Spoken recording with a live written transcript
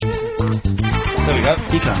there we go.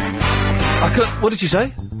 You can't. What did you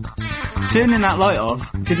say? Turning that light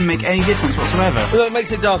off didn't make any difference whatsoever. No, it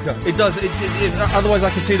makes it darker. It does. Otherwise, I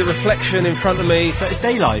can see the reflection in front of me. But it's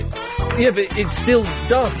daylight. Yeah, but it's still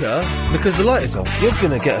darker because the light is off. You're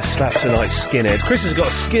gonna get a slap tonight, skinhead. Chris has got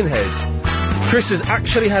a skinhead. Chris has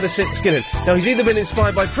actually had a skinhead. Now, he's either been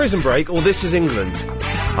inspired by Prison Break or This Is England.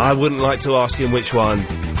 I wouldn't like to ask him which one.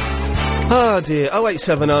 Oh dear,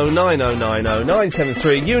 0870 9090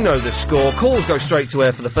 973, you know the score. Calls go straight to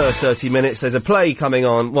air for the first 30 minutes. There's a play coming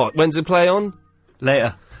on. What, when's the play on?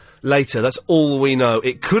 Later. Later, that's all we know.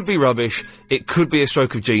 It could be rubbish, it could be a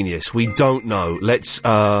stroke of genius. We don't know. Let's,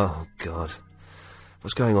 oh God.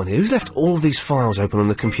 What's going on here? Who's left all of these files open on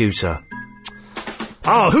the computer?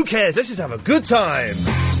 Oh, who cares? Let's just have a good time.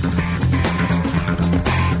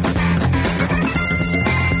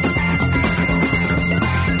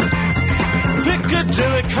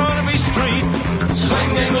 Piccadilly, Economy Street,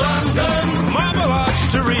 swinging London, Marble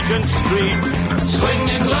Arch to Regent Street,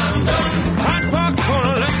 swinging London, Hyde Park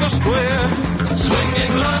Corner, Leicester Square,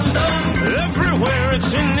 swinging London, everywhere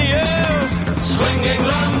it's in the air, swinging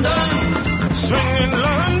London,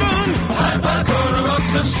 Hyde Park Corner,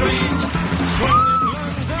 Oxford Street, swinging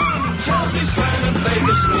London, Chelsea Strand and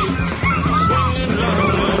Baker Street, swinging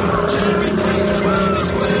London, Cherry Crest and London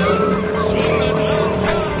Square, swinging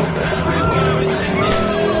London, everywhere it's in the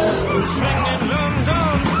air, swinging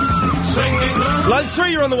London, swinging London. Line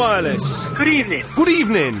 3, you're on the wireless. Good evening. Good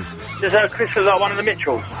evening. Does Chris look like one of the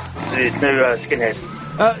Mitchells? The new skinhead.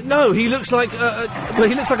 No, he looks like, well,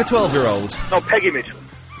 he looks like a 12-year-old. Not Peggy Mitchell.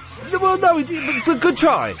 Well, no, but good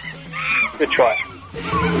try. Good try.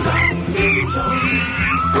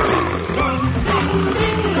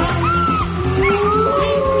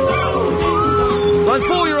 Line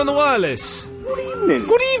 4, you're on the wireless. Good evening.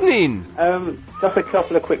 Good evening. Just a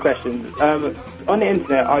couple of quick questions. On the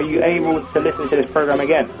internet, are you able to listen to this program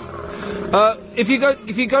again? If you go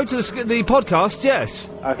to the podcast, yes.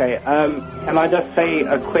 Okay. Can I just say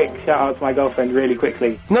a quick shout out to my girlfriend really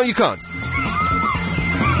quickly? No, you can't.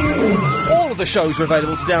 All of the shows are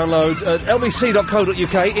available to download at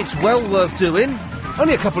lbc.co.uk. It's well worth doing.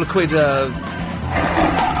 Only a couple of quid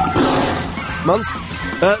month.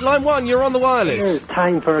 Line 1, you're on the wireless. It's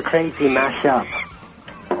time for a crazy mashup.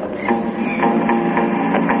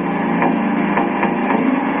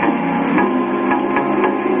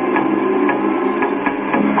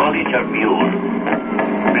 Monitor mule.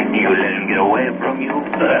 You let him get away from you.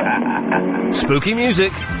 Spooky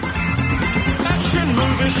music. Action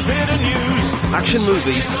movies, theatre news. Action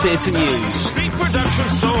movies, theatre news. Big production,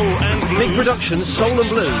 soul and blues. Big productions, soul and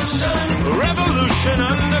blues. Revolution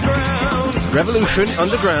underground. Revolution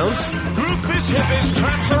underground. Groupies, hippies,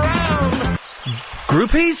 tramps around.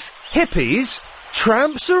 Groupies, hippies,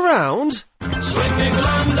 tramps around. Swinging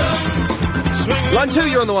London. Swinging. Line 2,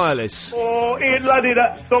 you're on the wireless. Oh, hey laddie,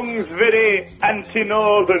 that song's very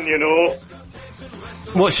anti-northern, you know.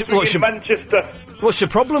 What's your Manchester. What's your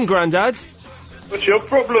problem, Grandad? What's your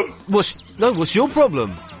problem? What's your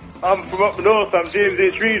problem? I'm from up north, I'm James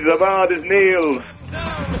H. Reeves, I'm hard as nails.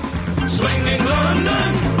 Swinging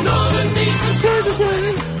London. Northern Eastern.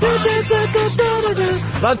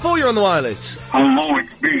 Line 4, you're on the wireless. Hello,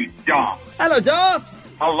 it's me, Darth. Hello, Darth.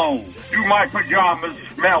 Hello. Do my pajamas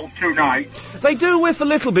smell tonight? They do whiff a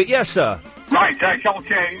little bit, yes, sir. Right, I shall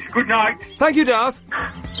change. Good night. Thank you, Darth.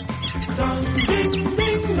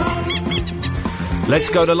 Let's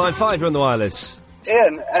go to line 5, you're on the wireless.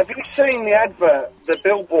 Ian, have you seen the advert, the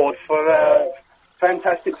billboard for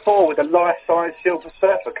Fantastic Four with a life-size Silver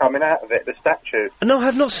Surfer coming out of it, the statue? No, I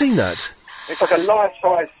have not seen that. It's like a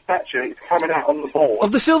life-size statue, it's coming out on the board.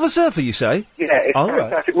 Of the Silver Surfer, you say? Yeah, it's Right.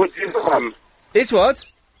 fantastic. Would you want one? It's what?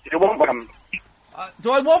 Do you want one?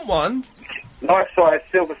 Do I want one? Life-size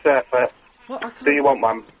Silver Surfer. What? Do you want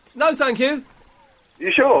one? No, thank you.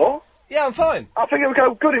 You sure? Yeah, I'm fine. I think it would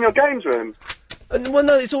go good in your games room. Well,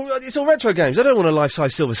 no, it's all retro games. I don't want a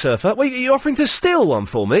life-size Silver Surfer. Well, you're offering to steal one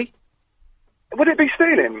for me? Would it be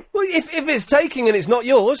stealing? Well, if it's taking and it's not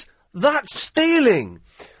yours, that's stealing.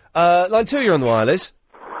 Line 2, you're on the wireless.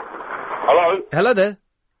 Hello? Hello there.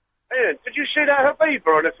 Ian, did you see that Habiba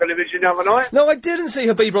on the television the other night? No, I didn't see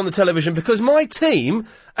Habiba on the television because my team,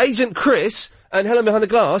 Agent Chris and Helen Behind the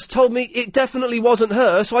Glass, told me it definitely wasn't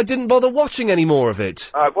her, so I didn't bother watching any more of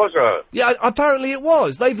it. It was her. Yeah, apparently it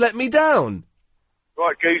was. They've let me down.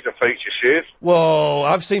 Right, geezer feature she is. Whoa,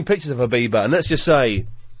 I've seen pictures of Habiba, and let's just say...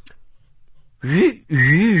 line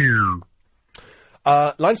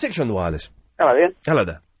 6, you're on the wireless. Hello, Ian. Hello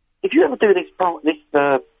there. If you ever do this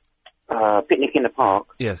picnic in the park,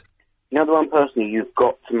 Yes. you know the one person you've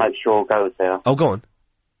got to make sure goes there? Oh, go on.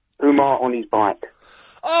 Umar on his bike.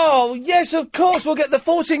 Oh, yes, of course. We'll get the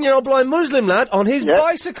 14-year-old blind Muslim lad on his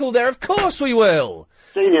bicycle there. Of course we will.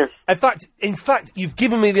 Genius. In fact, you've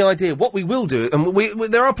given me the idea. What we will do, and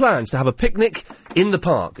there are plans to have a picnic in the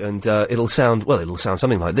park, and it'll sound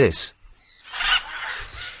something like this.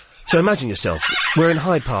 So imagine yourself, we're in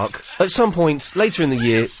Hyde Park, at some point later in the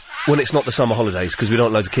year, when it's not the summer holidays, because we don't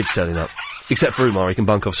want loads of kids turning up. Except for Umar, he can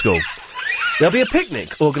bunk off school. There'll be a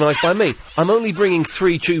picnic organised by me. I'm only bringing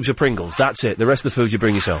 3 tubes of Pringles, that's it. The rest of the food you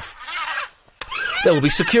bring yourself. There will be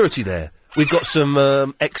security there. We've got some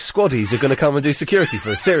ex-squaddies who are going to come and do security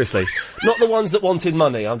for us, seriously. Not the ones that wanted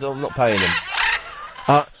money, I'm not paying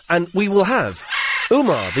them. And we will have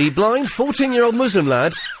Umar, the blind 14-year-old Muslim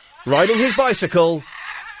lad, riding his bicycle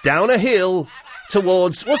down a hill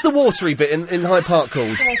towards... What's the watery bit in Hyde Park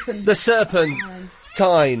called? The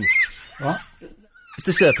Serpentine. What? It's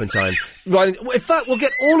the Serpentine. Riding... In fact, we'll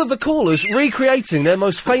get all of the callers recreating their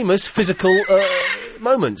most famous physical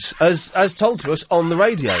moments, as told to us on the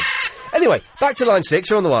radio. Anyway, back to line 6,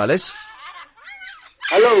 you're on the wireless.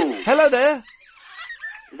 Hello. Hello there.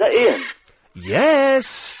 Is that Ian?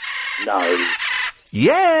 Yes. No.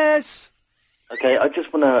 Yes. Okay, I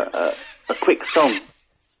just want a quick song.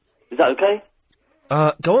 Is that okay?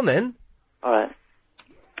 Go on then. Alright.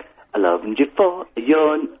 I love you for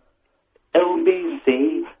your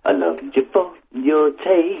LBC. I love you for your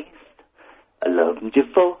taste. I love you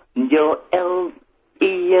for your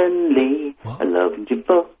Ian Lee. What? I love you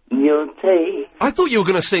for your taste. I thought you were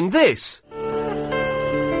going to sing this.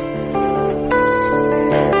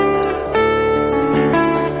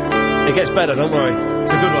 It gets better, don't worry.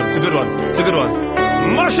 It's a good one, it's a good one, it's a good one.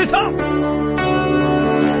 Mash it up!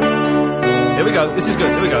 Here we go, this is good,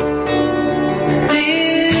 here we go.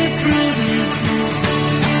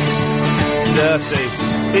 Dirty.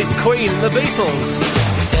 It's Queen, the Beatles.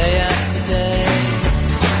 Day after day.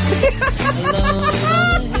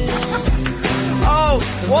 Oh,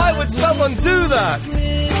 why would someone do that?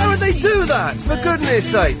 Why would they do that? For goodness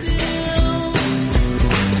sakes.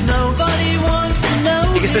 Nobody wants to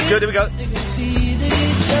know. It gets this good, here we go.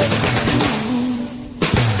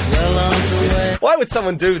 Why would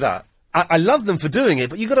someone do that? I love them for doing it,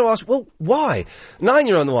 but you've got to ask, well, why? 9,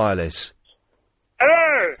 you're on the wireless.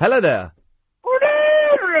 Hello. Hello there.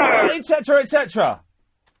 Etc., etc.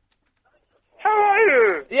 How are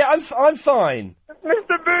you? Yeah, I'm fine.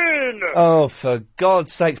 Mr. Bean. Oh, for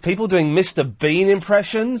God's sakes, people doing Mr. Bean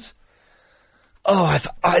impressions? Oh,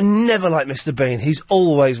 I never liked Mr. Bean. He's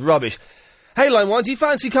always rubbish. Hey, Line 1, do you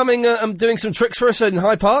fancy coming doing some tricks for us in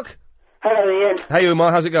Hyde Park? Hello, Ian. Hey,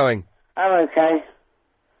 Umar, how's it going? I'm okay.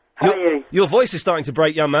 How are you? Your voice is starting to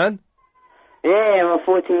break, young man. Yeah, I'm a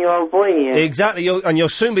 14-year-old boy, Ian. Exactly, and you'll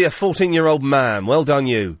soon be a 14-year-old man. Well done,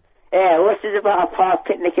 you. Yeah, what's this about a park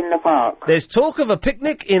picnic in the park? There's talk of a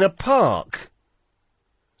picnic in a park.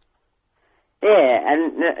 Yeah,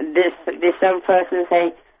 and did some person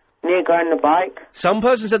say me go on the bike? Some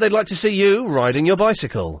person said they'd like to see you riding your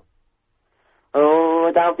bicycle.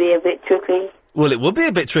 Oh, that'll be a bit tricky. Well, it would be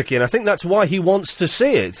a bit tricky, and I think that's why he wants to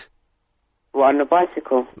see it. What, on the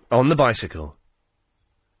bicycle? On the bicycle.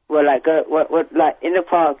 Well, like, like, in the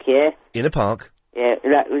park, yeah? In a park. Yeah,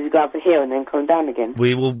 like, we go up a hill and then come down again.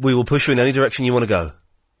 We will push you in any direction you want to go.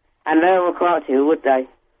 And no one will come up to me, would they?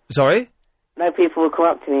 Sorry? No people would come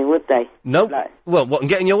up to me, would they? No. Like, well, what, and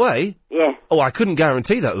get in your way? yeah. Oh, I couldn't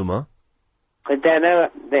guarantee that, Umar. Because I know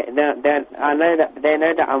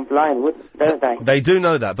that I'm blind, don't they? They do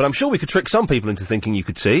know that, but I'm sure we could trick some people into thinking you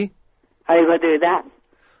could see. How you gonna do that?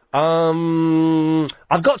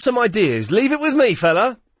 I've got some ideas. Leave it with me,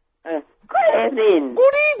 fella. Good evening.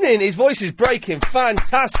 Good evening. His voice is breaking.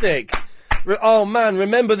 Fantastic. Oh, man,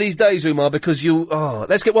 remember these days, Umar, because you... Oh,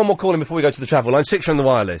 let's get one more call in before we go to the travel line. 6 on the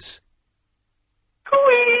wireless.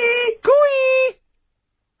 Cooey. Cooey.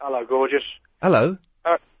 Hello, gorgeous. Hello.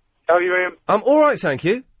 How are you, Ian? I'm all right, thank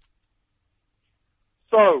you.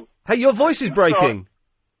 So... Hey, your voice is breaking.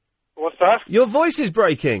 What's that? Your voice is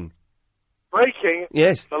breaking. Breaking?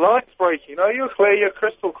 Yes. The line's breaking. No, you're clear. You're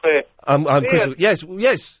crystal clear. I'm Ian, crystal... Yes,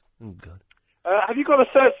 yes. Oh, God. have you got a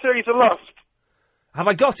third series of Lost? Have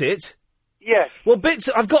I got it? Yes. Well,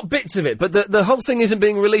 I've got bits of it, but the whole thing isn't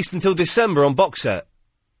being released until December on box set.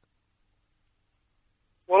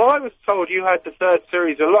 Well, I was told you had the third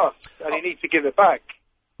series of Lost, and you need to give it back.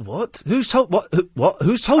 What? Who's told... What?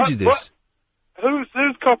 Who's told you this? What?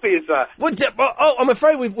 Whose copy is that? What? Oh, I'm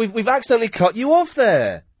afraid we've accidentally cut you off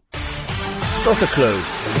there. Not a clue.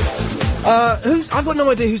 I've got no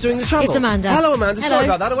idea who's doing the travel. It's Amanda. Hello, Amanda. Hello. Sorry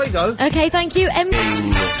about that. Away you go. Okay, thank you.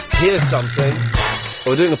 Here's something.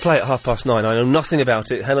 We're doing a play at 9:30. I know nothing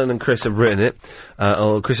about it. Helen and Chris have written it.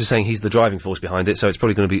 Chris is saying he's the driving force behind it, so it's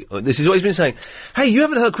probably going to be... this is what he's been saying. Hey, you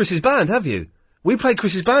haven't heard Chris's band, have you? We played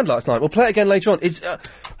Chris's band last night. We'll play it again later on. It's...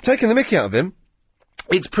 taking the mickey out of him.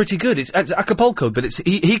 It's pretty good. It's Acapulco, but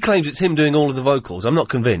he claims it's him doing all of the vocals. I'm not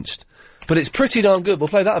convinced. But it's pretty darn good. We'll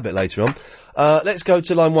play that a bit later on. Let's go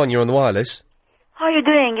to line 1. You're on the wireless. How are you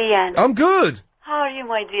doing, Ian? I'm good. How are you,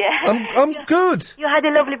 my dear? I'm good. You had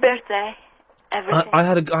a lovely birthday. Everything. I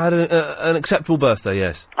had an acceptable birthday,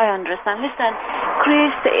 yes. I understand. Listen,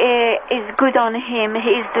 Chris is good on him.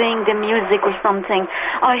 He's doing the music or something.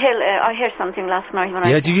 I heard something last night when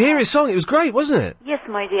did you hear his song? It was great, wasn't it? Yes,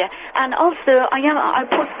 my dear. And also, I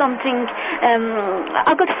put something.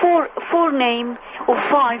 I got four names or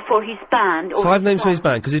 5 for his band. 5 names for his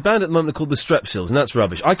band, because his band at the moment are called the Strepsils, and that's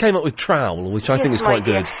rubbish. I came up with Trowel, which I think is quite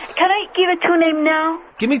good. Can I give it 2 names now?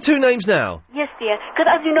 Give me 2 names now. Yes, dear. Because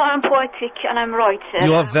as you know, I'm poetic and I'm writer.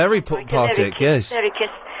 You are very poetic, yes.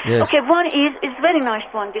 Lyricist. Yes. Okay, one is very nice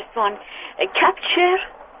one, this one. Capture.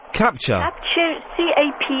 Capture? Capture,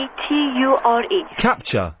 C-A-P-T-U-R-E.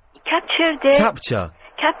 Capture? Capture the... Capture?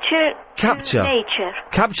 Capture. Nature.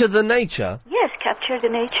 Capture the nature? Yes, capture the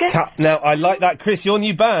nature. Now, I like that, Chris. Your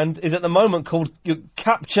new band is at the moment called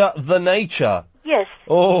Capture the Nature. Yes.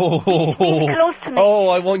 Oh, close to me. Oh,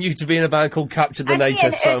 I want you to be in a band called Capture the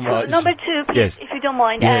Nature so much. Number 2, please, yes. if you don't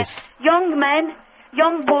mind. Yes. Young men,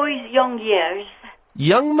 young boys, young years.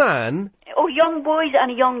 Young man? Oh, young boys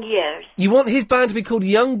and young years. You want his band to be called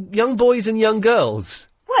Young Boys and Young Girls?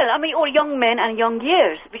 Well, I mean, or young men and young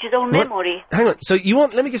years, which is all memory. Hang on, so you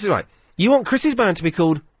want, let me get this right, you want Chris's band to be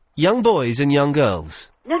called Young Boys and Young Girls?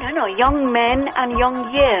 No, young men and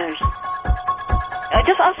young years.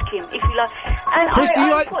 Just ask him if you like. And Chris, do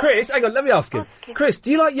you like... Chris, hang on, let me ask him. Chris, do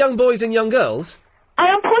you like Young Boys and Young Girls? I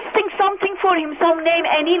am posting something for him, some name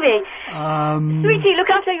anyway. Sweetie, look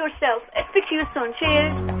after yourself. I'll speak to you soon.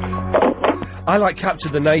 Cheers. I like Capture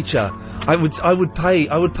the Nature. I would pay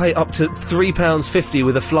up to £3.50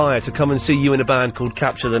 with a flyer to come and see you in a band called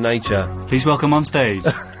Capture the Nature. Please welcome on stage.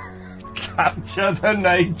 Capture the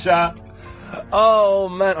Nature. Oh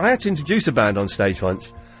man, I had to introduce a band on stage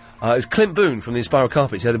once. It was Clint Boone from the Inspiral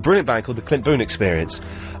Carpets. He had a brilliant band called the Clint Boone Experience,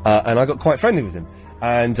 and I got quite friendly with him.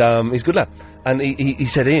 And he's a good lad. And he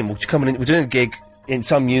said, Ian, would you come in? We're doing a gig in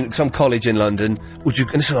some college in London. Would you?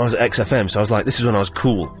 And this was when I was at XFM, so I was like, this is when I was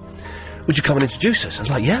cool. Would you come and introduce us? I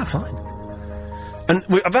was like, yeah, fine. And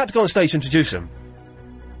we're about to go on stage to introduce him.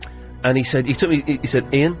 And he said, he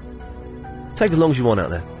said, Ian, take as long as you want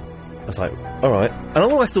out there. I was like, all right. And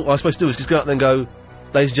all I thought I was supposed to do was just go out there and go,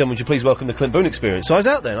 ladies and gentlemen, would you please welcome the Clint Boone Experience? So I was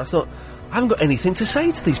out there and I thought, I haven't got anything to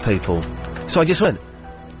say to these people. So I just went,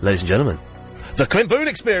 ladies and gentlemen, the Clint Boone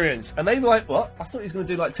Experience! And they were like, what? I thought he was going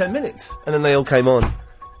to do like 10 minutes. And then they all came on.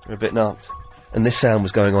 They were a bit nuts. And this sound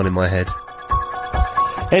was going on in my head.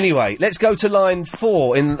 Anyway, let's go to line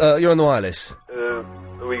 4. You're on the wireless.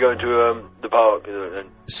 Are we going to the park then?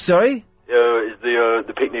 Sorry? Is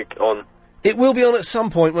the picnic on? It will be on at some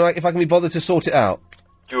point, if I can be bothered to sort it out.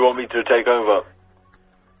 Do you want me to take over?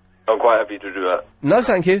 I'm quite happy to do that. No,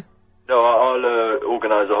 thank you. No, I'll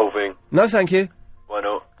organise the whole thing. No, thank you. Why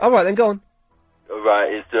not? All right, then, go on. All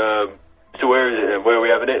right, it's, so where is it then? Where are we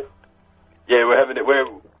having it? Yeah, we're having it. Where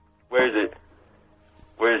is it?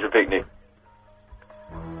 Where is the picnic?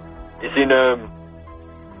 It's in,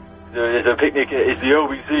 there's a picnic, it's the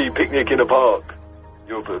LBC Picnic in the Park.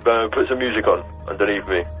 You'll put some music on underneath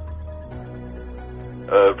me.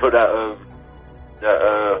 Put that,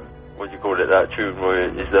 what do you call it, that tune where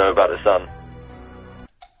it's about the sun.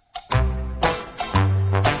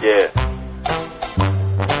 Yeah.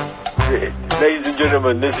 Ladies and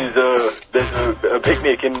gentlemen, this is, there's a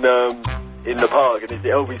picnic in the park, and it's the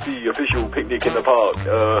LBC official Picnic in the Park.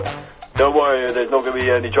 Don't worry, there's not going to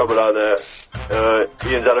be any trouble out there.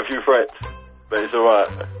 Ian's had a few threats, but it's alright.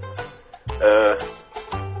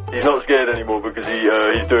 He's not scared anymore because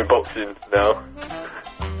he's doing boxing now.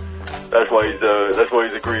 That's why he's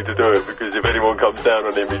agreed to do it, because if anyone comes down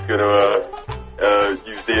on him, he's going to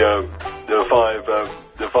use the five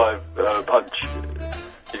punch.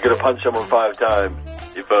 He's going to punch someone 5 times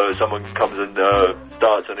if someone comes and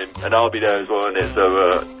starts on him, and I'll be there as well, innit?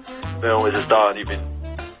 So no one wants to start anything,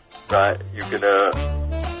 right? You can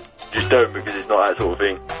just don't, because it's not that sort of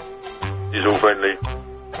thing. It's all friendly.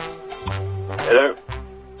 Hello.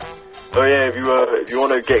 Oh yeah, if you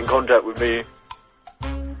want to get in contact with me,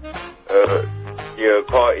 your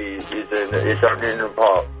party is it's out in the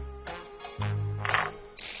park.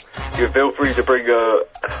 You feel free to bring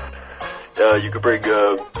you could bring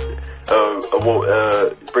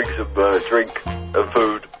bring some drink and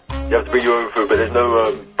food. You have to bring your own food, but there's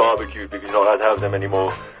no barbecues because you're not allowed to have them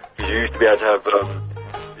anymore. Because you used to be able to have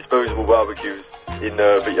disposable barbecues, but I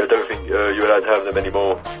don't think you're allowed to have them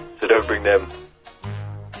anymore. So don't bring them.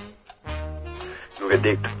 You'll get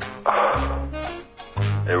dicked.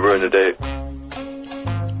 And ruin the day.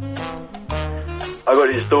 I got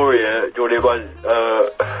this story here. Do you want to hear one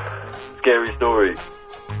scary story?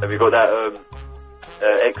 Have you got that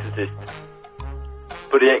Exorcist?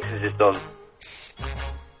 Put the Exorcist on.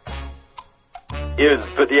 Ian,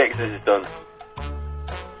 put the Exorcist on.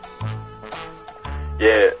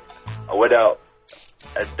 Yeah, I went out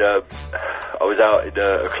and I was out in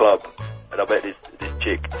a club and I met this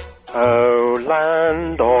chick. Oh,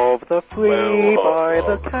 land of the free by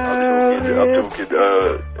the I'm talking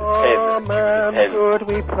 10. Should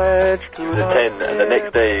we pledge to She was a 10, and the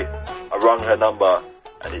next day I rung her number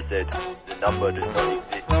and it said the number does not exist.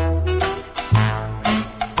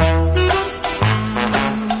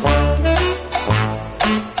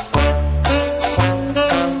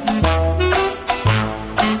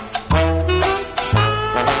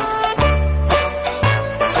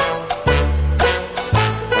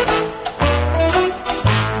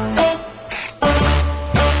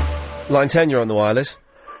 Line 10, you're on the wireless.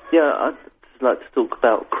 Yeah, I'd just like to talk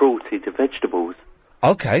about cruelty to vegetables.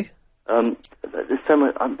 Okay. There's a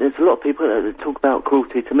lot of people that talk about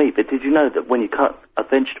cruelty to meat, but did you know that when you cut a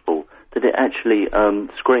vegetable, that it actually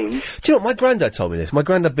screams? Do you know what? My granddad told me this. My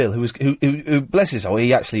granddad Bill, who bless his soul,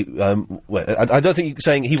 he actually, I don't think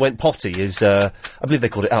saying he went potty is, I believe they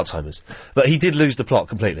called it Alzheimer's. But he did lose the plot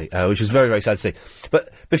completely, which was very, very sad to see. But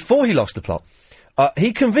before he lost the plot,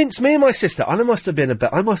 he convinced me and my sister, and I must have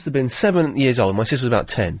been 7 years old, my sister was about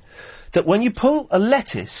 10, that when you pull a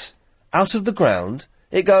lettuce out of the ground,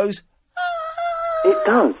 it goes... It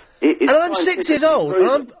does. And I'm 6 years old,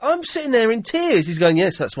 and I'm sitting there in tears. He's going,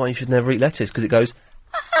 yes, that's why you should never eat lettuce, because it goes...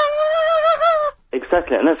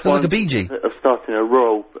 Exactly, and that's Sounds why like a Bee Gee. I'm starting a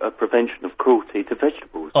rural prevention of cruelty to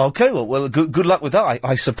vegetables. Okay, well, good luck with that.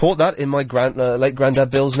 I support that in my late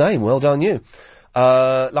granddad Bill's name. Well done, you.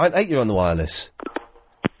 Line 8, you're on the wireless.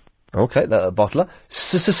 Okay, that bottler.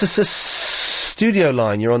 Studio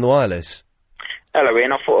line, you're on the wireless. Hello,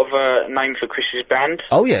 Ian. I thought of a name for Chris's band.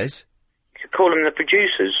 Oh, yes. You could call them the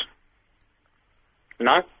Producers.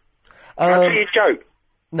 No? Can I tell you a joke?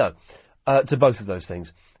 No. To both of those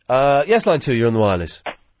things. Yes, line 2, you're on the wireless.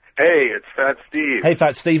 Hey, it's Fat Steve. Hey,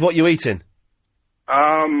 Fat Steve, what you eating?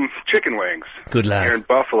 Chicken wings. Good lad. Here in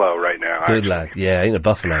Buffalo right now. Good lad. Yeah, in a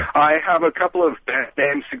Buffalo. I have a couple of band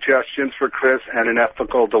name suggestions for Chris and an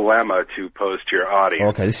ethical dilemma to pose to your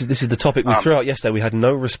audience. Okay, this is the topic we threw out yesterday. We had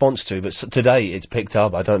no response to, but today it's picked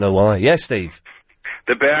up. I don't know why. Yes, Steve.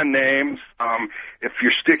 The band names. If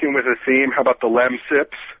you're sticking with a theme, how about the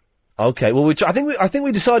Lemsips? Okay. Well, I think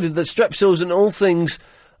we decided that Strepsils and all things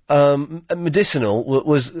medicinal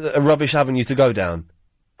was a rubbish avenue to go down.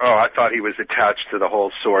 Oh, I thought he was attached to the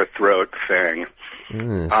whole sore throat thing.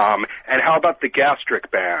 Yes. And how about the Gastric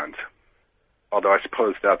Band? Although I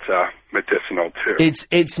suppose that's medicinal too.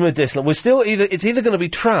 It's medicinal. It's either going to be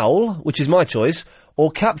Trowel, which is my choice, or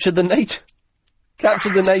Capture the Nature. Capture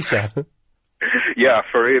the Nature. Yeah,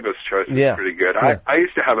 Fariba's choice is pretty good. Yeah. I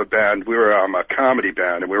used to have a band. We were a comedy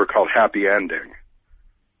band, and we were called Happy Ending.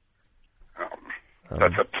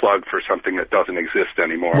 That's a plug for something that doesn't exist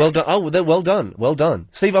anymore. Well done. Oh, well done. Well done.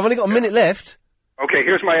 Steve, I've only got a minute left. Okay,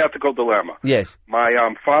 here's my ethical dilemma. Yes. My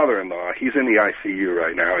father-in-law, he's in the ICU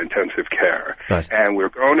right now, intensive care. Right. And we're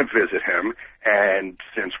going to visit him, and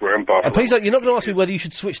since we're in Buffalo... Please, you're not going to ask me whether you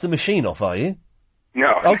should switch the machine off, are you?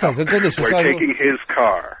 No. Okay, no. for goodness We're sake. taking his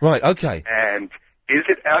car. Right, okay. And is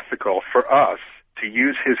it ethical for us to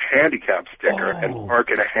use his handicap sticker and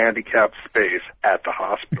park in a handicapped space at the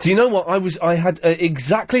hospital? Do you know what? I had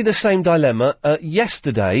exactly the same dilemma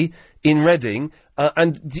yesterday in Reading,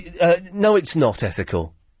 no, it's not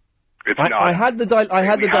ethical. It's not. I had the dilemma.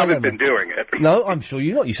 haven't been doing it. No, I'm sure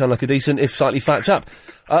you're not. You sound like a decent, if slightly fat chap.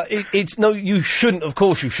 No, you shouldn't. Of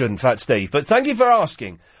course you shouldn't, Fat Steve. But thank you for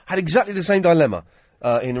asking. Had exactly the same dilemma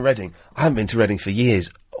in Reading. I haven't been to Reading for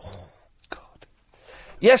years. Oh, God.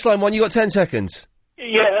 Yes, line 1, you got 10 seconds.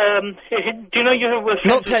 Yeah, do you know you were...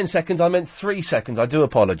 Not 10 seconds, I meant 3 seconds. I do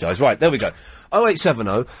apologise. Right, there we go.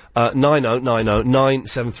 0870 9090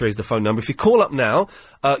 973 is the phone number. If you call up now,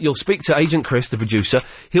 you'll speak to Agent Chris, the producer.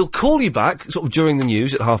 He'll call you back sort of during the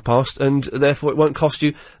news at past, and therefore it won't cost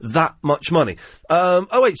you that much money.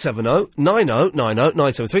 0870 9090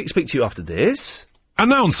 973. Speak to you after this.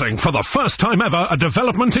 Announcing for the first time ever a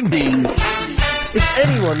development in... If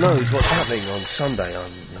anyone knows what's happening on Sunday, I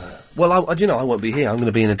won't be here. I'm going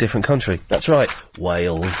to be in a different country. That's right,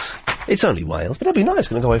 Wales. It's only Wales, but it'll be nice.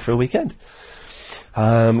 Going to go away for a weekend.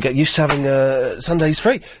 Get used to having Sundays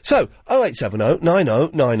free. So, 0870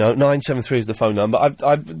 90 90 973 is the phone number.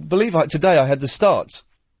 I believe today I had the start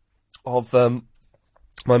of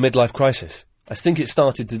my midlife crisis. I think it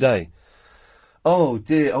started today. Oh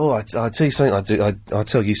dear! Oh, I'll tell you something. I'll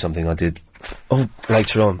tell you something I did. Oh,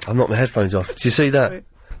 later on. I've knocked my headphones off. Did you see that? Right.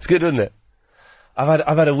 It's good, isn't it?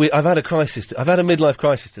 I've had a crisis. I've had a midlife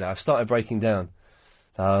crisis today. I've started breaking down.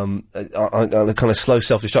 On a kind of slow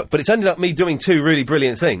self-destruct. But it's ended up me doing two really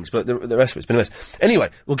brilliant things, but the rest of it's been a mess. Anyway,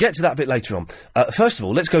 we'll get to that a bit later on. First of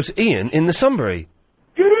all, let's go to Ian in the Sunbury.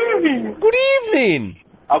 Good evening. Good evening.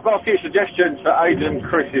 I've got a few suggestions for Agent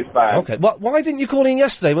Chris's band. Okay, why didn't you call in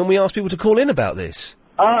yesterday when we asked people to call in about this?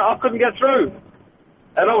 I couldn't get through.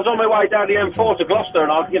 And I was on my way down the M4 to Gloucester,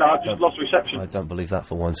 and I just lost reception. I don't believe that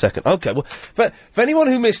for 1 second. Okay, well, for anyone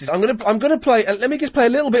who missed this, I'm gonna play. Let me just play a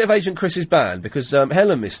little bit of Agent Chris's band because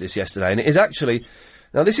Helen missed this yesterday, and it is actually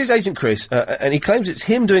now this is Agent Chris, and he claims it's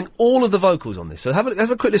him doing all of the vocals on this. So have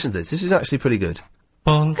a quick listen to this. This is actually pretty good.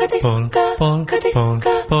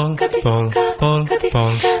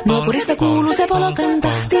 Nuokurista kuuluu se polokan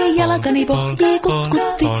tahti, jalkani pohjii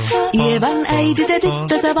kutkutti. Ievan äiti se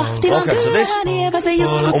tyttönsä vahti, vaan kyllähän Ieva se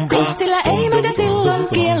jutkutti. Sillä ei meitä silloin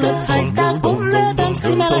kiellot haittaa, kun me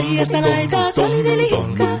tanssimme laijasta laitaa. Saliveli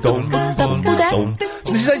So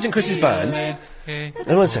this is Agent Chris's band.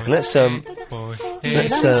 And 1 second, let's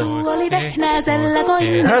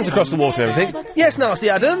hands across the water and everything. Yes, Nasty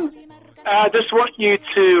Adam? I just want you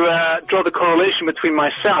to draw the correlation between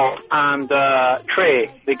myself and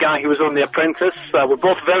Trey, the guy who was on The Apprentice. We're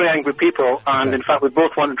both very angry people, and in fact we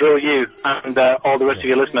both want to drill you and all the rest of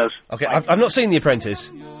your listeners. Okay, I've not seen The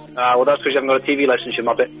Apprentice. Well, that's because you haven't got a TV license, you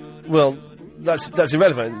muppet. Well, that's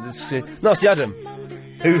irrelevant. Nasty Adam,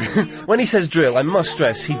 who, when he says drill, I must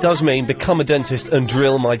stress, he does mean become a dentist and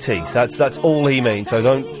drill my teeth. That's all he means, so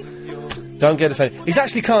don't get offended. He's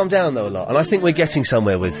actually calmed down, though, a lot, and I think we're getting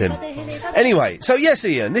somewhere with him. Anyway, so yes,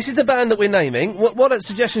 Ian, this is the band that we're naming. What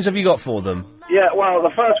suggestions have you got for them? Yeah, well, the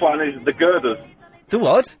first one is the Girders. The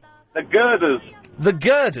what? The Girders. The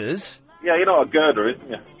Girders? Yeah, you know what a girder is,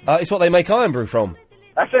 don't you? It's what they make iron brew from.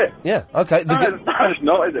 That's it. Yeah, okay. No, it's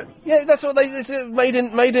not, is it? Yeah, that's what it's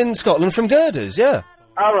made in Scotland from girders, yeah.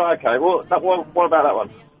 Oh, right, okay. Well, what about that one?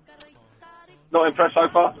 Not impressed so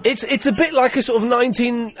far? It's a bit like a sort of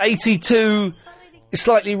 1982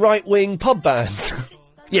 slightly right-wing pub band.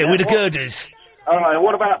 Yeah, with the girders. All right,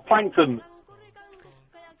 what about Plankton?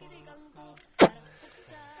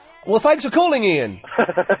 Well, thanks for calling, Ian.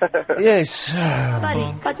 Yes.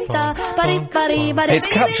 It's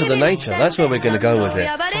Capture the Nature. That's where we're going to go with it.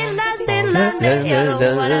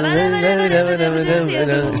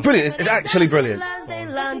 It's brilliant. It's actually brilliant.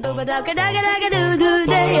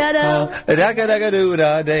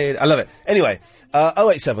 I love it. Anyway,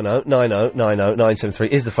 0870 90 90 973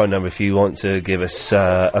 is the phone number if you want to give us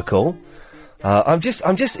a call. I'm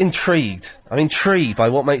just intrigued. I'm intrigued by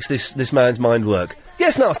what makes this man's mind work.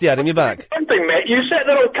 Yes, Nasty Adam, you're back. One thing, mate, you sat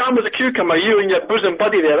there all calm as a cucumber, you and your bosom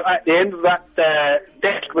buddy there at the end of that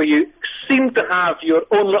desk where you seem to have your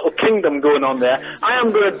own little kingdom going on there. I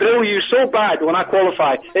am going to drill you so bad when I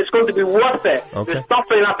qualify. It's going to be worth it. Okay. The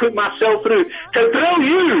suffering I put myself through to drill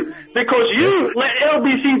you because you let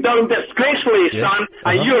LBC down disgracefully, son,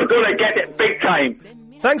 and you're going to get it big time.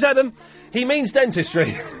 Thanks, Adam. He means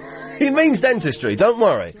dentistry. He means dentistry, don't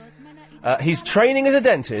worry. He's training as a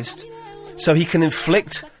dentist so he can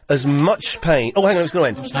inflict as much pain... Oh, hang on, it's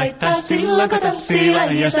going to end.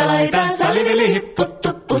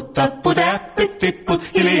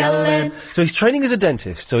 So he's training as a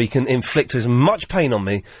dentist so he can inflict as much pain on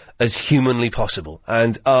me as humanly possible.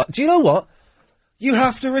 And, do you know what? You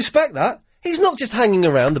have to respect that. He's not just hanging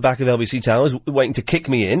around the back of LBC Towers waiting to kick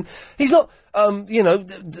me in. He's not,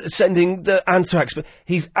 sending the anthrax...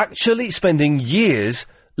 He's actually spending years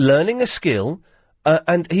learning a skill...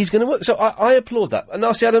 and he's going to work. So I applaud that. And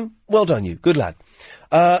Nasty Adam, well done you. Good lad.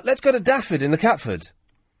 Let's go to Daffod in the Catford.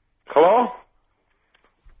 Hello?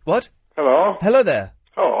 What? Hello? Hello there.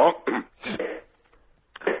 Oh.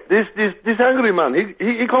 This angry man,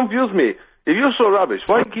 he confused me. If you're so rubbish,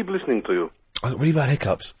 why keep listening to you? I've got really bad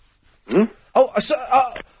hiccups. Hmm? Oh,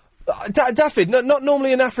 Daffod, not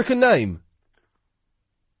normally an African name.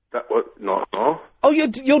 No. Oh,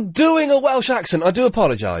 you're doing a Welsh accent. I do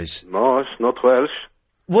apologise. No, it's not Welsh.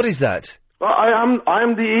 What is that? Well,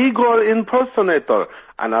 I'm the Igor impersonator,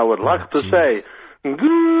 and I would like to say, good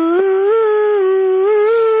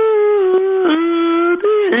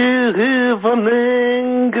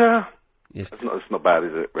evening. Yes. It's not bad,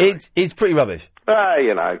 is it? Really? It's pretty rubbish.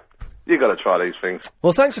 You got to try these things.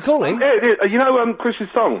 Well, thanks for calling. Chris's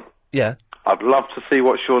song? Yeah. I'd love to see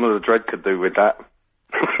what Shaun of the Dread could do with that.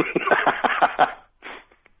 You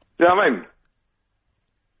know what I mean?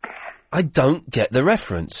 I don't get the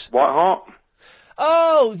reference. White Heart?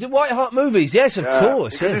 Oh, the White Heart movies, yes, of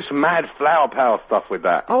course. You can Yes. do some mad flower power stuff with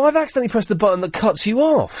that. Oh, I've accidentally pressed the button that cuts you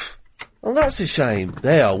off. Oh, that's a shame.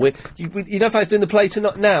 There, you don't fancy doing the play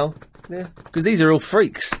tonight now? Yeah, because these are all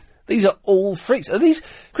freaks. These are all freaks. Are these,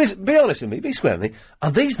 Chris? Be honest with me. Be square with me.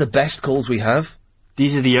 Are these the best calls we have?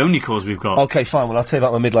 These are the only calls we've got. Okay, fine. Well, I'll tell you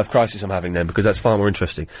about my midlife crisis I'm having then, because that's far more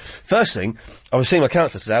interesting. First thing, I was seeing my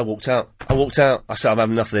counsellor today. I walked out. I said, I'm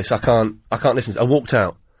having enough of this. I can't listen. I walked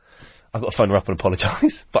out. I've got to phone her up and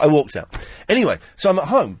apologise. But I walked out. Anyway, so I'm at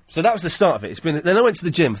home. So that was the start of it. Then I went to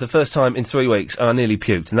the gym for the first time in 3 weeks, and I nearly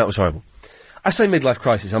puked, and that was horrible. I say midlife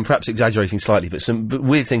crisis. I'm perhaps exaggerating slightly, but some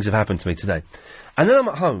weird things have happened to me today. And then I'm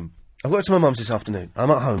at home. I worked to my mum's this afternoon.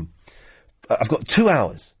 I'm at home. I've got 2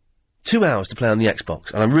 hours. 2 hours to play on the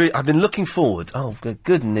Xbox, and I've been looking forward. Oh, for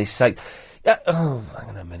goodness sake! Hang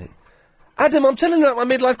on a minute, Adam. I'm telling you about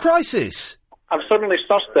my midlife crisis. I've suddenly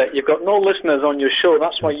sussed it. You've got no listeners on your show.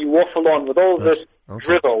 That's why you waffle on with all this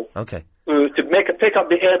drivel. Okay. To take up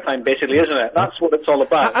the airtime, basically, isn't it? That's what it's all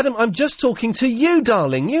about. Adam, I'm just talking to you,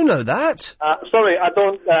 darling. You know that. Sorry, I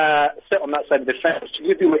don't sit on that side of the fence.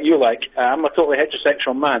 You do what you like. I'm a totally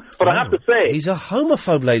heterosexual man. But I have to say... He's a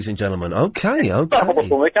homophobe, ladies and gentlemen. Okay. Not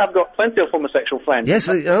homophobic. I've got plenty of homosexual friends. Yes,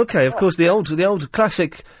 okay, of course, the old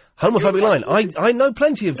classic homophobic line. I know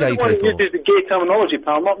plenty of gay people. You use the gay terminology,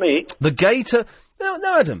 pal, not me. The gay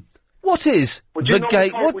No, Adam. What is the gay...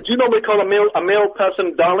 Would you normally call a male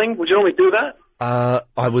person darling? Would you normally do that? I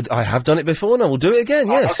have done it before, and I will do it again,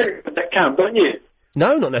 yes. I think that count, don't you?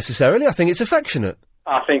 No, not necessarily. I think it's affectionate.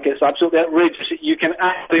 I think it's absolutely outrageous. You can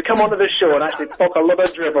actually come onto this show and actually talk a little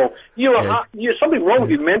bit dribble. You're something wrong with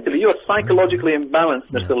you mentally. You're psychologically imbalanced,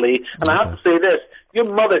 Mr. Lee. And I have to say this. Your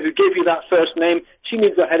mother, who gave you that first name, she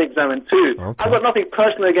needs her head examined too. Okay. I've got nothing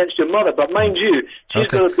personal against your mother, but mind you, she's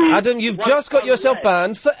going to be... Adam, you've just got yourself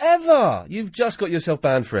banned forever. You've just got yourself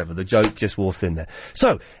banned forever. The joke just wore thin there.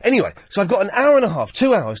 So, anyway, I've got an hour and a half,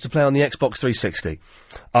 2 hours to play on the Xbox 360.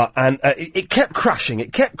 And it kept crashing.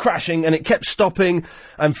 It kept crashing, and it kept stopping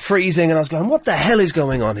and freezing, and I was going, what the hell is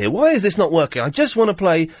going on here? Why is this not working? I just want to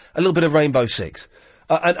play a little bit of Rainbow Six.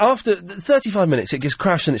 And after 35 minutes, it just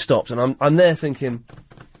crashed and it stopped, and I'm there thinking,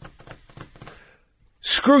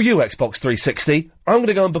 screw you, Xbox 360. I'm going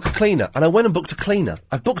to go and book a cleaner. And I went and booked a cleaner.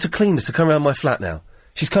 I've booked a cleaner to come around my flat now.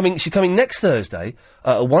 She's coming next Thursday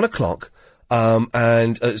at 1 o'clock,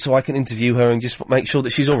 and so I can interview her and just make sure that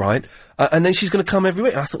she's all right. And then she's going to come every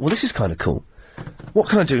week. And I thought, well, this is kind of cool. What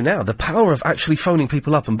can I do now? The power of actually phoning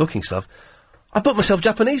people up and booking stuff. I booked myself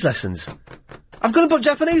Japanese lessons. I've got to book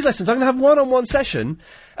Japanese lessons. I'm going to have one-on-one session.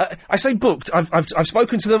 I say booked. I've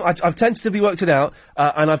spoken to them. I've tentatively worked it out,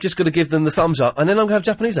 and I've just got to give them the thumbs up. And then I'm going to have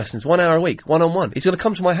Japanese lessons, 1 hour a week, one-on-one. He's going to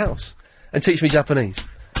come to my house and teach me Japanese.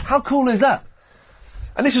 How cool is that?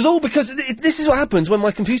 And this was all because this is what happens when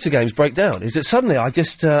my computer games break down. Is that suddenly I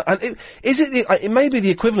just it may be the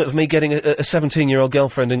equivalent of me getting a 17-year-old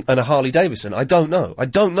girlfriend and a Harley Davidson. I don't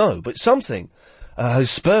know, but something has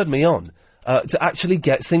spurred me on. To actually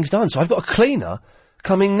get things done. So I've got a cleaner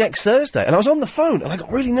coming next Thursday. And I was on the phone, and I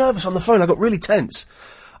got really nervous on the phone. I got really tense.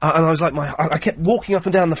 And I was like, I kept walking up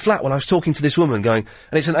and down the flat when I was talking to this woman, going,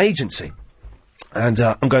 and it's an agency. And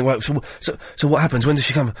I'm going, well, so what happens? When does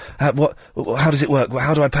she come? How does it work?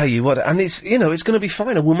 How do I pay you? And it's, it's going to be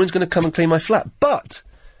fine. A woman's going to come and clean my flat. But,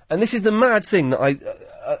 and this is the mad thing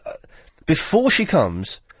that before she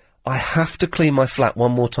comes, I have to clean my flat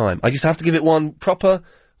one more time. I just have to give it one proper,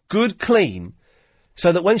 good clean,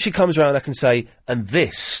 so that when she comes round I can say, and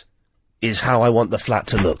this is how I want the flat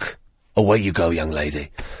to look. Away you go, young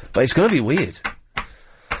lady. But it's going to be weird.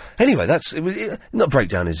 Anyway, not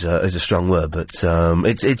breakdown is a strong word, but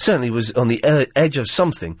it certainly was on the edge of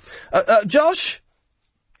something. Josh?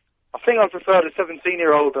 I think I prefer the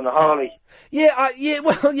 17-year-old than a Harley.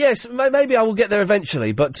 Well, yes, maybe I will get there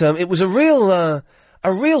eventually, but it was a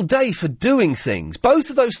real day for doing things. Both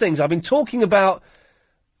of those things I've been talking about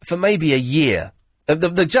for maybe a year.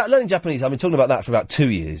 Learning Japanese, I've been talking about that for about 2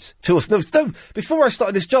 years. Before I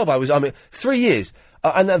started this job, 3 years.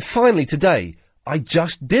 And then finally today, I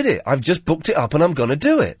just did it. I've just booked it up and I'm going to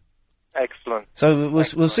do it. Excellent. So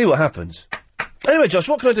we'll see what happens. Anyway, Josh,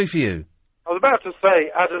 what can I do for you? I was about to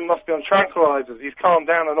say, Adam must be on tranquilizers. He's calmed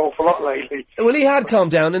down an awful lot lately. Well, he had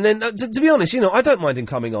calmed down, and then, to be honest, I don't mind him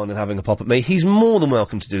coming on and having a pop at me. He's more than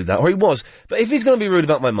welcome to do that, or he was. But if he's going to be rude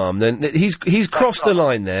about my mum, then he's crossed the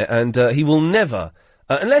line there, and he will never,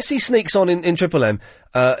 unless he sneaks on in Triple M,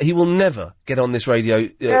 he will never get on this radio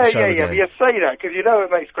show again. Yeah, you say that, because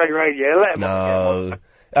it makes great radio. Let him on.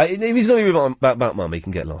 If he's going to be about Mum, he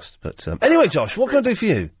can get lost. But anyway, Josh, what can I do for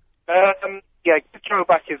you? Yeah,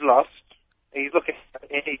 throwback is lost. He's looking.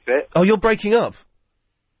 He needs it. Oh, you're breaking up.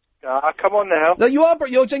 Come on now. No,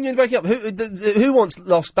 you're genuinely breaking up. Who wants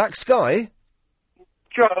Lost back? Sky?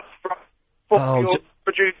 Josh, Oh,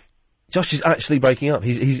 Josh is actually breaking up.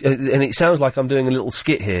 He's and it sounds like I'm doing a little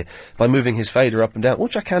skit here by moving his fader up and down,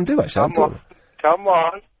 which I can do actually. Come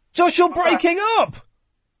on. Josh, you're breaking up.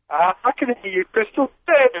 I can hear you crystal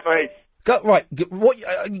clear, mate. What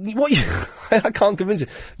you I can't convince you.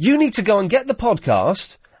 You need to go and get the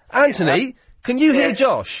podcast. Anthony, can you hear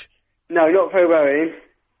Josh? No, not very well, Ian.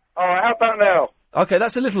 Alright, how about now? Okay,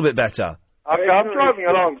 that's a little bit better. Okay, I'm driving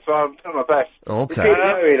along, so I'm doing my best.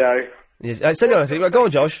 Okay. Though. Yes, say no, Anthony. Go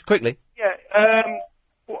on, Josh, quickly. Yeah,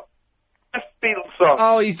 Best Beatles song.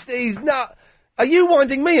 Oh, he's not. Are you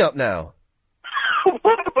winding me up now?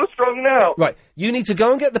 What's wrong now? Right, you need to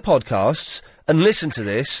go and get the podcasts and listen to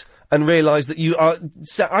this and realise that you are.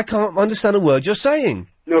 I can't understand a word you're saying.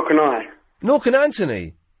 Nor can I. Nor can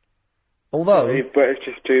Anthony. Although. But it's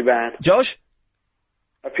just too bad. Josh?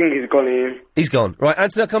 I think he's gone, Ian. He's gone. Right,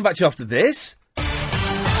 Anthony, I'll come back to you after this.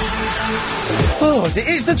 Oh,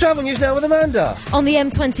 it's the travel news now with Amanda. On the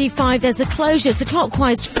M25, there's a closure to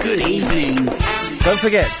Clockwise. Good evening. Don't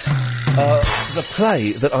forget, the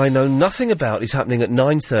play that I know nothing about is happening at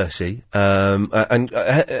 9:30. And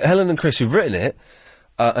Helen and Chris, who've written it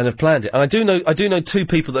and have planned it, and I do know two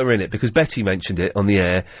people that are in it because Betty mentioned it on the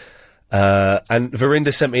air. And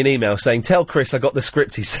Verinda sent me an email saying, "Tell Chris I got the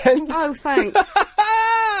script he sent." Oh, thanks.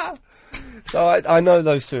 So I know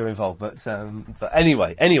those two are involved, but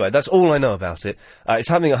anyway, that's all I know about it. It's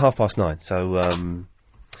happening at 9:30, so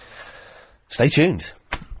stay tuned.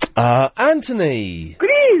 Anthony.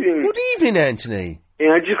 Good evening. Good evening, Anthony.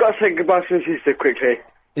 Yeah, I just got to say goodbye to my sister quickly.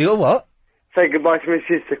 You got what? Say goodbye to my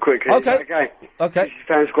sister quickly. Okay. Okay. She's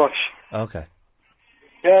playing squash. Okay.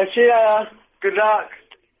 Yeah, see you later. Good luck.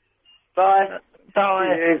 Bye.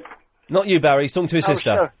 Bye. Not you, Barry. He's talking to his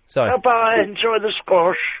sister. Sorry. Bye. Enjoy the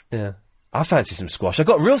squash. Yeah. I fancy some squash. I've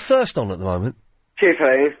got a real thirst on at the moment. Cheers,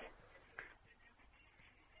 Ian.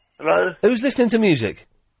 Hello? Who's listening to music?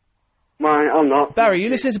 I'm not. Barry, you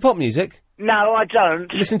listening to pop music? No, I don't.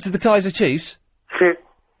 You listening to the Kaiser Chiefs?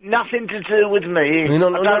 Nothing to do with me. You're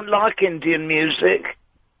not- I don't like Indian music.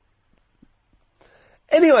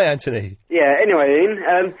 Anyway, Anthony. Yeah, anyway,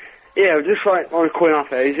 Ian, just like on calling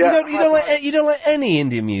off these, You don't like any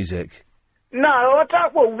Indian music? No, I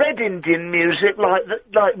don't. Well, red Indian music, like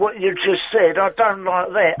what you just said, I don't like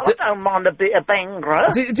that. I don't mind a bit of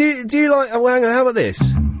Bhangra. Do you like... Oh, hang on, how about this?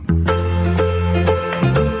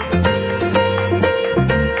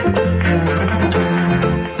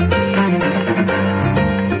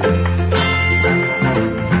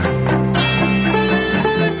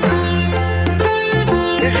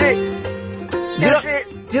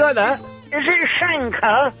 Do you like that? Is it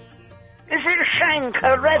Shankar? Is it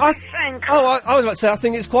Shankar? Red Shankar? Oh, I was about to say, I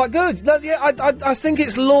think it's quite good. No, yeah, I think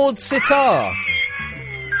it's Lord Sitar.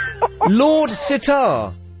 Lord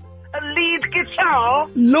Sitar. A lead guitar?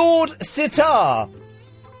 Lord Sitar.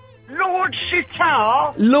 Lord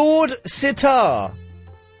Sitar? Lord Sitar.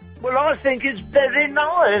 Well, I think it's very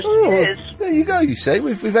nice, Oh, yes. there you go, you see.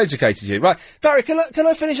 We've educated you. Right, Barry, can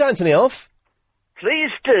I finish Anthony off?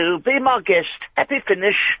 Please do. Be my guest. Happy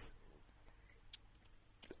finish.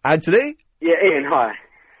 Anthony? Yeah, Ian, hi.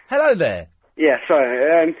 Hello there. Yeah,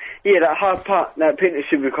 sorry. That hard part, that picnic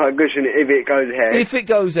should be quite good, shouldn't it, if it goes ahead? If it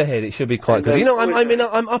goes ahead, it should be quite good. You know,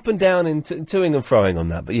 I'm up and down in toing and froing on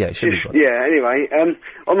that, but yeah, it should be good. Yeah, anyway,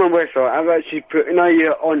 on my website, I've actually put,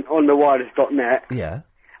 you're on the wireless.net. Yeah.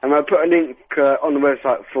 And I put a link on the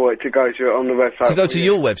website for it to go to on the website. To go to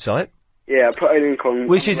your website? Yeah, I put a link on...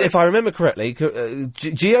 Which is, if I remember correctly,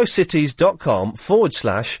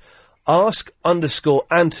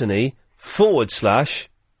 geocities.com/ask_Anthony/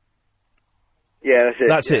 Yeah, that's it.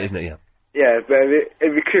 That's it, isn't it? Yeah. Yeah, but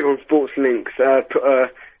if you click on sports links, put a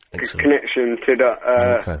connection to the...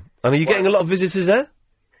 Okay. And are you getting a lot of visitors there?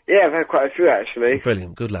 Yeah, I've had quite a few, actually.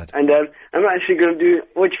 Brilliant, good lad. And I'm actually going to do...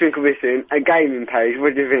 What do you think of this, Ian? A gaming page.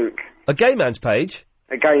 What do you think? A gay man's page?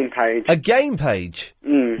 A game page. A game page?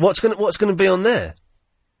 Mm. What's gonna be on there?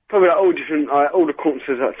 Probably like all different, all the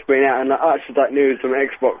consoles that spring out, and actually like news on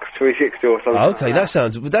Xbox 360 or something. Okay, that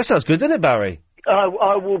sounds good, doesn't it, Barry?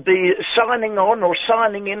 I will be signing on or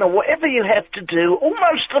signing in or whatever you have to do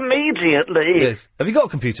almost immediately. Yes. Have you got a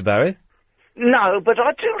computer, Barry? No, but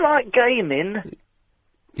I do like gaming.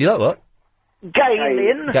 You like what?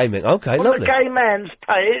 Gaming. Gaming, okay, on lovely. the gay man's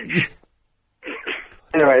page.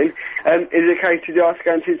 Anyway, is it okay to do Ask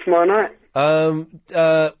Anthony tomorrow night?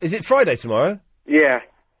 Is it Friday tomorrow? Yeah.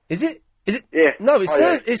 Is it Is it? Yeah. No,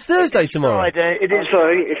 it's Thursday tomorrow. Friday. It is.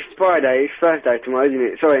 Sorry, it's Friday. It's Thursday tomorrow, isn't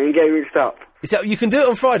it? Sorry, I'm getting mixed up. You can do it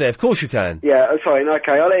on Friday, of course you can. Yeah, fine,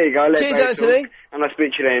 okay, I'll let you go. Cheers, Anthony. And I'll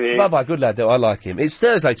speak to you then. Bye-bye, good lad, though. I like him. It's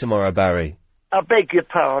Thursday tomorrow, Barry. I beg your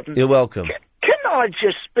pardon. You're welcome. Can I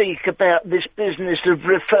just speak about this business of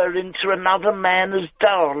referring to another man as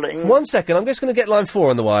darling? 1 second, I'm just going to get line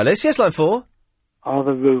 4 on the wireless. Yes, line 4? Are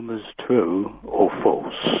the rumours true or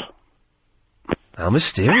false? How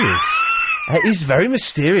mysterious. He's very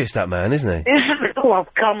mysterious, that man, isn't he? Isn't it? Oh,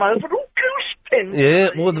 I've come over all goose pimped. Yeah,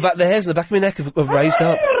 well, the hairs on the back of my neck have raised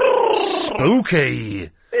up. Spooky.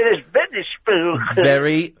 It is very spooky.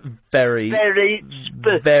 Very, very, Very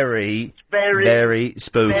very, very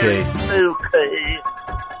spooky. Very spooky.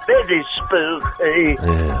 Very spooky.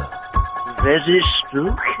 Yeah. Very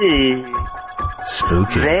spooky.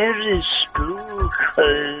 Spooky. Very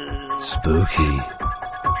spooky. Spooky.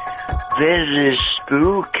 Very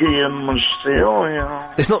spooky and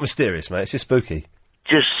mysterious. It's not mysterious, mate. It's just spooky.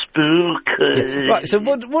 Just spooky. Yeah. Right, so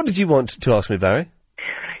what did you want to ask me, Barry?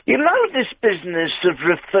 You know this business of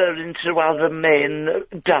referring to other men,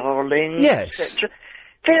 darling, Yes. etc.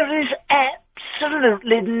 There is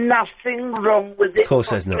absolutely nothing wrong with it. Of course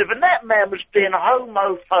there's not. And that man was being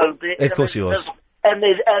homophobic. Of course he was. And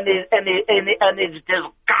it's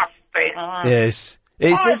disgusting. Yes.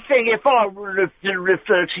 I think if I were to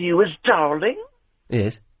refer to you as darling,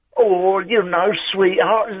 Yes. or,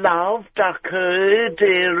 sweetheart, love, ducker,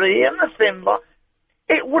 dearie, anything like,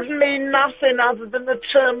 it would mean nothing other than a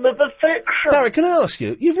term of affection. Barry, can I ask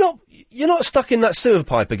you? You're not stuck in that sewer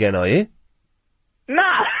pipe again, are you?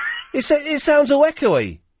 No. It sounds all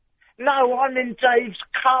echoey. No, I'm in Dave's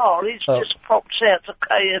car. He's just popped out to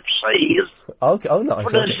KFC's. Okay, oh, nice.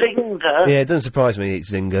 For the zinger. Yeah, it doesn't surprise me he eats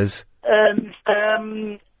zingers.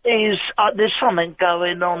 There's something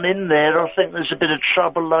going on in there. I think there's a bit of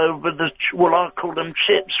trouble over I call them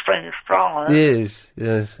chips, French fries.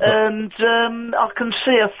 Yes. And, I can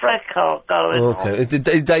see a fracas going on. Okay.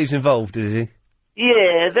 Dave's involved, is he?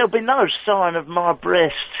 Yeah, there'll be no sign of my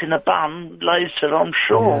breasts in a bun later, I'm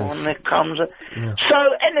sure, Yes. when it comes.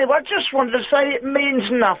 So, anyway, I just wanted to say it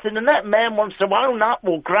means nothing, and that man wants to own up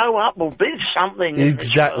or grow up or be something. in this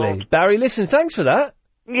Exactly. world. Barry, listen, thanks for that.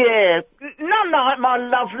 Yeah. Night, my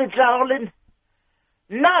lovely darling.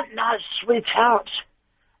 Night, sweetheart.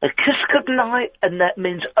 A kiss good night, and that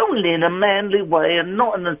means only in a manly way and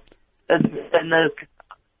not in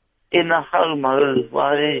a homo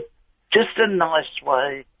way. Just a nice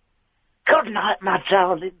way. Good night, my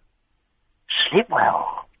darling. Sleep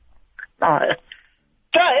well. Night.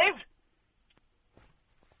 Dave?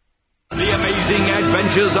 The amazing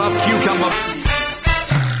adventures of Cucumber.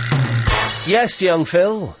 Yes, young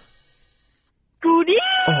Phil. Good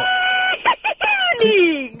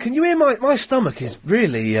evening. Can you hear my stomach is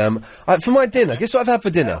really, for my dinner, guess what I've had for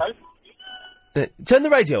dinner? Turn the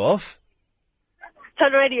radio off.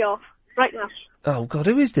 Turn the radio off. Right now. Oh, God,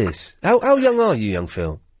 who is this? How young are you, young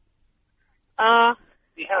Phil? 11.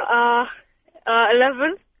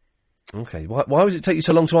 Okay, why does it take you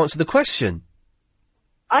so long to answer the question?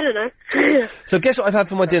 I don't know. So guess what I've had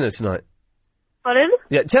for my dinner tonight? Pardon?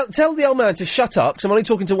 Yeah, tell the old man to shut up, because I'm only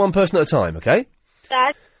talking to one person at a time, okay?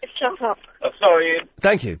 Dad, shut up. Sorry.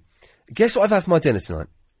 Thank you. Guess what I've had for my dinner tonight?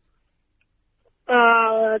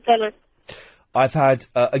 Don't know. I've had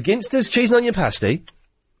a Ginster's cheese and onion pasty.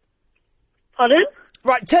 Pardon?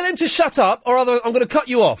 Right, tell him to shut up, or other I'm going to cut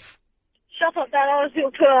you off. Shut up, Dad. I was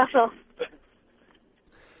going to turn us off.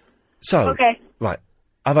 So, Okay. right,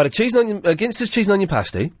 I've had a Ginster's cheese and onion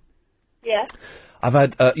pasty. Yeah. I've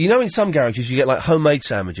had, in some garages you get like homemade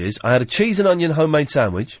sandwiches. I had a cheese and onion homemade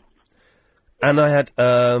sandwich, and I had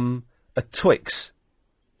a Twix,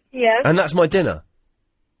 Yeah. and that's my dinner.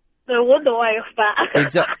 No wonder why you're fat.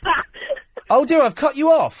 Exactly. Oh dear, I've cut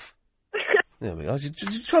you off. There we go.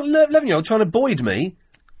 11-year-old trying to Boyd me,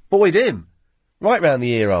 Boyd him, right round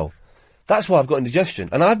the ear hole. That's why I've got indigestion,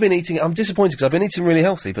 and I've been eating. I'm disappointed because I've been eating really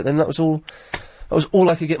healthy, but then that was all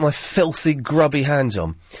I could get my filthy, grubby hands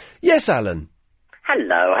on. Yes, Alan.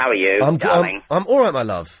 Hello, how are you, darling? I'm all right, my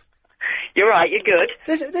love. You're right, you're good.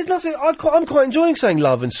 There's nothing. I'm quite enjoying saying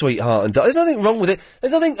love and sweetheart and there's nothing wrong with it.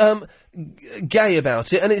 There's nothing gay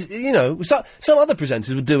about it, and it's some other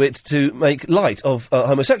presenters would do it to make light of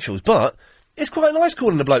homosexuals, but it's quite nice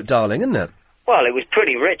calling a bloke darling, isn't it? Well, it was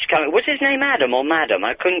pretty rich coming. Was his name Adam or Madam?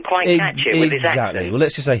 I couldn't quite catch it with his accent. Exactly. Well,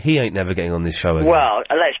 let's just say he ain't never getting on this show again. Well,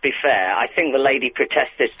 let's be fair. I think the lady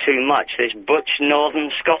protests this too much. This butch,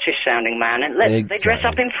 northern, Scottish-sounding man, and they dress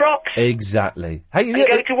up in frocks. Exactly. Hey, And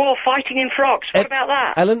go to war fighting in frocks. What about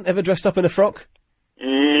that? Alan, ever dressed up in a frock?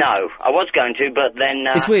 No, I was going to, but then...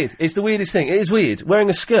 It's weird. It's the weirdest thing. It is weird. Wearing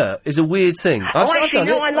a skirt is a weird thing. I've actually, done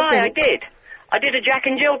no, it. I I've lie, done I it. did. I did a Jack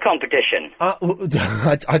and Jill competition. I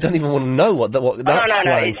don't even want to know what that's no,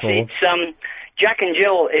 slang for. It's Jack and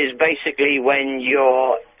Jill is basically when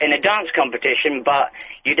you're in a dance competition, but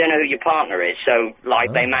you don't know who your partner is. So,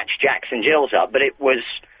 like, they match Jacks and Jills up, but it was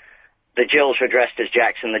the Jills were dressed as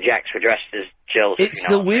Jacks and the Jacks were dressed as Jills. if It's you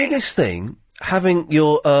know the weirdest thing, having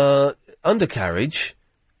your undercarriage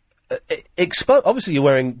exposed. Obviously, you're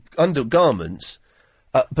wearing undergarments,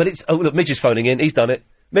 but it's... Oh, look, Midge is phoning in. He's done it.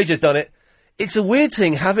 Midge has done it. It's a weird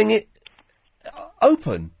thing having it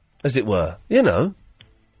open, as it were, you know.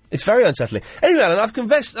 It's very unsettling. Anyway, Alan, I've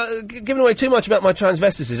given away too much about my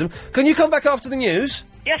transvesticism. Can you come back after the news?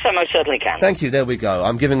 Yes, I most certainly can. Thank you, there we go.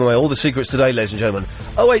 I'm giving away all the secrets today, ladies and gentlemen.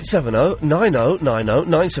 0870 90 90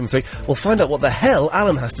 973. We'll find out what the hell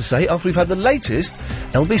Alan has to say after we've had the latest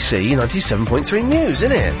LBC 97.3 news,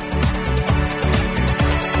 innit?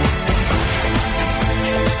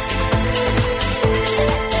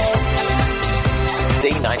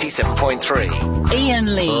 D97.3.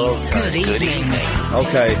 Ian Lee's Good Evening.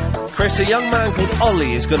 Okay, Chris, a young man called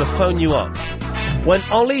Ollie is going to phone you up. When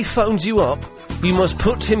Ollie phones you up, you must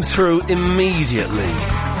put him through immediately.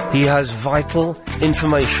 He has vital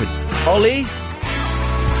information. Ollie,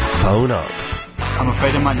 phone up. I'm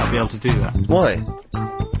afraid I might not be able to do that. Why?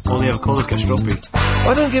 All the other callers get strumpy.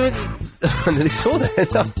 I don't give it... I nearly saw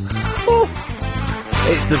that. Oh.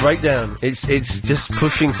 It's the breakdown. It's just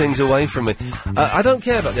pushing things away from me. I don't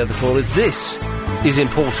care about the other callers. This is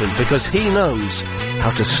important because he knows how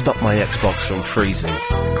to stop my Xbox from freezing.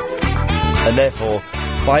 And therefore,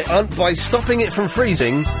 by stopping it from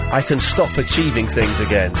freezing, I can stop achieving things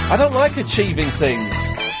again. I don't like achieving things.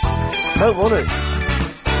 I don't want it.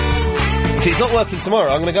 If it's not working tomorrow,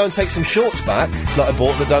 I'm going to go and take some shorts back that I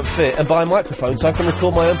bought that don't fit and buy a microphone so I can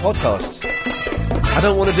record my own podcasts. I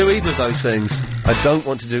don't want to do either of those things. I don't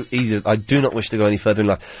want to do either. I do not wish to go any further in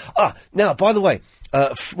life. Now, by the way,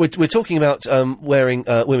 we're talking about wearing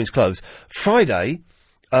women's clothes. Friday,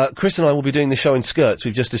 Chris and I will be doing the show in skirts,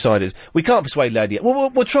 we've just decided. We can't persuade Lady... Well,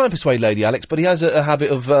 we'll try and persuade Lady Alex, but he has a habit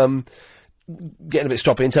of getting a bit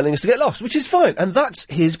stroppy and telling us to get lost, which is fine, and that's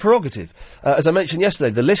his prerogative. As I mentioned yesterday,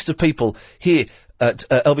 the list of people here at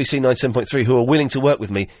LBC 97.3 who are willing to work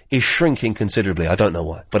with me is shrinking considerably. I don't know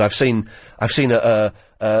why, but I've seen what do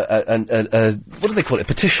they call it? A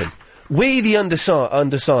petition. We, the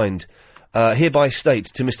undersigned, hereby state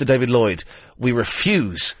to Mr. David Lloyd, we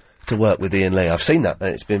refuse to work with Ian Lee. I've seen that, and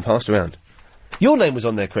it's been passed around. Your name was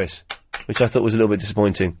on there, Chris, which I thought was a little bit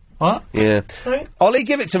disappointing. What? Yeah. Sorry? Ollie,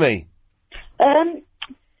 give it to me. Do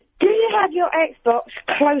you have your Xbox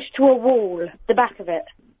close to a wall, the back of it?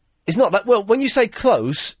 It's not that... Well, when you say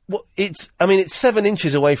close, it's 7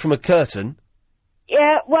 inches away from a curtain.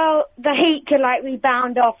 Yeah, well, the heat can,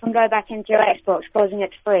 rebound off and go back into your Xbox, causing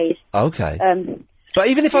it to freeze. Okay. But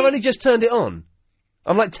even if I've only just turned it on,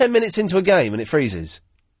 I'm 10 minutes into a game and it freezes.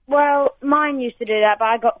 Well, mine used to do that, but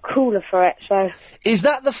I got cooler for it, so... Is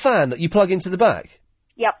that the fan that you plug into the back?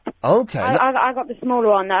 Yep. Okay. I got the smaller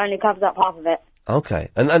one that only covers up half of it. Okay.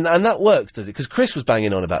 And that works, does it? Because Chris was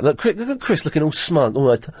banging on about it. Look at Chris looking all smug.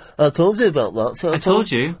 Oh, I told you about that. So I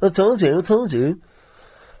told you. I told you.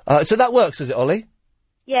 So that works, does it, Ollie?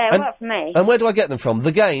 Yeah, it worked for me. And where do I get them from?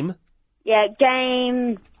 The game? Yeah,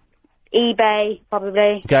 game, eBay,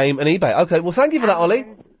 probably. Game and eBay. Okay, well, thank you for that, Ollie.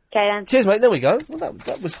 Okay, then. Cheers, mate. There we go. Well,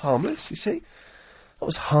 that was harmless, you see. That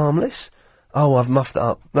was harmless. Oh, I've muffed it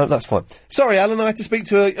up. No, that's fine. Sorry, Alan, I had to speak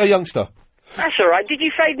to a youngster. That's all right. Did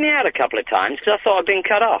you fade me out a couple of times? Because I thought I'd been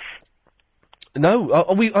cut off. No,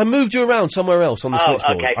 I moved you around somewhere else on the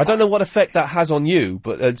switchboard. Okay, I don't know what effect that has on you,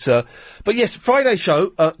 but it's... But yes, Friday show,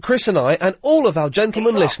 Chris and I and all of our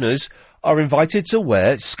gentlemen listeners are invited to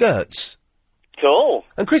wear skirts. Cool.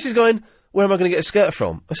 And Chris is going, where am I going to get a skirt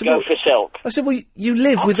from? I said, Go for silk. I said, well, you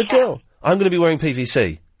live with a girl. I'm going to be wearing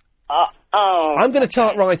PVC. I'm going to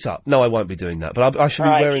tart right up. No, I won't be doing that, but I should be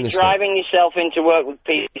wearing a skirt. Driving yourself into work with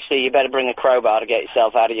PVC, you better bring a crowbar to get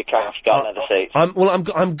yourself out of your car if you've got leather seats.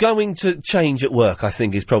 I'm going to change at work, I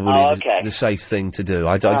think, is probably the safe thing to do.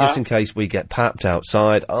 Just in case we get papped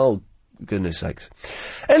outside. Oh, goodness sakes.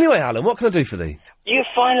 Anyway, Alan, what can I do for thee? You're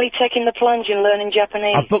finally taking the plunge in learning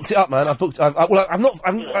Japanese. I've booked it up, man.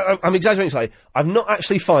 I'm exaggerating slightly. I've not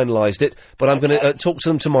actually finalised it, but I'm going to talk to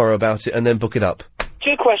them tomorrow about it and then book it up.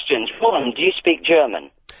 2 questions. One, do you speak German?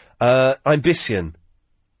 I'm Bissian.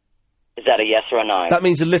 Is that a yes or a no? That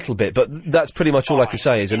means a little bit, but that's pretty much all I can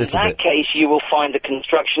say is a little bit. In that case, you will find the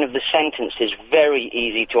construction of the sentences very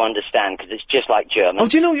easy to understand, because it's just like German. Oh,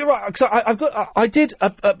 do you know, you're right, because I did,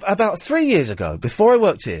 about 3 years ago, before I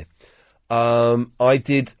worked here, I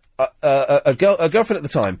did. A girlfriend at the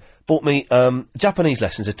time bought me Japanese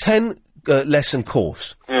lessons, a 10 lesson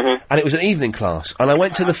course, and it was an evening class. And I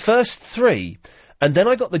went to the first 3, and then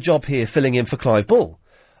I got the job here filling in for Clive Bull,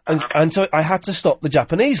 and so I had to stop the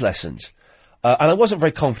Japanese lessons. And I wasn't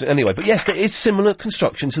very confident anyway. But yes, there is similar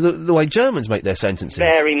construction to the way Germans make their sentences.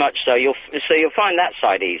 Very much so. You'll find that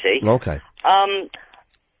side easy. Okay.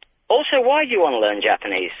 Also, why do you want to learn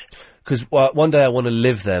Japanese? Because one day I want to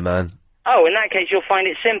live there, man. Oh, in that case, you'll find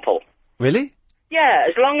it simple. Really? Yeah,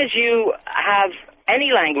 as long as you have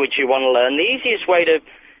any language you want to learn, the easiest way to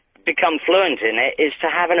become fluent in it is to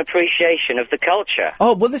have an appreciation of the culture.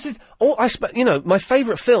 Oh, well, this is... my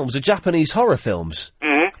favourite films are Japanese horror films.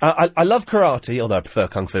 I love karate, although I prefer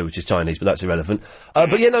kung fu, which is Chinese, but that's irrelevant.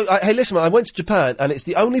 But, hey, listen, man, I went to Japan, and it's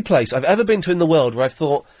the only place I've ever been to in the world where I've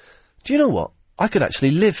thought, do you know what? I could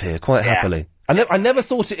actually live here quite happily. I never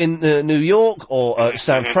thought it in New York or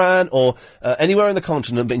San Fran or anywhere in the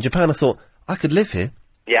continent, but in Japan I thought, I could live here.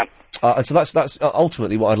 Yeah. And so that's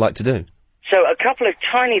ultimately what I'd like to do. So a couple of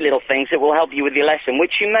tiny little things that will help you with your lesson,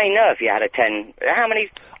 which you may know if you had a 10... How many...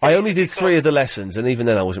 I only did 3 of the lessons, and even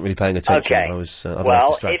then I wasn't really paying attention. Okay. I was otherwise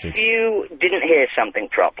distracted. If you didn't hear something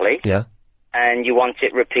properly... Yeah. ...and you want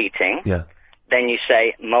it repeating... Yeah. Then you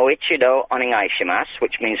say, Moichido onegai shimasu,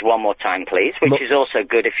 which means one more time, please, which is also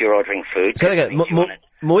good if you're ordering food. Say that again.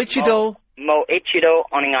 Moichido... Moichido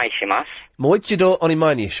onegai shimasu. Moichido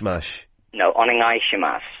onimai shimasu. No, onegai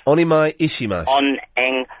shimasu. Onimai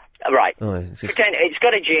ishimasu. Right. Oh, Pretend it's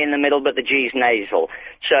got a G in the middle, but the G's nasal.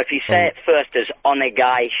 So if you say it first as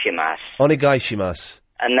onegai shimasu. Onegai shimasu.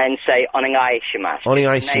 And then say onegai shimasu.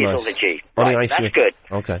 Onegai Nasal shimasu. the G. Onegai Right, that's shimasu. good.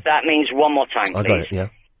 Okay. That means one more time, please. I got it, yeah.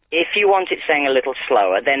 If you want it saying a little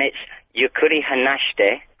slower, then it's Yukuri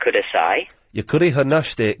hanashite kudasai. Yukuri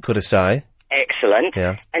hanashite kudasai. Excellent.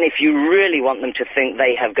 Yeah. And if you really want them to think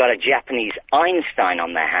they have got a Japanese Einstein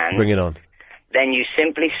on their hands, Bring it on. then you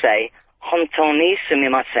simply say, Hontou ni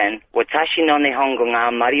sumimasen, watashi no nihongo ga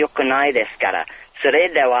amari yoku nai desu kara, sore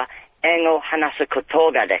dewa eigo hanasu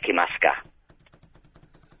koto ga dekimasu ka?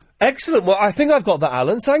 Excellent. Well, I think I've got that,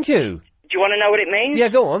 Alan. Thank you. Do you want to know what it means? Yeah,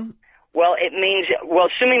 go on. Well, it means,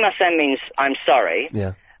 sumimasen means I'm sorry.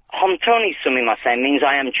 Yeah. Hontou ni sumimasen means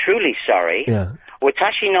I am truly sorry. Yeah.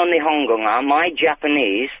 Watashi no nihongo ga, my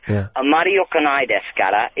Japanese, Yeah. amari yoku nai desu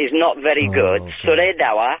kara, is not very good. Sore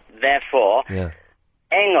dewa, therefore, Yeah.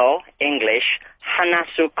 Engo, English,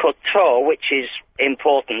 hanasu koto, which is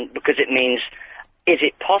important because it means, is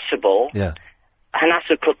it possible? Yeah.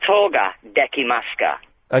 Hanasu koto ga dekimasu ka?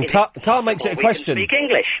 And Carl makes it a question. We can speak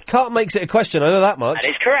English. Carl makes it a question, I know that much.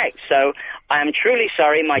 That is correct. So, I am truly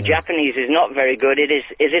sorry, my Japanese is not very good. Is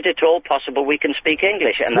it at all possible we can speak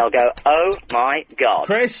English? And they'll go, oh my God.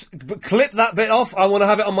 Chris, clip that bit off. I want to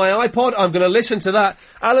have it on my iPod. I'm going to listen to that.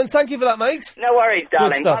 Alan, thank you for that, mate. No worries,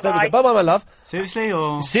 darling. Good stuff. Bye-bye. Bye-bye, my love. Seriously,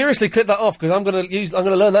 or...? Seriously, clip that off, because I'm going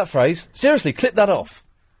to learn that phrase. Seriously, clip that off.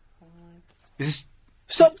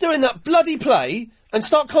 Stop doing that bloody play and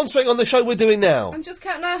start concentrating on the show we're doing now. I'm just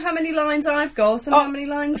counting out how many lines I've got and how many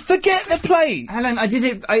lines... Forget the play! Helen, I did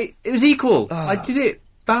it... it was equal. I did it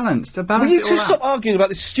balanced. I balanced Will you it two all stop out. arguing about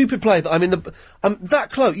this stupid play that I'm that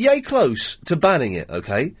close, yay close to banning it,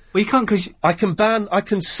 okay? Well, you can't, because... I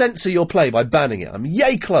can censor your play by banning it. I'm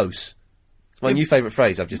yay close. It's my new favourite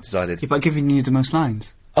phrase, I've just decided. Yeah, but giving you the most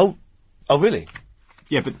lines. Oh, really?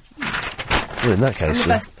 Yeah, but... Well, in that case... And the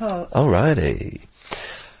best part. Alrighty.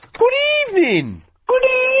 Good evening! Good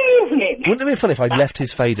evening! Wouldn't it be funny if I'd left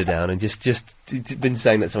his fader down and just been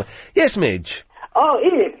saying that to someone? Yes, Midge? Oh,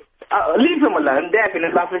 Ian, leave him alone. They're having a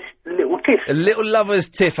lover's little tiff. A little lover's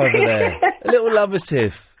tiff over there. A little lover's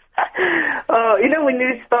tiff. You know, when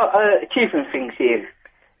you start achieving things, Ian,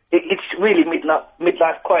 it's really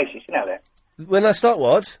midlife crisis, you know that? When I start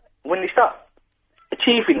what? When you start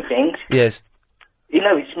achieving things... Yes. You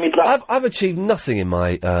know, it's midlife. I've achieved nothing in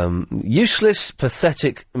my useless,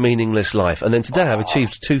 pathetic, meaningless life, and then today I've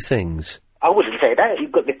achieved 2 things. I wouldn't say that. You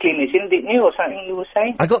got the cleaners in, didn't you, or something you were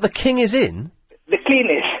saying? I got the king is in? The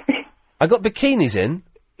cleaners. I got bikinis in?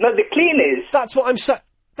 No, the cleaners. That's what I'm saying.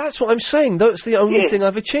 That's what I'm saying. That's the only thing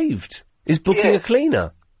I've achieved, is booking a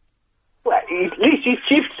cleaner. Well, at least you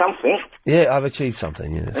achieved something. Yeah, I've achieved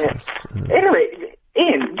something, yes. Yeah. Anyway,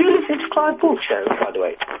 Ian, do you listen to Clive Bull show, by the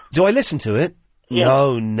way? Do I listen to it? Yeah.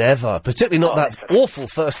 No, never. Particularly not that awful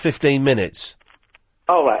first 15 minutes.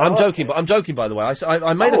 Oh, right. I'm joking, by the way.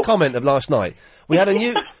 I made a comment of last night. We had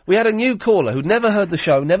a new caller who'd never heard the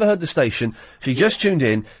show, never heard the station. She just tuned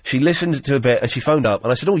in. She listened to a bit, and she phoned up,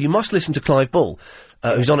 and I said, "Oh, you must listen to Clive Bull,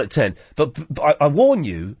 who's on at 10." But I warn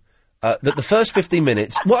you that the first 15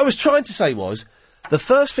 minutes. What I was trying to say was, the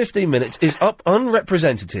first 15 minutes is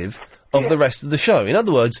unrepresentative of the rest of the show. In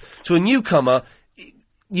other words, to a newcomer,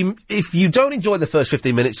 if you don't enjoy the first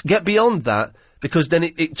 15 minutes, get beyond that, because then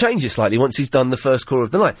it changes slightly once he's done the first quarter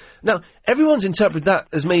of the night. Now, everyone's interpreted that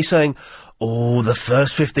as me saying, oh, the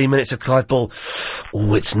first 15 minutes of Clive Ball,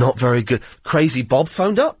 oh, it's not very good. Crazy Bob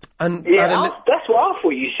phoned up and... that's what I thought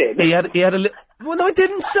you said. He had a little... Well, no, I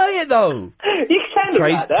didn't say it, though. You sounded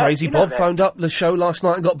like that. Crazy You know Bob that. phoned up the show last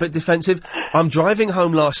night and got a bit defensive. I'm driving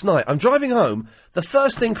home last night. I'm driving home. The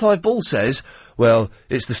first thing Clive Ball says, well,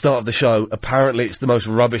 it's the start of the show. Apparently, it's the most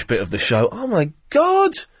rubbish bit of the show. Oh, my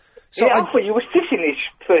God. So I thought you were dissing this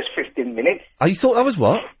first 15 minutes. Oh, you thought I was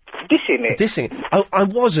what? Dissing it. Dissing it. I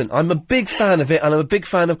wasn't. I'm a big fan of it, and I'm a big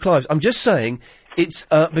fan of Clive's. I'm just saying, it's,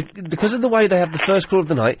 because of the way they have the first quarter of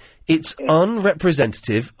the night, it's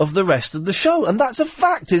unrepresentative of the rest of the show, and that's a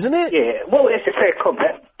fact, isn't it? Yeah, well, it's a fair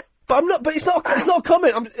comment. But it's not a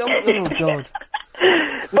comment. Oh, God.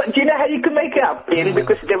 But do you know how you can make it up, Ian?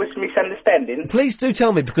 Because there was misunderstanding. Please do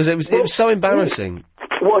tell me, because it was so embarrassing.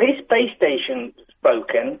 Well, his space station's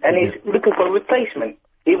broken, and he's looking for a replacement.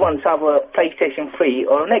 He wants either a PlayStation 3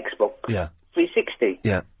 or an Xbox 360.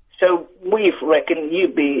 Yeah. So we reckon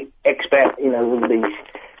you'd be expert, with these.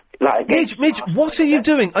 Like Midge, what are you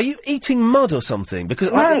doing? Are you eating mud or something?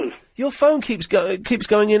 Because your phone keeps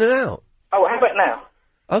going in and out. Oh, how about now?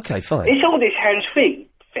 Okay, fine. It's all this hands-free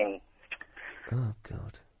thing. Oh,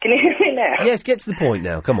 God. Can you hear me now? Yes, get to the point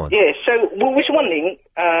now. Come on. Yeah, so we was wondering,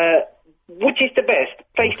 which is the best,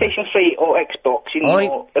 PlayStation 3 or Xbox in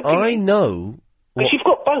your opinion? I know... Because you've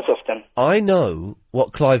got both of them. I know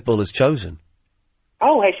what Clive Bull has chosen.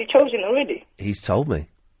 Oh, has he chosen already? He's told me.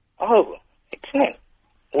 Oh, excellent.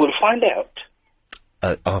 We'll find out.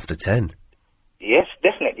 After 10. Yes,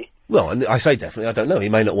 definitely. Well, and I say definitely, I don't know. He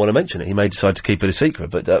may not want to mention it. He may decide to keep it a secret,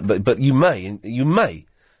 but you may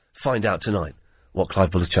find out tonight what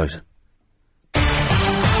Clive Bull has chosen.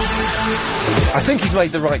 I think he's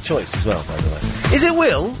made the right choice as well, by the way. Is it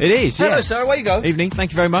Will? It is, yeah. Hello, sir. Where you go? Evening.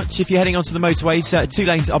 Thank you very much. If you're heading onto the motorways, 2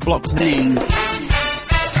 lanes are blocked.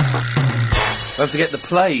 Don't forget the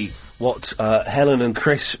play, what Helen and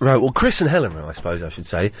Chris wrote, well, Chris and Helen wrote, I suppose I should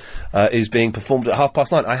say, is being performed at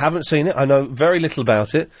 9:30. I haven't seen it. I know very little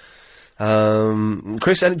about it.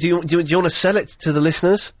 Chris, do you want to sell it to the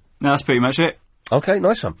listeners? No, that's pretty much it. Okay,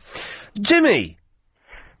 nice one. Jimmy!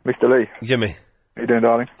 Mr. Lee. Jimmy. How you doing,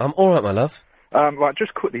 darling? I'm all right, my love. Right,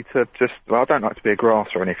 just quickly I don't like to be a grass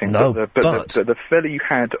or anything. No, but the fella you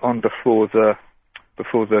had on before the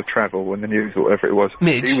travel and the news or whatever it was.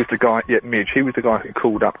 Midge? He was the guy, Midge, he was the guy who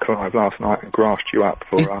called up Clive last night and grassed you up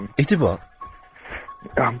for, He did what?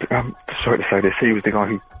 I'm sorry to say this, he was the guy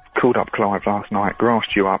who called up Clive last night,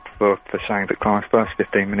 grassed you up for saying that Clive's first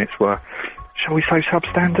 15 minutes were, shall we say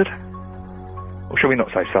substandard? Or shall we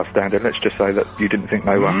not say substandard? Let's just say that you didn't think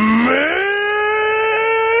they were.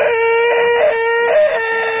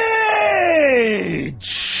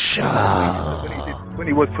 When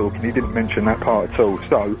he was talking, he didn't mention that part at all,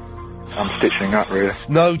 so I'm stitching up, really.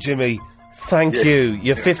 No, Jimmy. Thank you.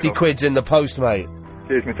 Your 50 quid's in the post, mate.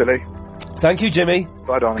 Cheers, Mr. Lee. Thank you, Jimmy.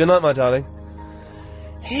 Bye, darling. Good night, my darling.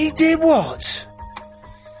 He did what?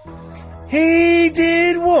 He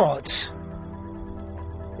did what?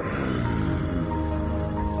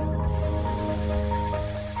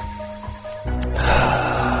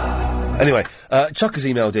 Anyway, Chuck has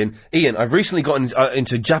emailed in. Ian, I've recently gotten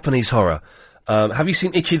into Japanese horror. Have you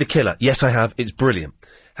seen Ichi the Killer? Yes, I have. It's brilliant.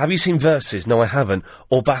 Have you seen Versus? No, I haven't.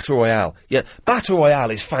 Or Battle Royale? Yeah, Battle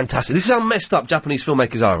Royale is fantastic. This is how messed up Japanese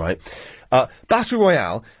filmmakers are, right? Battle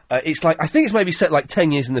Royale, it's like, I think it's maybe set like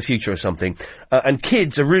 10 years in the future or something, and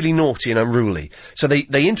kids are really naughty and unruly. So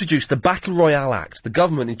they introduced the Battle Royale Act. The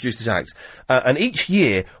government introduced this act. And each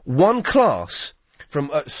year, one class from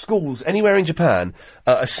schools anywhere in Japan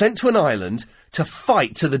are sent to an island to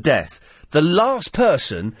fight to the death. The last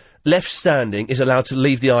person left standing is allowed to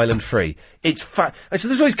leave the island free. It's and so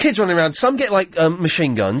there's always kids running around. Some get like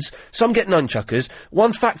machine guns, some get nunchuckers.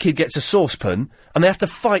 One fat kid gets a saucepan, and they have to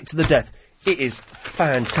fight to the death. It is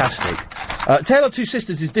fantastic. Tale of Two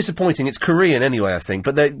Sisters is disappointing. It's Korean anyway, I think,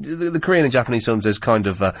 but the Korean and Japanese films, there's kind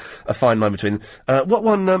of a fine line between them. What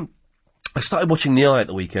one? I started watching The Eye at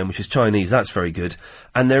the weekend, which is Chinese. That's very good.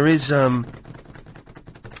 And there is there's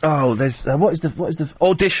what is the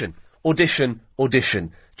Audition.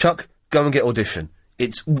 Chuck, go and get Audition.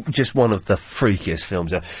 It's just one of the freakiest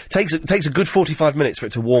films ever. Takes a good 45 minutes for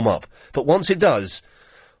it to warm up, but once it does,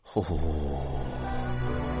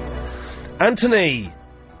 Anthony.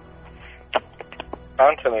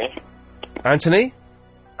 Anthony.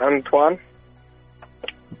 Antoine.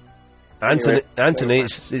 Anthony.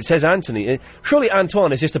 It says Anthony. Surely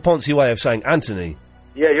Antoine is just a Ponzi way of saying Anthony.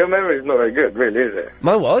 Yeah, your memory is not very good, really, is it?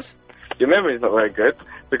 My what? your memory's not very good,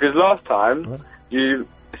 because last time you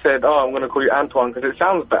said, "Oh, I'm going to call you Antoine because it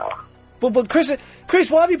sounds better." But Chris,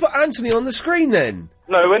 why have you put Anthony on the screen then?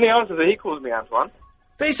 No, when he answers it, he calls me Antoine.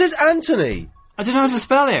 But it says Anthony. I don't know how to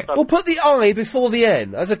spell it. Well, put the I before the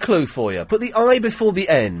N as a clue for you. Put the I before the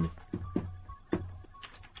N.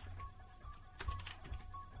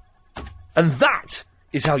 And that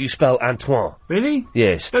is how you spell Antoine. Really?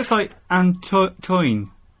 Yes. Looks like Antoine.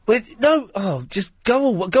 Wait, no. Oh, just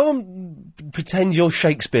go on. Pretend you're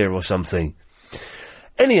Shakespeare or something.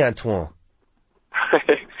 Any Antoine.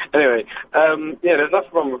 Anyway, there's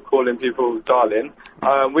nothing wrong with calling people darling.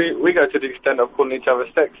 We go to the extent of calling each other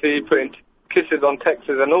sexy, putting kisses on texts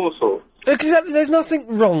and all sorts. Exactly. There's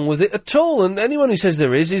nothing wrong with it at all, and anyone who says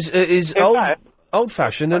there is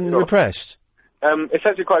old-fashioned and repressed. It's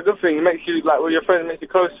actually quite a good thing. It makes you, like, with your friends, it makes you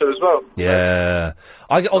closer as well. Yeah.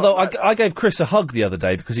 I gave Chris a hug the other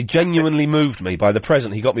day because he genuinely moved me by the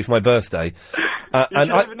present he got me for my birthday.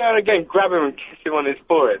 Every now and again grab him and kiss him on his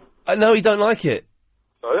forehead. No, he don't like it.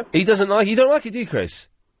 Sorry? He doesn't like. You don't like it, do you, Chris?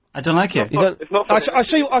 I don't like it. It's not I'll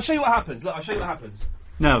show you what happens. Look, I'll show you what happens.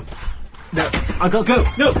 No, I gotta go.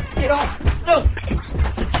 No, get off.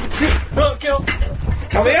 No, get off.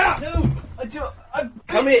 Come here. No,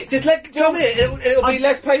 come here. Just come here. It'll be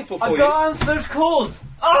less painful for you. I've got to answer those calls.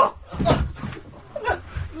 Oh,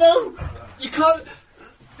 no, you can't.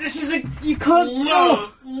 This is you can't.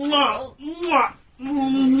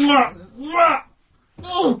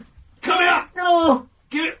 Oh, come here. No,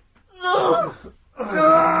 give it. No.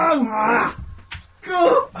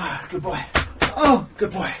 Good boy. Oh,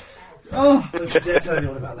 good boy. Oh, don't you dare tell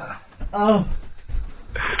anyone about that. Oh.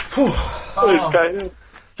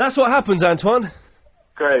 That's what happens, Antoine.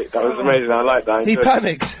 Great, that was amazing. I like that. He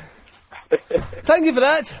panics. Thank you for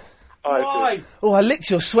that. Why? Oh, I licked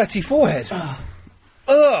your sweaty forehead.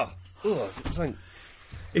 Ugh.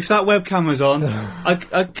 If that webcam was on,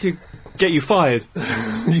 I could get you fired.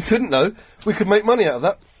 You couldn't, though. We could make money out of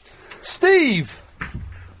that. Steve!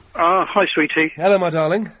 Hi, sweetie. Hello, my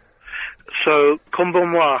darling. So,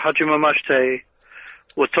 konbanwa, hajimemashite,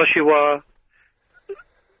 watashi wa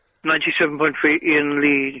 97.3 Ian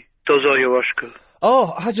Lee, dozo yoroshiku.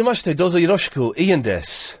 Oh, hajimashite, dozo yoroshiku, Ian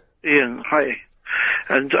des. Ian, hi.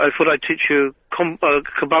 And I thought I'd teach you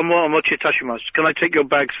konbanwa omochi tashimasu. Can I take your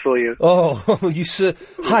bags for you? Oh, you sir.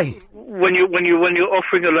 Hi. When you're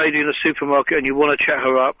offering a lady in a supermarket and you want to chat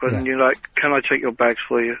her up and you're like, can I take your bags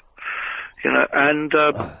for you? You know, and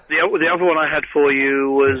the other one I had for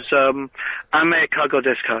you was ame kago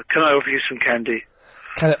desu ka? Can I offer you some candy?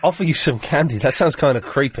 Can I offer you some candy? That sounds kind of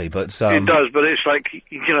creepy, but it does, but it's like,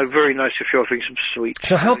 you know, very nice if you're offering some sweets.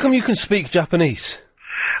 So how come you can speak Japanese?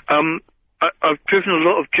 I've driven a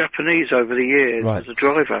lot of Japanese over the years as a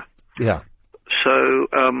driver. Yeah. So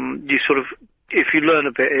you sort of, if you learn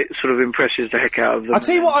a bit, it sort of impresses the heck out of them. I'll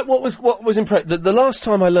tell you what was impressive. The last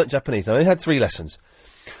time I learnt Japanese, I only had 3 lessons,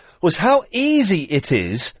 was how easy it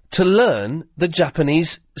is to learn the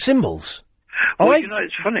Japanese symbols. Well, you know,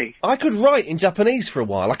 it's funny. I could write in Japanese for a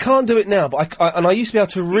while. I can't do it now, but I used to be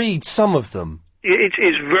able to read some of them.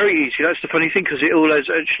 It's very easy. That's the funny thing, because it all is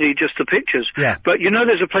actually just the pictures. Yeah. But you know,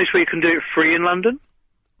 there's a place where you can do it free in London.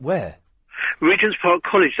 Where? Regent's Park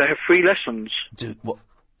College. They have free lessons.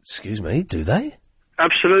 Excuse me, do they?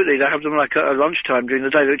 Absolutely. They have them like at lunchtime during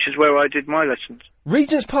the day, which is where I did my lessons.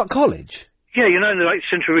 Regent's Park College? Yeah, you know, in the like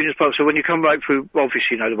central Regent's Park. So when you come right through,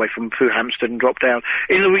 obviously, you know, the way from through Hampstead and drop down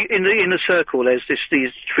in the circle, there's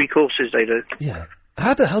these 3 courses they do. Yeah.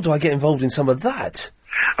 How the hell do I get involved in some of that?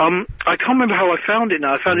 I can't remember how I found it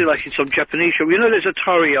now. I found it like in some Japanese shop. You know, there's a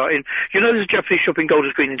Tariya there's a Japanese shop in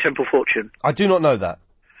Golders Green in Temple Fortune. I do not know that.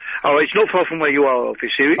 Oh, it's not far from where you are,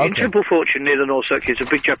 obviously. Okay. In Temple Fortune, near the North Circuit, it's a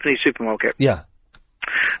big Japanese supermarket. Yeah.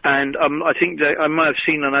 And I think that I might have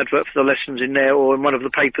seen an advert for the lessons in there or in one of the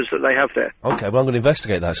papers that they have there. Okay, well, I'm going to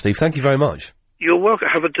investigate that, Steve. Thank you very much. You're welcome.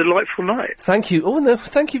 Have a delightful night. Thank you. Oh, no,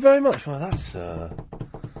 thank you very much. Well, that's...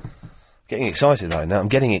 Getting excited right now. I'm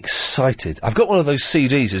getting excited. I've got one of those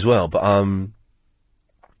CDs as well, but I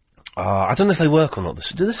don't know if they work or not.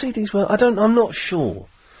 Do the CDs work? I'm not sure.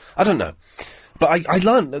 I don't know. But I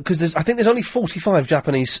learned, because I think there's only 45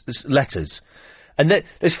 Japanese letters. And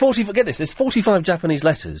there's 45 Japanese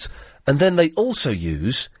letters, and then they also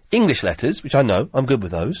use English letters, which I know, I'm good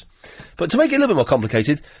with those. But to make it a little bit more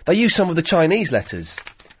complicated, they use some of the Chinese letters.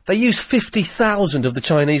 They use 50,000 of the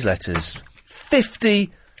Chinese letters.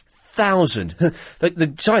 50,000.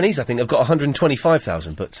 The Chinese, I think, have got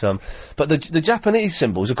 125,000, but the Japanese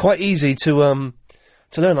symbols are quite easy to learn.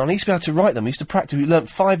 I used to be able to write them. I used to practice. We learnt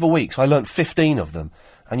 5 a week, so I learnt 15 of them.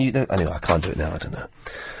 And anyway, I can't do it now. I don't know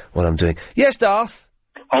what I'm doing. Yes, Darth.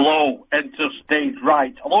 Hello, enter stage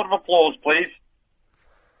right. A lot of applause, please.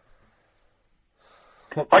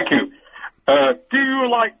 Thank you. Do you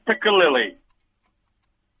like Piccalilli?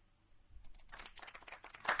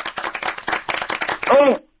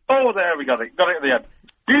 Oh, there we got it. Got it at the end.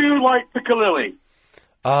 Do you like Piccalilli?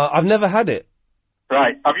 I've never had it.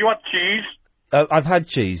 Right. Have you had cheese? I've had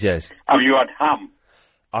cheese, yes. Have you had ham?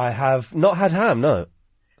 I have not had ham, no.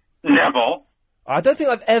 Never. I don't think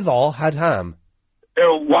I've ever had ham.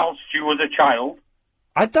 Whilst you was a child?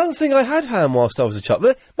 I don't think I had ham whilst I was a child.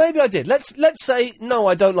 Maybe I did. Let's say, no,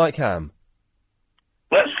 I don't like ham.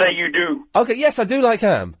 Let's say you do. Okay, yes, I do like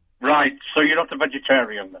ham. Right, so you're not a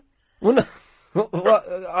vegetarian then? Well, no. No,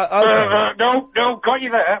 got you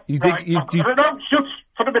there. You right. did, No, just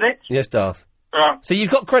for a minute. Yes, Darth. So you've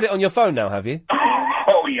got credit on your phone now, have you?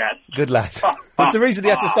 Oh, yes. Good lad. That's the reason he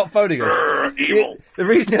had to stop phoning us. Evil. The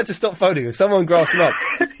reason he had to stop phoning us, someone grassed him up,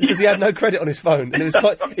 because he had no credit on his phone, and it was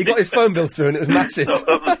he got his phone bill through, and it was massive. That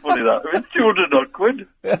was funny, that. It's 200 odd quid.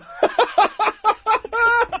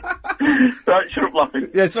 Right, shut up laughing.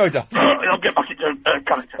 Yeah, sorry, Darth. I'll get back into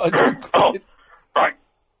character. Right.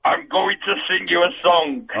 I'm going to sing you a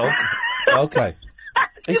song. Okay.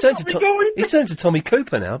 He's turned to Tommy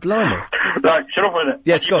Cooper now, blimey. Right, shut up with it.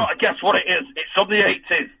 Yes, go on. You've got to guess what it is. It's from the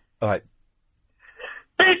 80s. All right.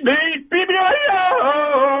 Beat me,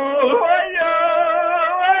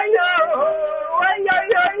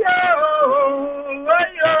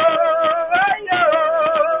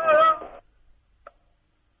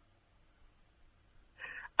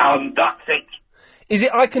 and that's it. Is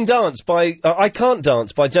it I Can Dance by... I Can't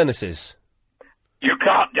Dance by Genesis? You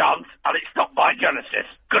can't dance, and it's not by Genesis.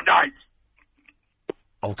 Good night.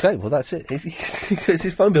 Okay, well, that's it.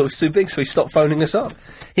 His phone bill was too big, so he stopped phoning us up.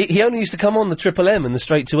 He only used to come on the Triple M and the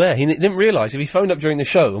Straight to Air. He didn't realise if he phoned up during the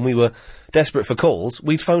show and we were desperate for calls,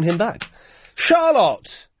 we'd phone him back.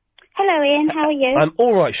 Charlotte! Hello, Ian. How are you? I'm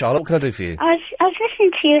all right, Charlotte. What can I do for you? I was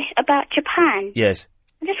listening to you about Japan. Yes.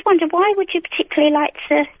 I just wondered, why would you particularly like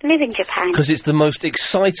to live in Japan? Because it's the most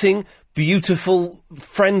exciting, beautiful,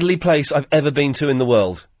 friendly place I've ever been to in the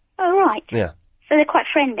world. Oh, right. Yeah. So they're quite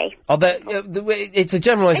friendly. Oh, it's a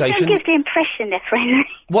generalisation. They don't give the impression they're friendly.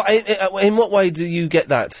 In what way do you get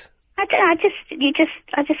that? I don't know,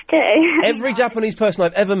 I just do. Every Japanese person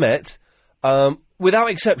I've ever met,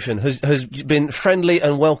 without exception, has been friendly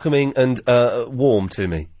and welcoming and warm to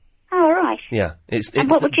me. Oh, right. Yeah. And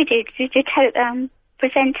what would you do? Did you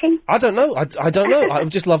presenting? I don't know. I don't know. I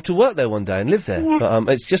would just love to work there one day and live there. Yeah. But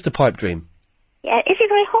it's just a pipe dream. Yeah. Is it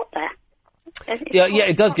very hot there? Yeah,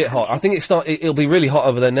 it does get hot. I think it'll be really hot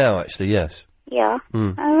over there now, actually, yes. Yeah.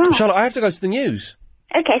 Mm. Oh, right. Charlotte, I have to go to the news.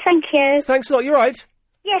 Okay, thank you. Thanks a lot. You right?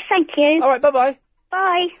 Yes, thank you. All right, bye-bye.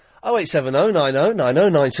 Bye. 0870 90 90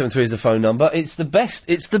 973 is the phone number. It's the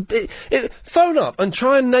best. Phone up and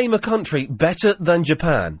try and name a country better than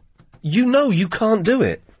Japan. You know you can't do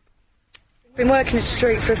it. Been working the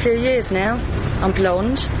street for a few years now. I'm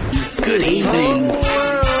blonde. Good evening.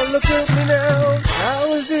 Oh, look at me now. I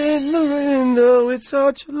was in the window. It's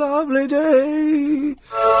such a lovely day.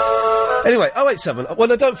 Anyway, 087. Well,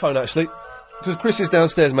 no, don't phone, actually. Because Chris is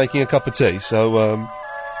downstairs making a cup of tea, so, I've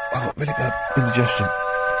got really bad indigestion.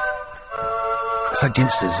 It's like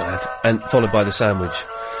Ginsters I had, and followed by the sandwich.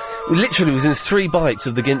 Literally, within 3 bites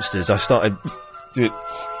of the Ginsters, I started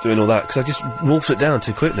doing all that, because I just wolfed it down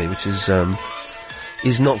too quickly, which is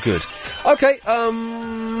not good. Okay,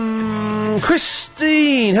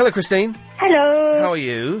 Christine! Hello, Christine. Hello. How are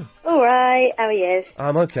you? All right. How are you?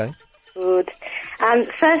 I'm okay. Good.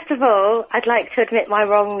 First of all, I'd like to admit my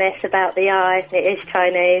wrongness about the eye. It is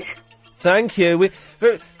Chinese. Thank you.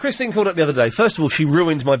 Christine called up the other day. First of all, she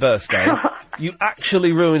ruined my birthday. You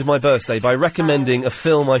actually ruined my birthday by recommending a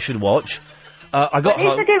film I should watch. I got At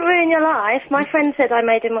least I didn't ruin your life. My friend said I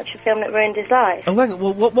made him watch a film that ruined his life. Oh, hang on.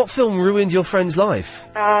 Well, what film ruined your friend's life?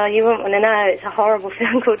 You wouldn't want to know. It's a horrible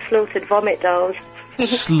film called Slaughtered Vomit Dolls.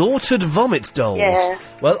 Slaughtered Vomit Dolls? Yeah.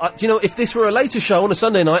 Well, you know, if this were a later show on a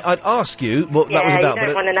Sunday night, I'd ask you what that was about. You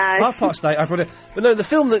don't want to know. 8:30, I brought it. But no, the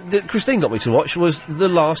film that Christine got me to watch was The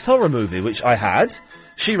Last Horror Movie, which I had.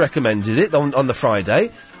 She recommended it on the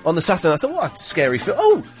Friday. On the Saturday, I thought, what a scary film.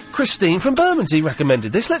 Oh, Christine from Bermondsey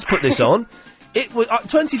recommended this. Let's put this on. It was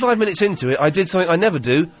 25 minutes into it. I did something I never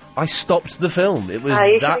do. I stopped the film. It was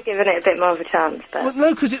you should have given it a bit more of a chance. But... Well,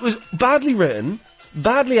 no, because it was badly written,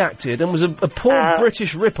 badly acted, and was a poor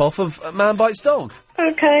British rip-off of Man Bites Dog.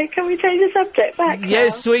 Okay, can we take the subject back?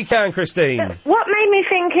 Yes, we can, Christine. What made me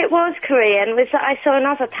think it was Korean was that I saw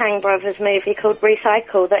another Tang Brothers movie called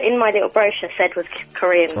Recycle that in my little brochure said was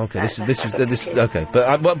Korean. Okay, this is okay,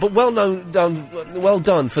 but well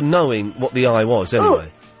done for knowing what the eye was anyway.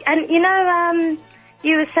 Ooh, and you know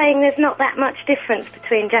you were saying there's not that much difference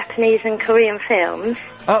between Japanese and Korean films.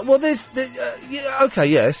 Well, okay,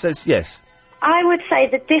 yes, yes. I would say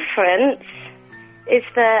the difference is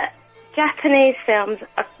that Japanese films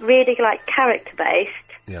are really, like, character-based.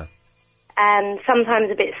 Yeah. And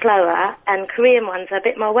sometimes a bit slower, and Korean ones are a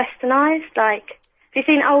bit more westernised. Like, have you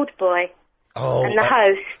seen Old Boy? Oh, And The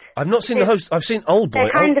Host? I've not seen The Host. I've seen Old Boy.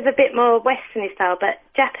 They're kind of a bit more westerny style, but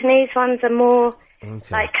Japanese ones are more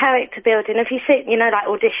like character building. Have you seen, like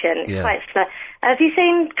Audition? It's Yeah. quite slow. Have you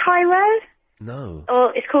seen Cairo? No.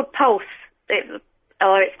 Or it's called Pulse.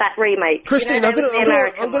 Or it's that remake. Christine, I'm going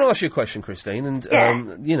to ask you a question, Christine, and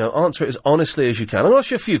answer it as honestly as you can. I'm going to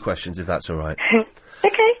ask you a few questions, if that's all right.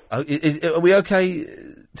 Okay. Are we okay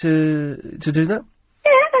to do that?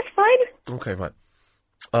 Yeah, that's fine. Okay, right.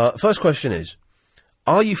 First question is,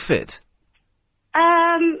 are you fit?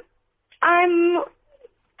 I'm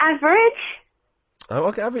average. Oh,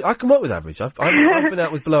 okay, average. I can work with average. I've been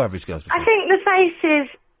out with below average girls before. I think the face is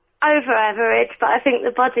over average, but I think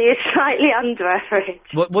the body is slightly under average.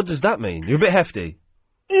 What does that mean? You're a bit hefty.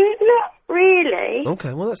 Not really.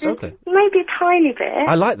 Okay, well that's okay. Maybe a tiny bit.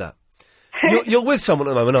 I like that. You're with someone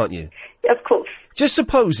at the moment, aren't you? Of course. Just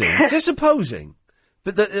supposing,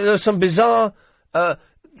 but there's some bizarre,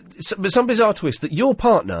 some bizarre twist that your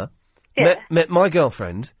partner met my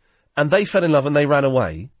girlfriend, and they fell in love and they ran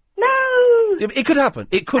away. No. It could happen.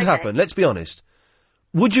 It could happen. Let's be honest.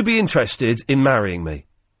 Would you be interested in marrying me?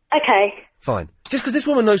 Okay. Fine. Just because this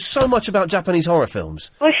woman knows so much about Japanese horror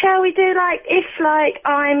films. Well, shall we do, if,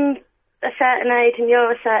 I'm a certain age and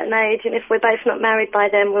you're a certain age, and if we're both not married by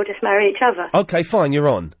then, we'll just marry each other? Okay, fine, you're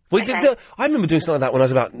on. I remember doing something like that when I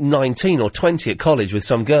was about 19 or 20 at college with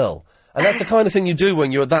some girl. And that's the kind of thing you do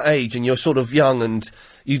when you're at that age and you're sort of young and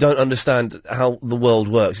you don't understand how the world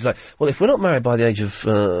works. It's like, well, if we're not married by the age of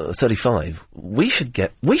 35, we should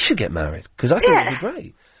get married, because I think it'd be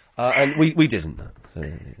great. And we didn't.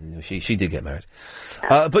 She did get married.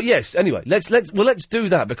 But yes, anyway, let's do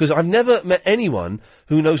that, because I've never met anyone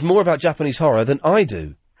who knows more about Japanese horror than I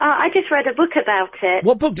do. I just read a book about it.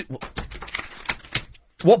 What book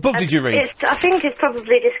did you read? I think it's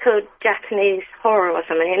probably just called Japanese Horror or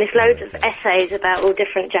something, and it's loads of essays about all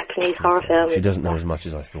different Japanese horror films. She doesn't know as much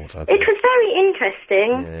as I thought. Okay. It was very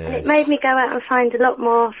interesting, and it made me go out and find a lot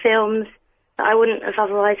more films that I wouldn't have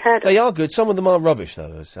otherwise heard of. They are good. Some of them are rubbish,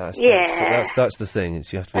 though. That's the thing.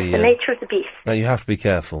 You have to be. The nature of the beast. No, you have to be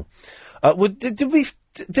careful. Did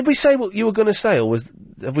we say what you were going to say, or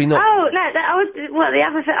have we not? Oh no, the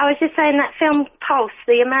other thing, I was just saying that film Pulse,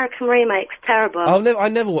 the American remake's terrible. I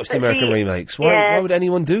never watched the American remakes. Why would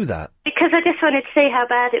anyone do that? Because I just wanted to see how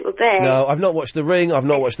bad it would be. No, I've not watched The Ring. I've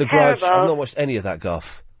not watched The Grudge. terrible. I've not watched any of that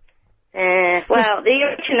guff. Well, the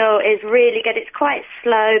original is really good. It's quite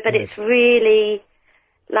slow, but it's really,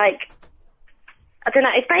 I don't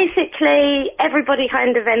know, it's basically everybody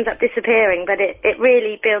kind of ends up disappearing, but it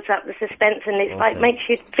really builds up the suspense and it's makes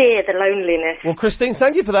you fear the loneliness. Well, Christine,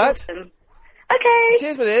 thank you for that. Awesome. Okay.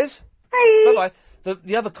 Cheers, my dears. Bye. Bye-bye.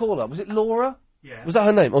 The other caller, was it Laura? Yeah. Was that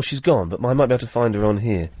her name? Oh, she's gone, but I might be able to find her on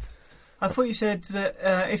here. I thought you said that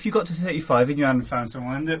if you got to 35 and you hadn't found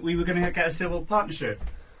someone, that we were going to get a civil partnership.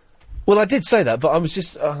 Well, I did say that, but I was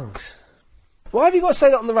just... Why have you got to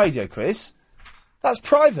say that on the radio, Chris? That's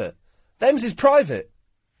private. Them's is private.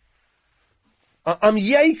 I'm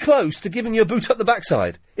yay close to giving you a boot up the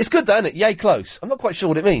backside. It's good, though, isn't it? Yay close. I'm not quite sure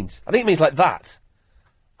what it means. I think it means like that.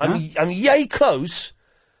 I'm yay close.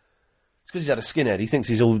 It's because he's had a skinhead. He thinks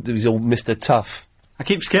he's all Mr. Tough. I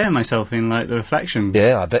keep scaring myself in, the reflections.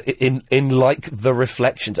 Yeah, I bet. In the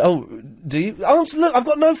reflections. Oh, do you? Answer, look, I've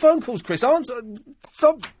got no phone calls, Chris. Answer.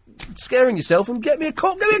 Stop scaring yourself and get me a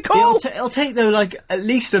call. Give me a call! It'll take, though, at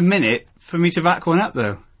least a minute for me to rack one up,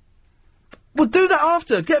 though. Well, do that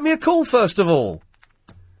after. Get me a call first of all.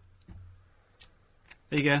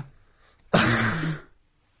 There you go.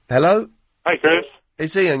 Hello? Hi, Chris.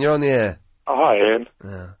 It's Ian. You're on the air. Oh, hi, Ian.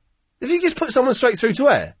 Yeah. If you just put someone straight through to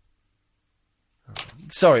air.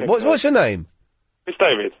 Sorry, what's your name? It's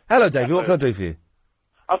David. Hello, David. What can I do for you?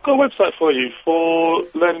 I've got a website for you for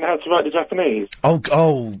learning how to write the Japanese.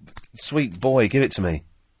 Oh, sweet boy. Give it to me.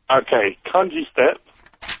 Okay, Kanji Step.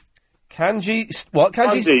 What?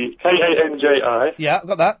 Kanji, Kanji. Yeah, I've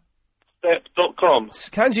got that. Step.com.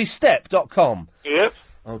 Kanjistep.com. Yep.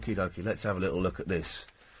 Okie dokie, let's have a little look at this.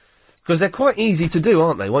 Because they're quite easy to do,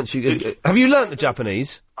 aren't they? Once you have you learnt the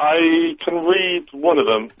Japanese? I can read one of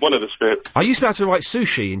the scripts. I used to be able to write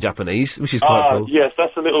sushi in Japanese, which is quite cool. Yes,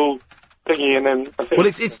 that's a little thingy, and then I think... Well,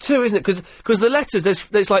 it's two, isn't it? Because the letters,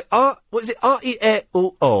 there's like what is it?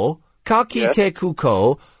 R-E-E-U-O,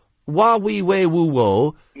 Ka-ki-ke-ku-ko,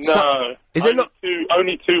 Wa-wi-we-wu-wo. No. Is it not?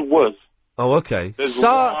 Only two was. Oh, okay. There's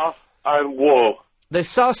Wa and Wo. There's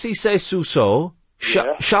Sasi Se Su So.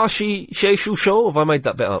 Shashi She Shu Sho, have I made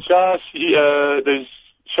that bit up? Shashi, there's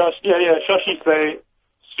Shashi, Shashi Se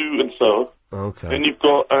Su and So. Okay. Then you've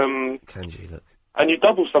got, Kanji, look. And you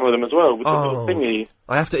double some of them as well with the little thingy.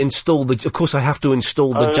 I have to install of course I have to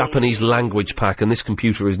install the Japanese language pack, and this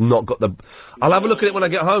computer has not got the... I'll have a look at it when I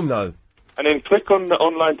get home, though. And then click on the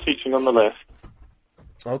online teaching on the left.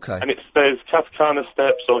 Okay. And there's katakana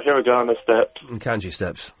steps or hiragana steps. And kanji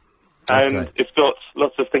steps. And Okay. it's got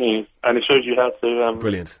lots of thingies, and it shows you how to...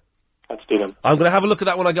 Brilliant. How to do them. I'm going to have a look at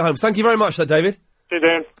that when I get home. Thank you very much, David. See you,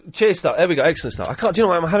 Dan. Cheers, stuff. There we go. Excellent stuff. I can't... Do you know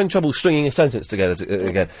what? I'm having trouble stringing a sentence together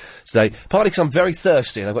again today. Partly because I'm very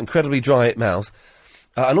thirsty and I've got incredibly dry mouth.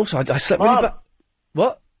 And also, I slept really bad...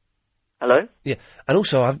 What? Hello? Yeah. And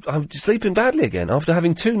also, I'm sleeping badly again. After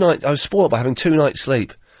having 2 nights... I was spoiled by having 2 nights'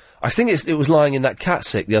 sleep. I think it was lying in that cat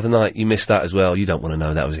sick the other night. You missed that as well. You don't want to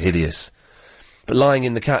know. That was hideous. But lying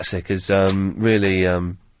in the cat sick has really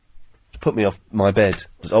put me off my bed.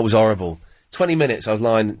 It was horrible. 20 minutes I was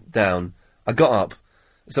lying down. I got up.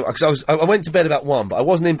 So, cause I went to bed about 1, but I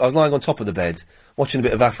wasn't in. I was lying on top of the bed, watching a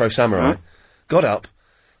bit of Afro Samurai. Got up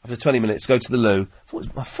after 20 minutes, go to the loo. I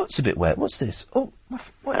thought, my foot's a bit wet. What's this? Oh,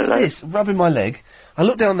 what is this? Rubbing my leg. I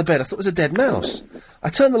looked down the bed. I thought it was a dead mouse. I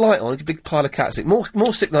turned the light on. A big pile of cat sick. More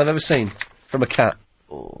sick than I've ever seen from a cat.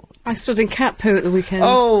 I stood in cat poo at the weekend.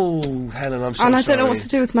 Oh, Helen, I'm so sorry. And I don't know what to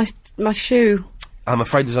do with my shoe. I'm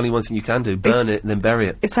afraid there's only one thing you can do: burn it and then bury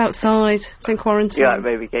it. It's outside. It's in quarantine. Yeah,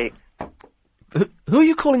 baby cake. Who are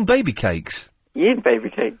you calling baby cakes? You, baby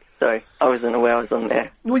cake. Sorry, I wasn't aware I was on there.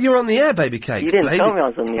 Well, you're on the air, baby cakes. You didn't tell me I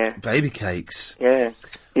was on the air. Baby cakes. Yeah.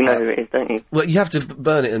 You know who it is, don't you? Well, you have to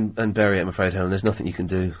burn it and bury it, I'm afraid, Helen. There's nothing you can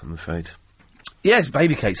do, I'm afraid. Yes,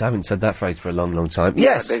 baby cakes. I haven't said that phrase for a long, long time.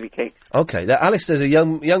 Yes. Yeah, baby cake. Okay. Alice, there's a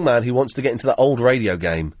young man who wants to get into that old radio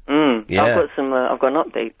game. Yeah. I've got an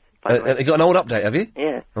update. You got an old update, have you?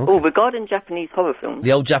 Yeah. Okay. Oh, regarding Japanese horror films.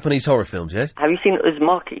 The old Japanese horror films, yes? Have you seen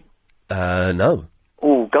Uzumaki? No.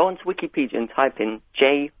 Oh, go onto Wikipedia and type in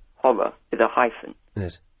J-horror with a hyphen.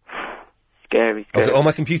 Yes. Scary. Okay,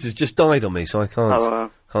 my computer's just died on me, so I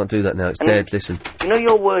can't do that now. It's dead. Listen. You know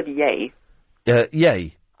your word yay?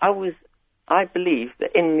 Yay. I believe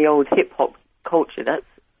that in the old hip-hop culture, that's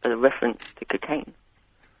a reference to cocaine.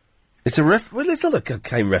 It's a well, it's not a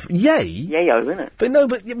cocaine reference. Yay? Yayo, isn't it? But no,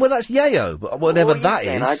 well, that's yayo, but whatever that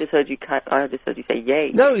is. I just heard you say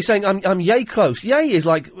yay. No, he's saying I'm yay close. Yay is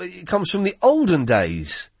like, it comes from the olden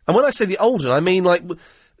days. And when I say the olden, I mean like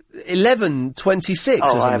 1126 or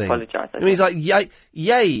something. I apologise. I mean, it's like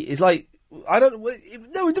yay is like, I don't,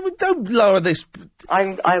 no, don't lower this.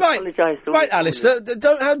 I apologise. Right, Alice,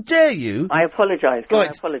 how dare you? I apologise. Right,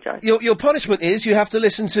 I apologise? Your punishment is you have to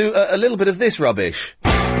listen to a little bit of this rubbish.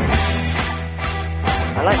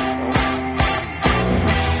 I like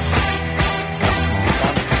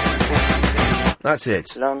it. That's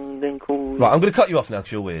it. London calls. Right, I'm going to cut you off now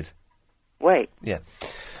because you're weird. Wait. Yeah.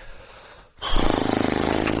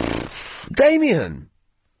 Damien!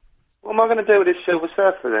 What am I going to do with this Silver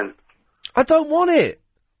Surfer then? I don't want it!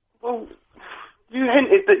 Well, you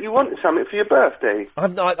hinted that you wanted something for your birthday. I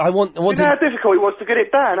want You know how difficult it was to get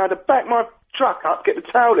it down? I had to back my truck up, get the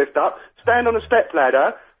tail lift up, stand on a step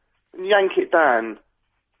ladder, and yank it down.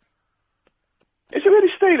 Is it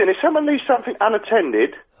really stealing? If someone leaves something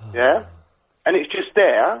unattended, yeah, and it's just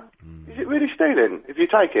there, is it really stealing if you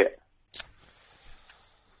take it?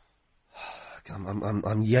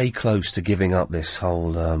 I'm yay close to giving up this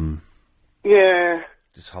whole, Yeah.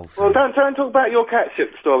 This whole thing. Well, don't talk about your cat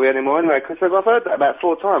ship story anymore anyway, because I've heard that about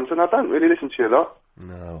 4 times, and I don't really listen to you a lot.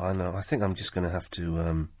 No, I know. I think I'm just going to have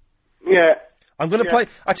to, Yeah. I'm going to play...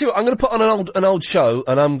 I tell you what, I'm going to put on an old show,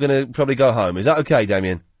 and I'm going to probably go home. Is that okay,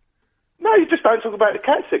 Damien? No, you just don't talk about the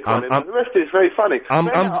cat sick one. The rest is very funny. I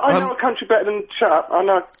know a country better than shut up. I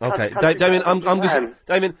know. Okay, Damien,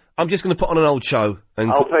 Damien, I'm just going to put on an old show.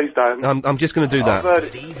 And please don't. I'm just going to do that.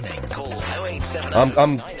 Good evening. Call 0870. I'm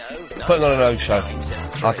putting on an old show.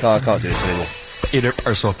 I can't do this anymore. Peter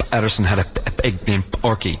Ursula Patterson had a pig named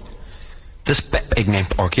Porky. This pig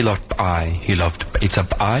named Porky loved pie. He loved pizza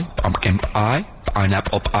pie, pumpkin pie,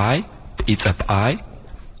 pineapple pie, pizza pie,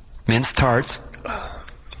 minced tarts.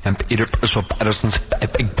 And Peter Ursula Patterson's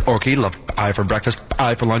pig Porky loved pie for breakfast,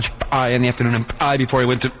 pie for lunch, pie in the afternoon, and pie before he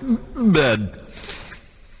went to bed.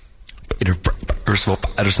 Peter Ursula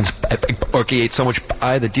Patterson's pig Porky ate so much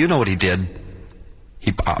pie that do you know what he did?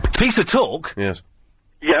 He popped. Piece of talk? Yes.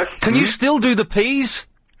 Yes. Can you still do the peas?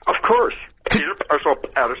 Of course. Peter Ursula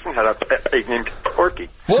Patterson had a pig named Porky.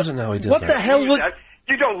 I don't know how he does What that. the hell would...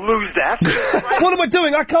 You don't lose that. What am I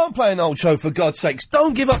doing? I can't play an old show, for God's sakes.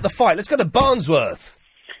 Don't give up the fight. Let's go to Barnsworth.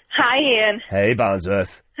 Hi, Ian. Hey,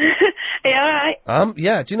 Barnsworth. Are you alright?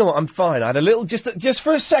 Yeah, do you know what? I'm fine. I had a little, just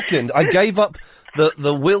for a second, I gave up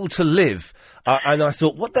the will to live, and I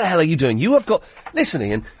thought, what the hell are you doing? You have got, listen,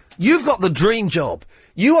 Ian, you've got the dream job.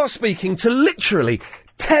 You are speaking to literally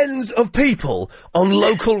tens of people on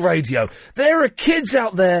local radio. There are kids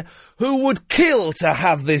out there who would kill to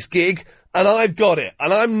have this gig, and I've got it.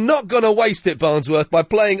 And I'm not going to waste it, Barnsworth, by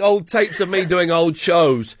playing old tapes of me doing old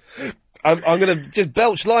shows. I'm going to just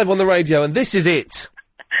belch live on the radio, and this is it.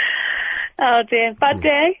 Oh, dear. Bad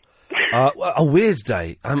day? A weird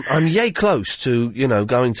day. I'm yay close to,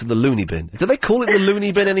 going to the loony bin. Do they call it the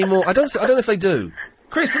loony bin anymore? I don't know if they do.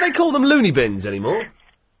 Chris, do they call them loony bins anymore?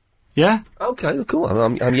 Yeah. Okay, cool.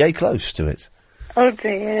 I'm yay close to it. Oh,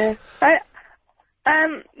 dear.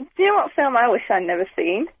 Do you know what film I wish I'd never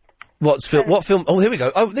seen? What film? Oh, here we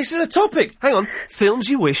go. Oh, this is a topic. Hang on. Films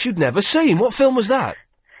you wish you'd never seen. What film was that?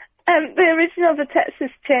 The original The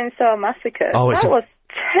Texas Chainsaw Massacre. Oh, that was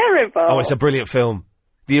terrible. Oh, it's a brilliant film.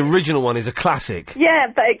 The original one is a classic. Yeah,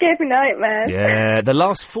 but it gave me nightmares. Yeah, the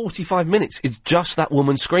last 45 minutes is just that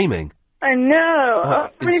woman screaming. I know.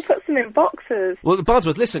 It really puts them in boxes. Well,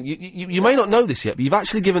 Bardsworth, listen, you may not know this yet, but you've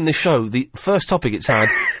actually given this show the first topic it's had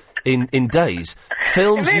in days.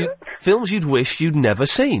 Films you'd wish you'd never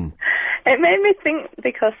seen. It made me think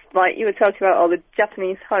because, you were talking about all the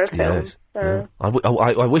Japanese horror films. Yes.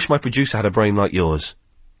 I wish my producer had a brain like yours.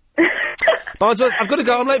 Bardsworth, I've got to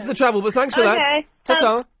go. I'm late for the travel, but thanks for that.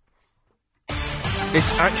 Ta-ta.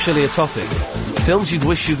 It's actually a topic. Films you'd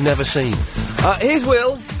wish you'd never seen. Here's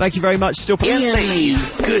Will. Thank you very much. Still Ian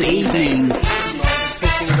Lee's Good Evening.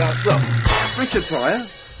 Talking about, Richard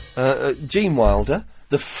Pryor, Gene Wilder,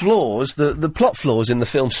 the flaws, the plot flaws in the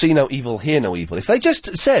film See No Evil, Hear No Evil. If they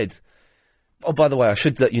just said, oh, by the way, I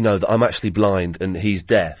should let you know that I'm actually blind and he's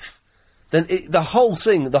deaf, then the whole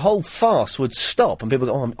thing, the whole farce would stop and people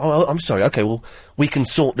go, oh, I'm sorry, okay, well, we can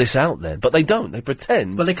sort this out then. But they don't, they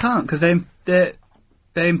pretend. Well, they can't, because they're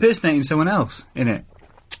impersonating someone else in it.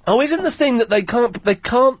 Oh, isn't the thing that they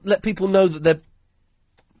can't let people know that they're...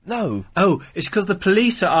 No. Oh, it's because the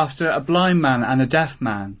police are after a blind man and a deaf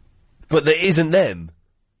man. But there isn't them.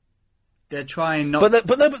 They're trying not... But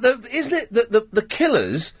isn't it that the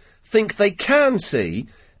killers think they can see,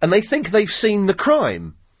 and they think they've seen the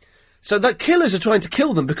crime? So the killers are trying to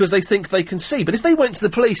kill them because they think they can see. But if they went to the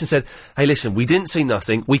police and said, hey, listen, we didn't see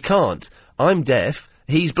nothing, we can't, I'm deaf,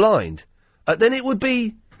 he's blind, then it would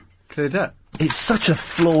be... Cleared up. It's such a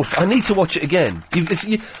flawed... I need to watch it again.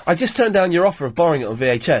 I just turned down your offer of borrowing it on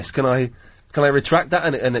VHS. Can I retract that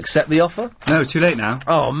and accept the offer? No, too late now.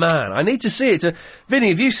 Oh, man, I need to see it. Vinny,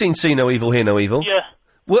 have you seen See No Evil, Hear No Evil? Yeah.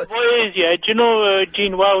 What is, yeah? Do you know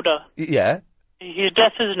Gene Wilder? Yeah. He's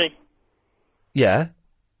deaf, isn't he? Yeah.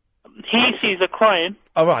 He sees a crime.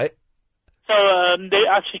 All right. So, they're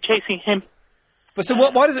actually chasing him. But so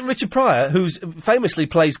why doesn't Richard Pryor, who famously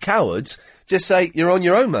plays cowards, just say, you're on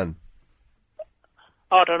your own, man?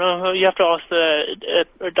 I don't know. You have to ask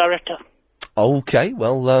the director. Okay,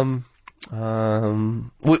 well,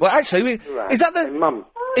 actually, is that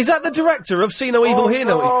the director of See No Evil, Hear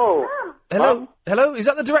No Evil? Hello? Mum? Hello? Is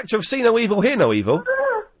that the director of See No Evil, Hear No Evil?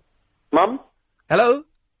 Mum? Hello?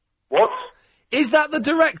 What? Is that the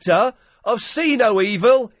director of See No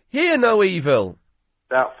Evil, Hear No Evil?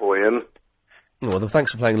 Doubtful, Ian. Oh, well,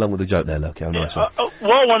 thanks for playing along with the joke there, Loki. How nice one. What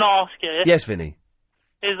I want to ask you... Yes, Vinny?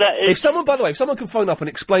 Is that... If someone can phone up and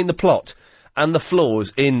explain the plot and the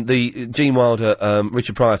flaws in the Gene Wilder,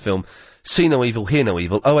 Richard Pryor film, See No Evil, Hear No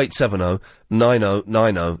Evil, 0870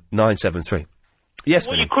 9090 973. Yes,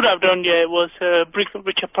 what Vinny? you could have done, was bring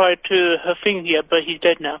Richard Pryor to her thing here, but he's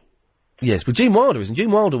dead now. Yes, but Gene Wilder isn't.